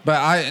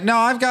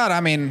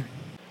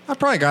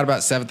probably got about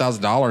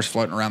 $7,000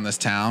 floating around this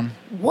town.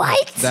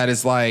 What? That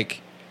is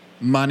like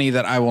money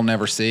that I will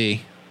never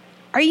see.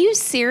 Are you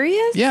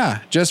serious?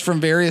 Yeah, just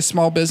from various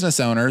small business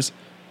owners.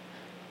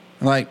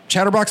 Like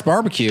Chatterbox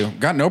Barbecue.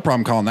 Got no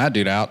problem calling that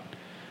dude out.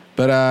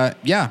 But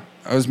yeah,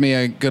 owes me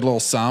a good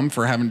little sum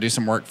for having to do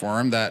some work for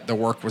him that the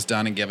work was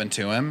done and given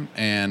to him.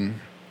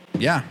 And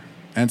yeah.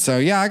 And so,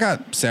 yeah, I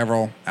got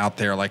several out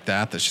there like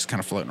that that's just kind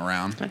of floating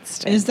around. That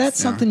stinks. Is that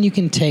something you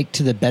can take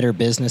to the Better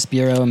Business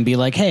Bureau and be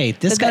like, hey,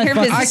 this The guy Better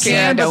fucking... I Business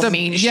can, Bureau but don't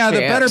mean the shit.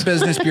 Better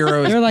Business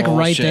Bureau is They're, like, right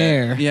bullshit.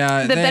 there.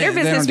 Yeah, The Better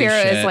they Business don't do Bureau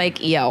is shit.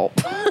 like Yelp.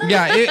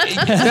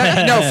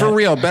 Yeah, no, for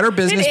real. Better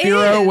Business It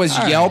Bureau is. was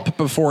All right. Yelp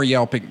before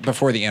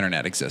the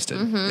internet existed.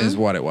 Mm-hmm. Is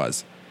what it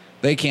was.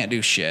 They can't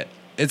do shit.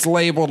 It's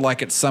labeled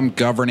like it's some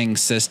governing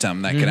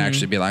system that could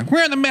actually be like,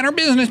 we're the Better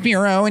Business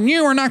Bureau, and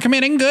you are not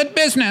committing good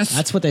business.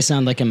 That's what they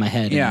sound like in my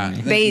head. Yeah.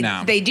 anyway.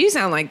 No. They do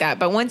sound like that,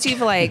 but once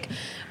you've like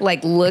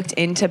looked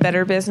into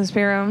Better Business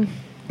Bureau,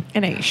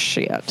 it ain't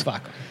shit.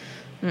 Fuck.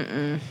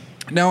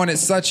 No, and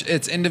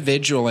it's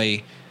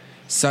individually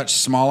such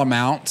small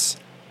amounts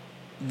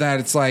that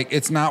it's like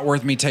it's not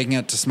worth me taking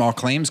it to small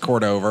claims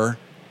court over,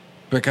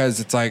 because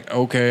it's like,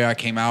 okay, I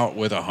came out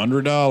with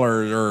 $100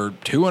 or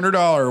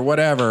 $200 or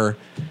whatever,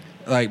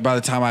 like by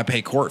the time I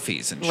pay court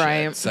fees and shit.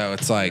 Right. So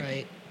it's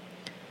like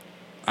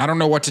I don't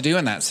know what to do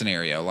in that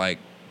scenario. Like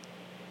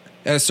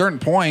at a certain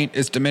point,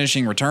 it's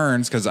diminishing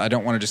returns because I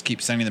don't want to just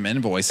keep sending them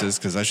invoices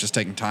because that's just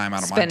taking time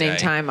out of my day. Spending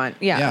time on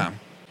Yeah.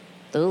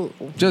 Ooh.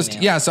 Just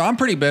Email. yeah, so I'm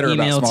pretty bitter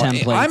Email about small.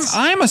 templates.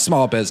 I'm a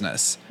small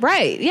business,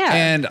 Right. Yeah.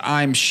 and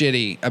I'm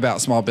shitty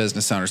about small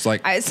business owners.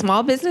 Like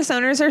Small business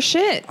owners are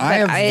shit. I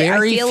have but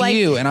very feel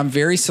few, like and I'm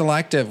very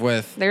selective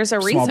with There's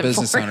a small reason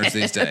business for owners it.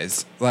 these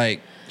days.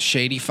 Like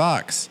shady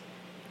fucks.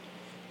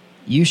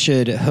 You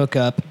should hook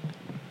up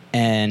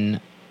an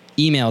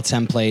email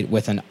template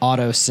with an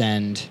auto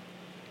send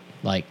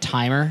like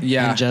timer.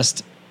 Yeah. And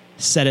just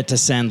set it to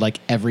send like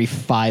every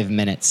 5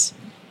 minutes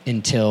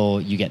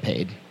until you get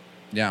paid.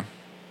 Yeah,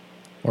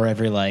 Or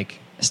every like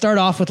start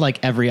off with like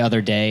every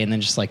other day and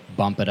then just like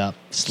bump it up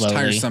just slowly.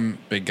 hire some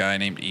big guy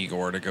named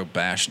Igor to go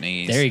bash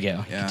knees. There you go.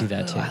 You Yeah, can do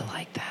that Ooh, too. I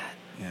like that.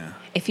 Yeah,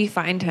 If you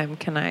find him,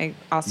 can I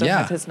also Yeah.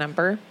 have his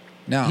number?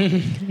 no,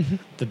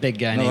 The big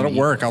guy no, named that'll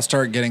Igor. work. I'll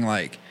start getting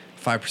like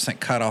 5%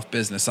 cut off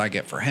business I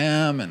get for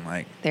him, and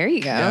like There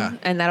you go. Yeah.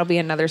 And that'll be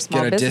another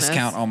small get a business.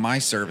 discount on my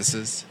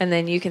services. And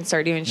then you can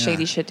start doing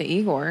shady Yeah. shit to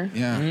Igor.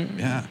 Yeah,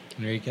 yeah.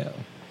 There you go.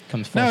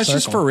 Comes full No, it's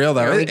just circle. for real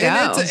though. There we And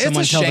go. it's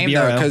Someone a tell the shame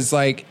though, Bureau. because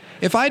like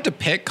if I had to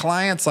pick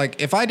clients,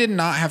 like if I did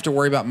not have to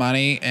worry about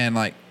money and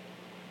like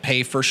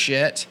pay for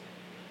shit,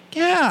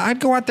 yeah, I'd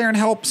go out there and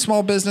help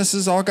small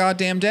businesses all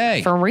goddamn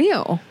day. For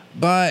real.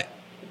 But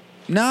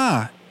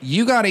nah,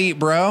 you gotta eat,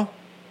 bro.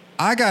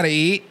 I gotta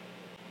eat.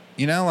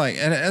 You know, like,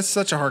 and it's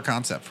such a hard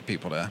concept for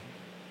people to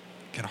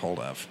get a hold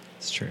of.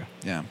 It's true.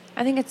 Yeah,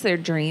 I think it's their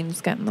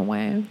dreams get in the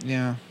way.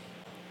 yeah.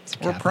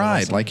 Or capitalism.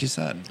 pride, like you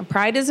said.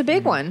 Pride is a Mm-hmm.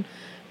 big one.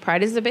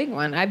 Pride is a big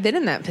one. I've been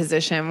in that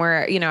position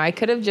where, I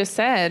could have just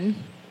said,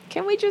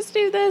 can we just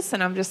do this?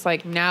 And I'm just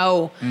like,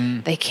 no,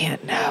 Mm. they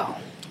can't know.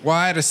 Well,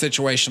 I had a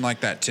situation like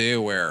that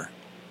too, where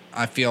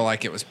I feel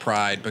like it was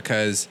pride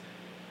because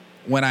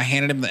when I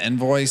handed him the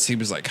invoice, he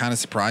was like kind of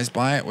surprised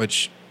by it,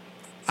 which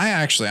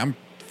I'm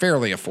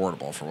fairly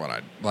affordable for what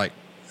I like,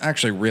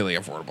 actually really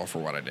affordable for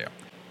what I do.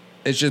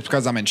 It's just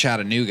because I'm in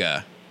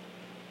Chattanooga,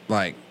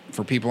 like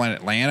for people in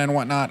Atlanta and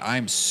whatnot,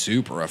 I'm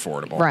super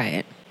affordable.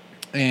 Right.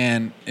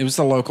 And it was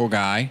the local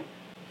guy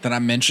that I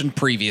mentioned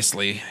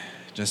previously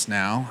just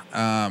now.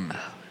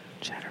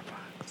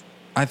 Chatterbox.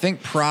 I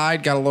think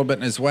pride got a little bit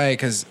in his way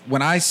because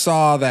when I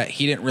saw that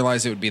he didn't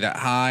realize it would be that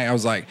high, I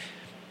was like,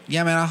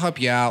 yeah, man, I'll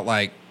help you out.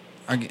 Like,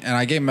 and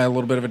I gave him a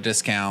little bit of a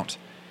discount.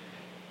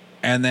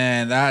 And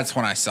then that's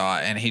when I saw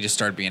it, and he just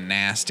started being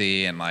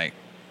nasty and like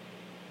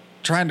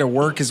trying to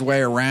work his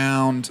way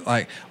around.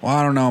 Like, well,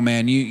 I don't know,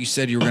 man. You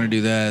said you were going to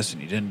do this,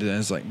 and you didn't do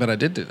this. Like, but I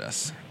did do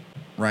this.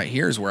 Right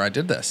here is where I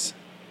did this.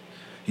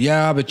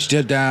 Yeah, but you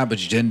did that,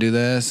 but you didn't do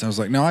this. I was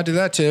like, no, I did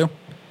that too.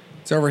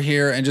 It's over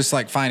here, and just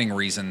like finding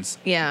reasons.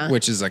 Yeah.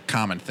 Which is a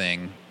common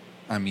thing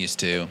I'm used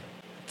to.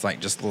 It's like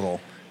just a little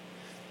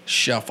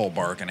shuffle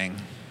bargaining.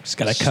 Just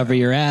got to cover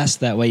your ass.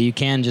 That way you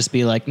can just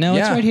be like, no,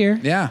 it's Yeah. right here.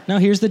 Yeah. No,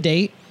 here's the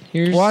date.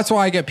 Here's Well, that's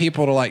why I get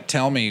people to like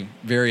tell me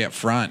very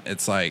upfront.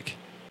 It's like,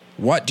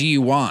 what do you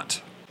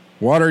want?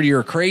 What are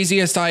your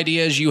craziest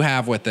ideas you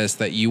have with this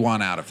that you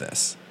want out of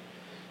this?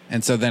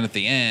 And so then at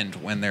the end,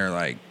 when they're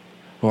like,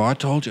 well, I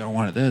told you I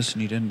wanted this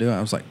and you didn't do it.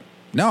 I was like,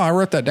 no, I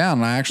wrote that down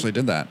and I actually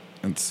did that.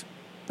 It's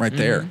right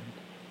there.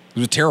 It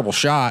was a terrible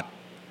shot.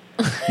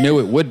 Knew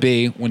it would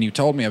be when you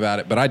told me about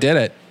it, but I did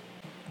it.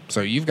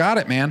 So you've got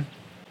it, man.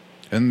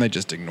 And they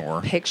just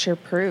ignore. Picture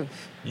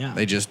proof. Yeah.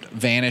 They just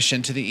vanish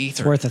into the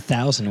ether. It's worth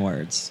 1,000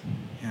 words.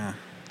 Yeah.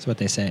 That's what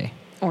they say.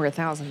 Or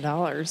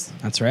 $1,000.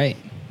 That's right.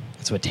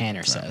 That's what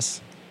Tanner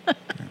says.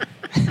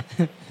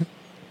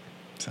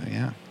 So,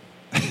 yeah.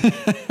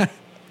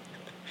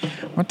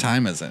 What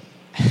time is it?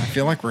 I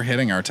feel like we're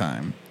hitting our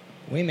time.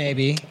 We may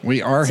be.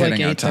 We are It's hitting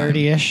like our time.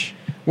 8:30-ish.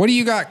 What do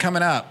you got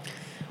coming up?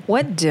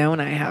 What don't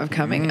I have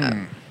coming up,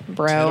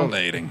 bro?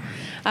 Titillating.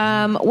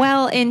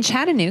 Well, in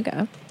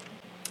Chattanooga,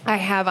 I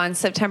have on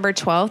September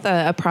 12th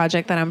a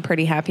project that I'm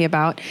pretty happy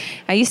about.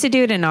 I used to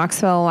do it in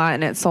Knoxville a lot,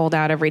 and it sold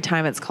out every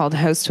time. It's called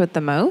Host with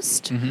the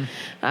Most,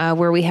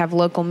 where we have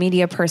local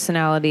media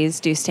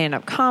personalities do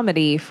stand-up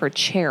comedy for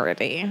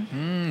charity.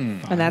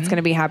 And that's going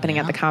to be happening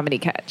at the Comedy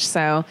Catch.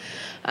 So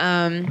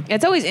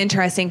it's always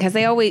interesting because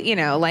they always,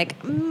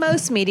 like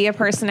most media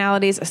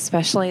personalities,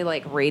 especially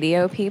like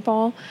radio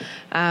people,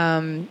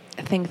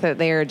 think that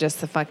they are just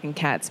the fucking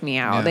cat's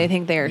meow. Yeah. They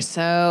think they are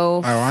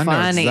so I know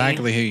funny.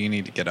 exactly who you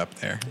need to get up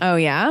there. Oh,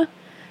 yeah?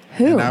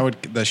 Who? And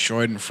the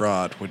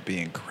Schadenfreude would be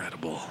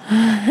incredible.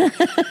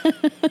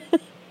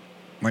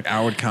 Like,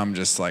 I would come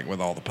just like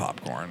with all the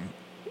popcorn.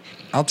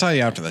 I'll tell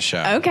you after the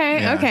show. Okay,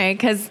 Yeah. okay,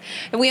 because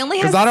we only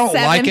have Because I don't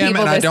 7 like him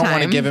people and I this don't want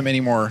to time. give him any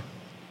more.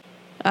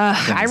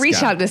 I this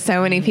reached guy. out to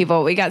so many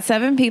people. We got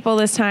 7 people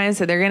this time,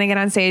 so they're going to get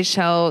on stage,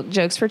 tell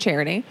jokes for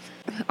charity.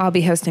 I'll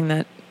be hosting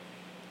that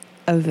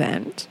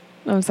event.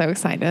 I'm so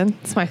excited.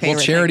 It's my favorite.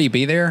 Will Charity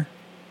be there?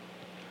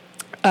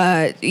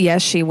 thing.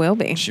 Yes, she will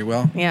be. She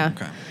will? Yeah.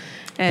 Okay.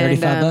 And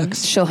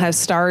 $35. she'll have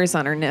stars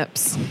on her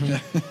nips,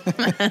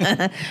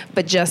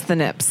 but just the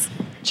nips.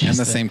 And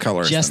the same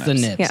color as the Just the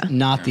nips. nips, Yeah.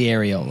 not the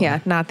areola. Yeah,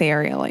 not the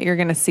areola. You're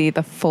going to see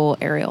the full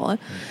areola.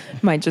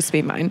 Might just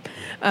be mine.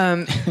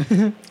 And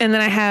then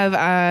I have,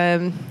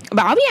 but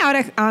I'll be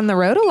out on the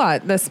road a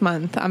lot this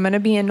month. I'm going to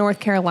be in North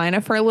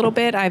Carolina for a little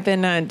bit. I've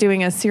been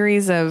doing a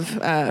series of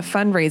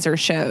fundraiser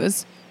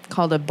shows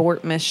called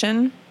Abort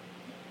Mission.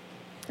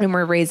 And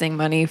we're raising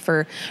money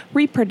for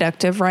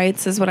reproductive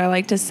rights, is what I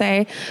like to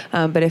say.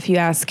 But if you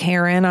ask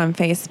Karen on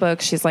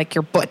Facebook, she's like,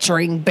 "You're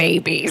butchering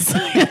babies."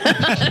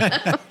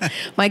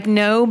 Like,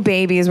 no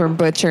babies were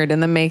butchered in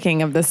the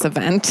making of this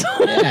event,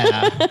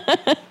 Yeah.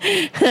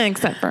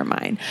 except for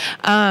mine.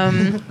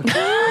 But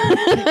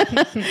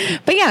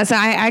yeah, so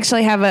I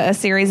actually have a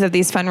series of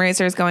these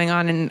fundraisers going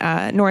on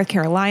in North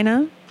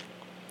Carolina.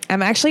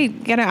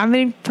 I've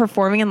been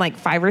performing in like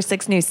 5 or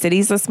 6 new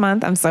cities this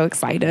month. I'm so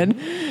excited.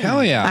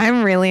 Hell yeah.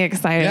 I'm really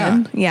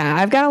excited. Yeah,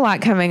 I've got a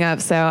lot coming up,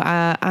 so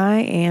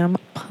I am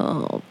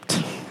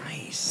pumped.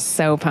 Nice.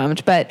 So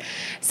pumped. But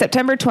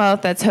September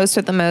 12th, that's Host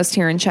with the Most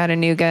here in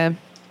Chattanooga,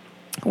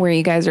 where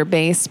you guys are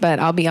based, but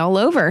I'll be all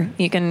over.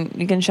 You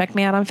can check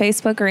me out on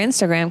Facebook or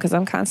Instagram because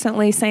I'm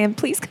constantly saying,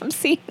 please come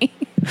see me.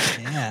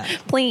 Yeah.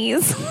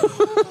 Please.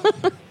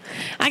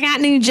 I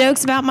got new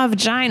jokes about my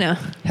vagina.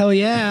 Hell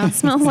yeah.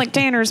 Smells like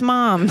Tanner's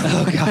mom.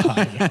 Oh,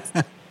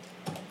 God.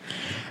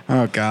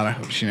 Oh, God. I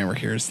hope she never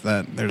hears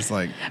that. There's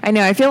like, I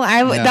know. Yeah.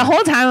 The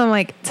whole time I'm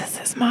like, does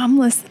his mom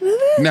listen to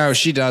this? no,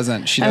 she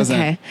doesn't. She doesn't.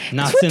 Okay.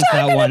 Not We're since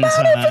that talking one about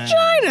a time.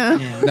 vagina.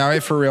 Yeah. No,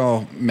 it for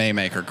real may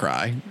make her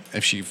cry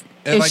if she.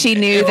 If she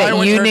knew if that I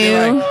went you to her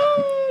and be knew.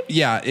 like,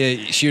 yeah,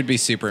 she would be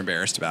super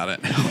embarrassed about it.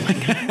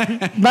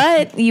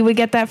 But you would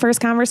get that first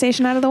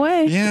conversation out of the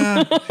way.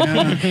 Yeah.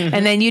 Yeah.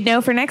 And then you'd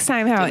know for next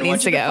time how it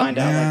needs to go.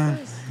 Yeah.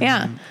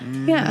 Yeah.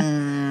 Yeah.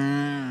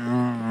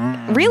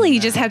 Really,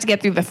 you just have to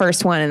get through the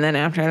first one, and then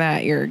after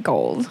that, you're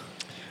gold.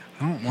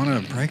 I don't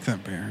want to break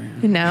that barrier.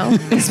 No,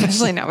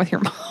 especially not with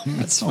your mom.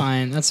 That's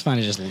fine. That's fine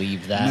to just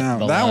leave that.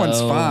 No, that one's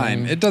below.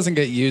 fine. It doesn't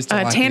get used a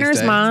lot these Tanner's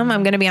days. mom,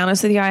 I'm going to be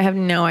honest with you, I have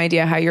no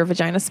idea how your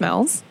vagina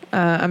smells.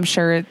 I'm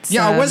sure it's...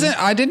 Yeah,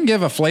 I didn't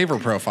give a flavor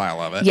profile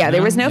of it. Yeah,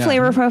 there was no Yeah.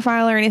 flavor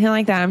profile or anything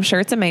like that. I'm sure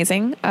it's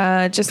amazing.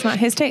 Just not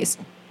his taste.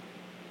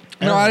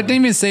 No, I didn't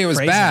even say it was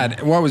Phrasing.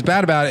 bad. What was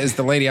bad about it is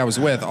the lady I was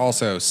with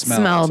also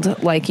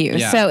Smelled like you.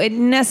 Yeah. So it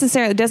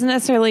doesn't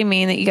necessarily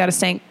mean that you got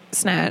to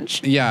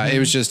snatch. Yeah, it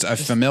was just a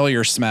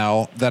familiar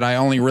smell that I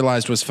only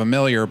realized was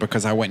familiar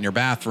because I went in your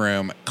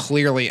bathroom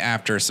clearly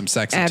after some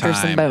sexy After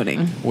time some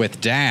boning. with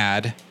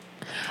Dad.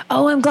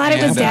 Oh, I'm glad it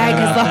was And, Dad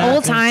because the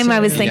whole time I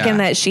was Yeah. thinking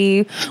that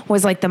she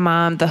was like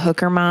the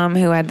hooker mom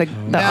who had the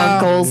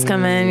uncles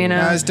come in, you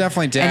know. No, it was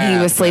definitely Dad. And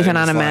he was but sleeping it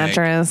on a like-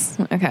 mattress.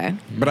 Okay.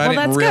 But I Well,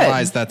 didn't that's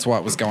realize good. that's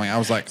what was going on. I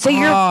was like, So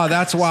you're-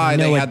 that's why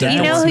they know had what their Dad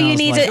You know It who you smells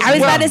need like- to. I was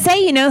Well- about to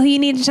say, you know who you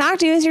need to talk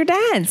to is your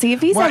dad. See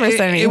if he's Well, ever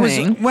said it was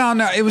anything.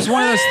 no, it was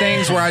one of those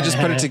things where I just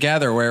put it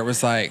together where it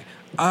was like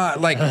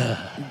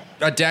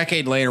a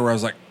decade later where I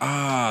was like,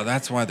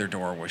 that's why their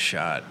door was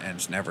shut and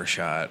it's never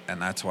shut,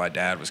 and that's why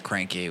Dad was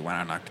cranky when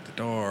I knocked at the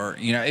door.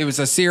 You know, it was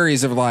a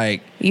series of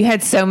like, You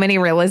had so many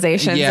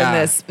realizations Yeah. in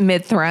this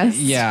mid thrust.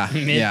 yeah,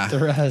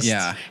 Mid-thrust.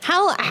 yeah.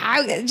 How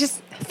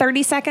just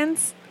 30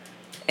 seconds?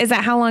 Is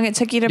that how long it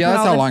took you to Yeah, put that's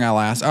all how the... long I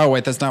last. Oh,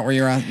 wait, that's not where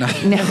you're at? No.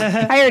 No,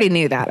 I already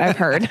knew that. I've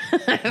heard.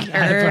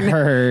 I've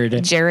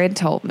heard. Jared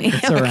told me.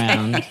 It's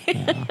around.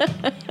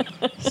 Yeah.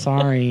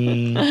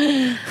 Sorry.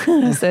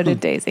 So did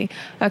Daisy.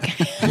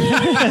 Okay.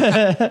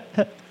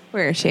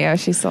 Where is she? Oh,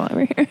 she's still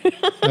over here.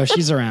 Oh,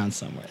 she's around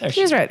somewhere. There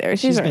She's right there.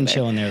 She's right been there.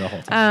 chilling there the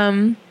whole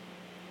time.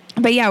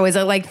 But yeah, was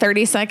it like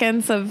 30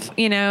 seconds of,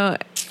 to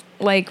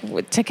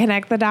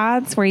connect the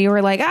dots where you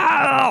were like,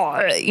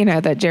 oh,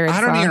 that Jared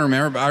I don't saw? even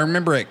remember, but I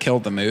remember it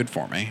killed the mood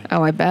for me.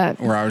 Oh, I bet.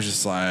 Where I was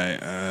just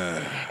like,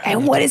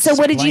 And what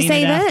did you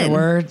say then?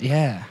 Afterward?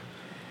 Yeah.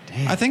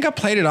 I think I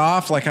played it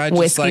off like I just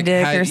Whiskey like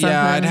dick or had, something?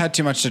 yeah, I'd had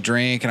too much to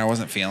drink and I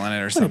wasn't feeling it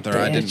or something, or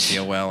I didn't bitch.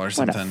 feel well or What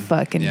something. a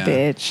fucking yeah.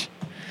 bitch.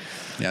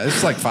 Yeah, this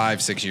was like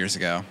 5-6 years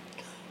ago.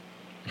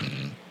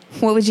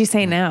 What would you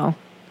say now?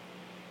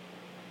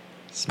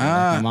 Smell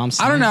like my mom's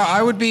I don't smell. know.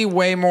 I would be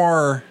way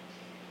more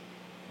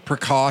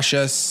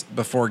precautious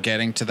before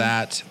getting to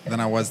that than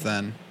I was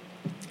then.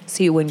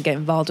 So you wouldn't get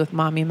involved with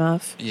Mommy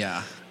Muff?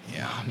 Yeah.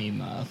 Mommy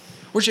muff.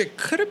 Which it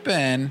could have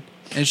been,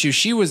 and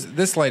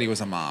this lady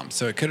was a mom,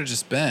 so it could have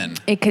just been.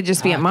 It could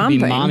just be Ah, a it could mom be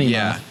thing. mommy.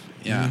 Yeah. Muff.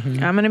 Yeah.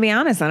 I'm going to be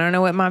honest. I don't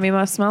know what Mommy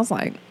Muff smells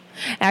like.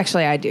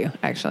 Actually, I do.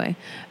 Actually,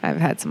 I've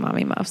had some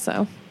Mommy Muff,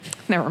 so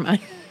never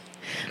mind.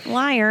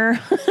 Liar.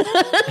 I've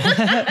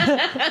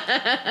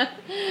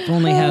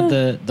only had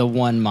the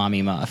one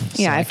mommy muff.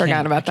 so Yeah, I forgot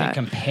can't- about I can't that.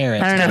 compare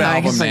it. I don't know Good how I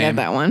can album forget name.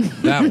 that one.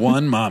 That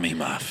one mommy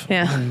muff.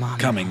 Yeah. Mommy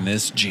Coming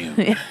this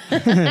June.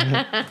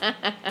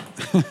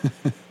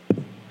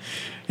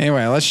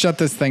 Anyway, let's shut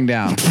this thing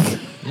down.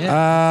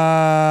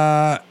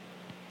 Yeah.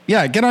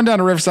 Yeah, get on down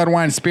to Riverside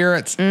Wine and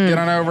Spirits. Get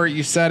on over.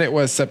 You said it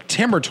was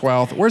September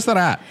 12th. Where's that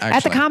at, actually?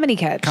 At the Comedy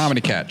Catch.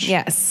 Comedy Catch.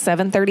 Yes,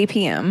 7:30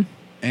 p.m.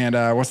 And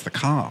what's the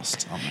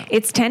cost on that?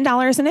 It's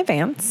 $10 in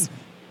advance,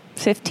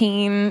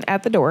 $15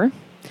 at the door.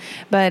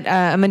 But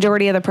a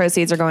majority of the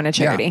proceeds are going to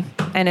charity.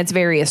 And it's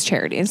various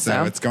charities. So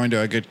So, it's going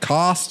to a good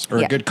cost or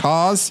Yeah. a good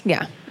cause.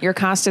 yeah, your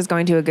cost is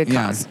going to a good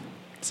Yeah. cause.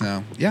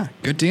 So, yeah,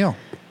 good deal.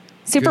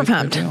 Super Good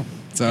pumped. deal.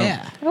 So,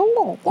 yeah.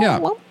 yeah,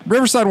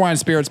 Riverside Wine and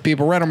Spirits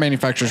people, Red Oak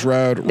Manufacturers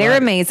Road. They're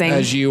right amazing.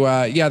 As you,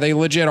 they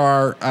legit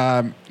are.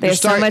 There's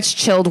so much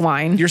chilled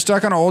wine. You're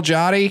stuck on Old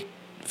Jotty,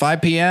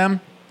 5 p.m.,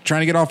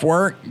 trying to get off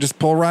work. Just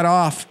pull right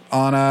off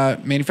on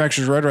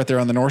Manufacturers Road right there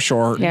on the North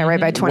Shore. Yeah, right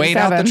by 27. Wait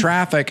out the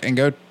traffic and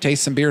go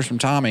taste some beers from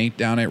Tommy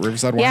down at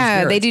Riverside Wine and Yeah,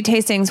 Spirits. they do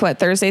tastings,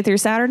 Thursday through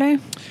Saturday?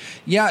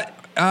 Yeah,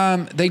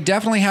 they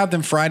definitely have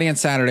them Friday and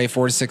Saturday,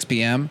 4 to 6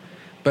 p.m.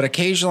 But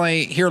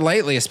occasionally, here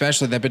lately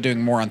especially, they've been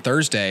doing more on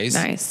Thursdays.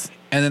 Nice.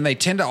 And then they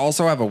tend to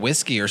also have a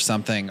whiskey or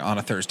something on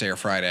a Thursday or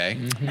Friday.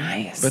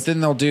 Nice. But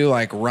then they'll do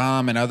like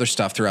rum and other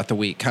stuff throughout the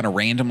week. Kind of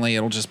randomly,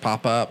 it'll just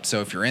pop up.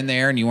 So if you're in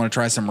there and you want to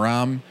try some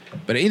rum,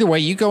 but either way,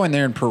 you go in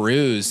there and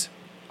peruse.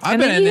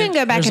 and then you can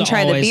go back There's and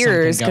try the always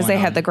beers something because they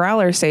going had on. the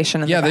growler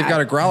station in Yeah, the they've back.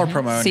 got a growler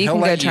promo. And So you he'll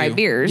can go let try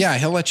beers. Yeah,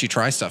 he'll let you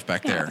try stuff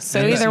back there.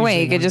 So And either way, you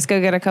usually could just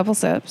go get a couple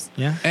sips.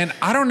 Yeah. And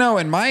I don't know,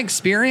 in my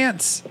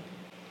experience,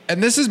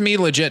 and this is me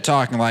legit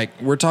talking, like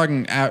we're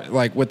talking out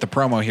like with the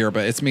promo here,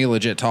 but it's me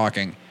legit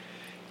talking.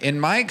 In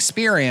my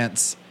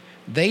experience,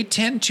 they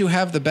tend to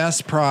have the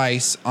best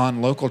price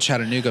on local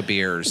Chattanooga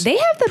beers. They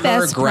have the per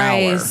best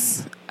growler.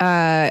 price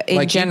in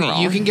Like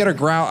general. you can get a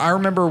growler. I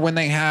remember when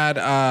they had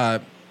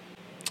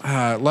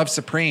Love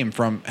Supreme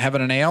from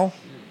Heaven and Ale.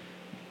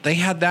 They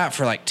had that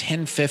for like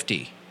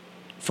 $10.50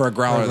 for a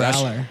growler.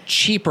 That's growler.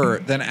 cheaper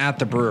than at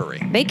the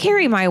brewery. They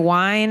carry my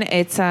wine.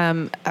 It's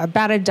about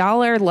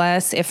 $1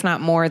 less, if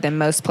not more, than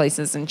most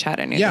places in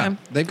Chattanooga. Yeah,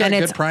 they've got and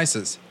good it's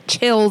prices.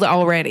 chilled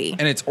already.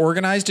 And it's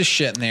organized as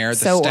shit in there. The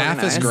So staff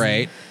is organized.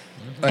 great.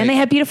 And they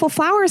have beautiful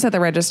flowers at the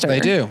register. They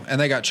do.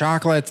 And they got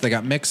chocolates. They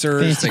got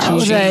mixers. Fancy They got Oh,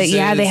 cheeses.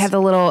 they have the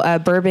little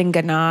bourbon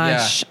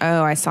ganache. Yeah.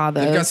 Oh, I saw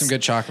those. They've got some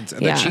good chocolates.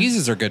 And Yeah. the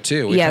cheeses are good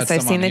too. We've Yes, had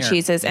I've some seen on the here.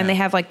 cheeses. And Yeah. they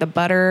have like the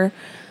butter,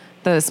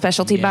 the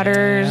specialty Yeah.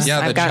 butters.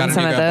 Yeah, the I've gotten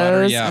some of Chattanooga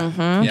butter, those. yeah.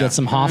 Mhm. Yeah. Got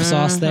some Hoff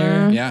sauce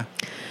there. Yeah.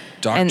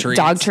 Dog And treats.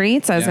 dog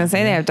treats. I was Yeah. going to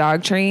say they have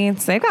dog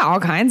treats. They've got all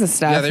kinds of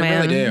stuff, Yeah, they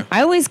man. really do.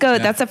 I always go, Yeah.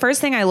 that's the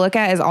first thing I look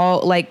at is all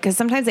like, because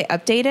sometimes they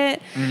update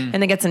it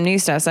and they get some new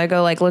stuff. So I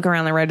go like look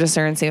around the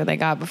register and see what they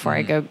got before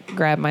I go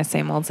grab my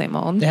same old, same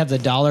old. They have the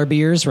dollar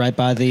beers right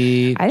by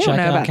the I don't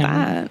know checkout about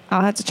counter. that.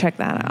 I'll have to check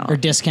that out. Or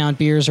discount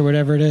beers or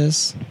whatever it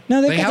is.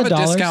 No, They got have the a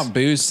dollars. discount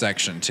booze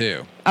section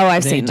too. Oh,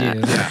 I've They seen do.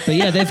 that. But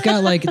yeah, they've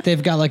got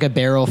like a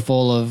barrel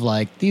full of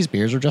like these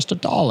beers are just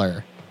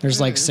 $1. There's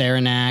like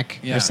Saranac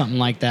Yeah. or something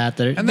like that.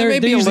 And they may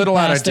be a usually little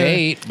out of past their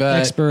date, but-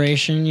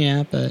 expiration,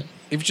 yeah. But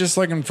If you're just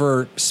looking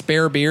for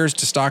spare beers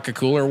to stock a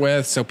cooler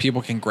with so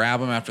people can grab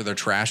them after they're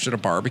trashed at a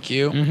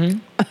barbecue.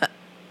 Mm-hmm.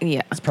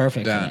 Yeah. it's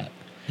perfect Done. for that.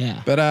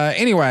 Yeah. But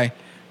anyway,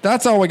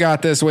 that's all we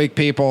got this week,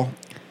 people.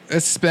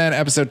 This has been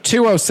episode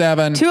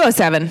 207.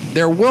 207.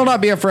 There will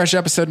not be a fresh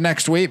episode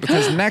next week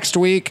because next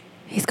week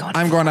He's going.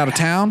 I'm going out of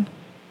town.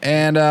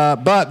 And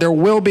but there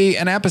will be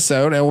an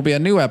episode. It will be a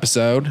new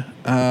episode.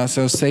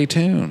 So stay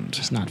tuned.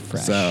 It's not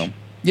fresh. So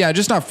yeah,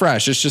 just not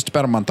fresh. It's just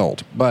about a month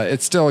old, but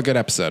it's still a good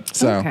episode.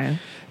 So Okay.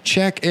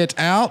 check it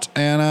out.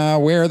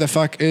 And where the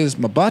fuck is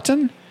my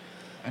button?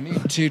 I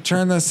need to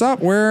turn this up.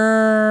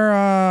 Where?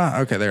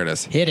 Okay, there it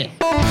is. Hit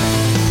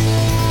it.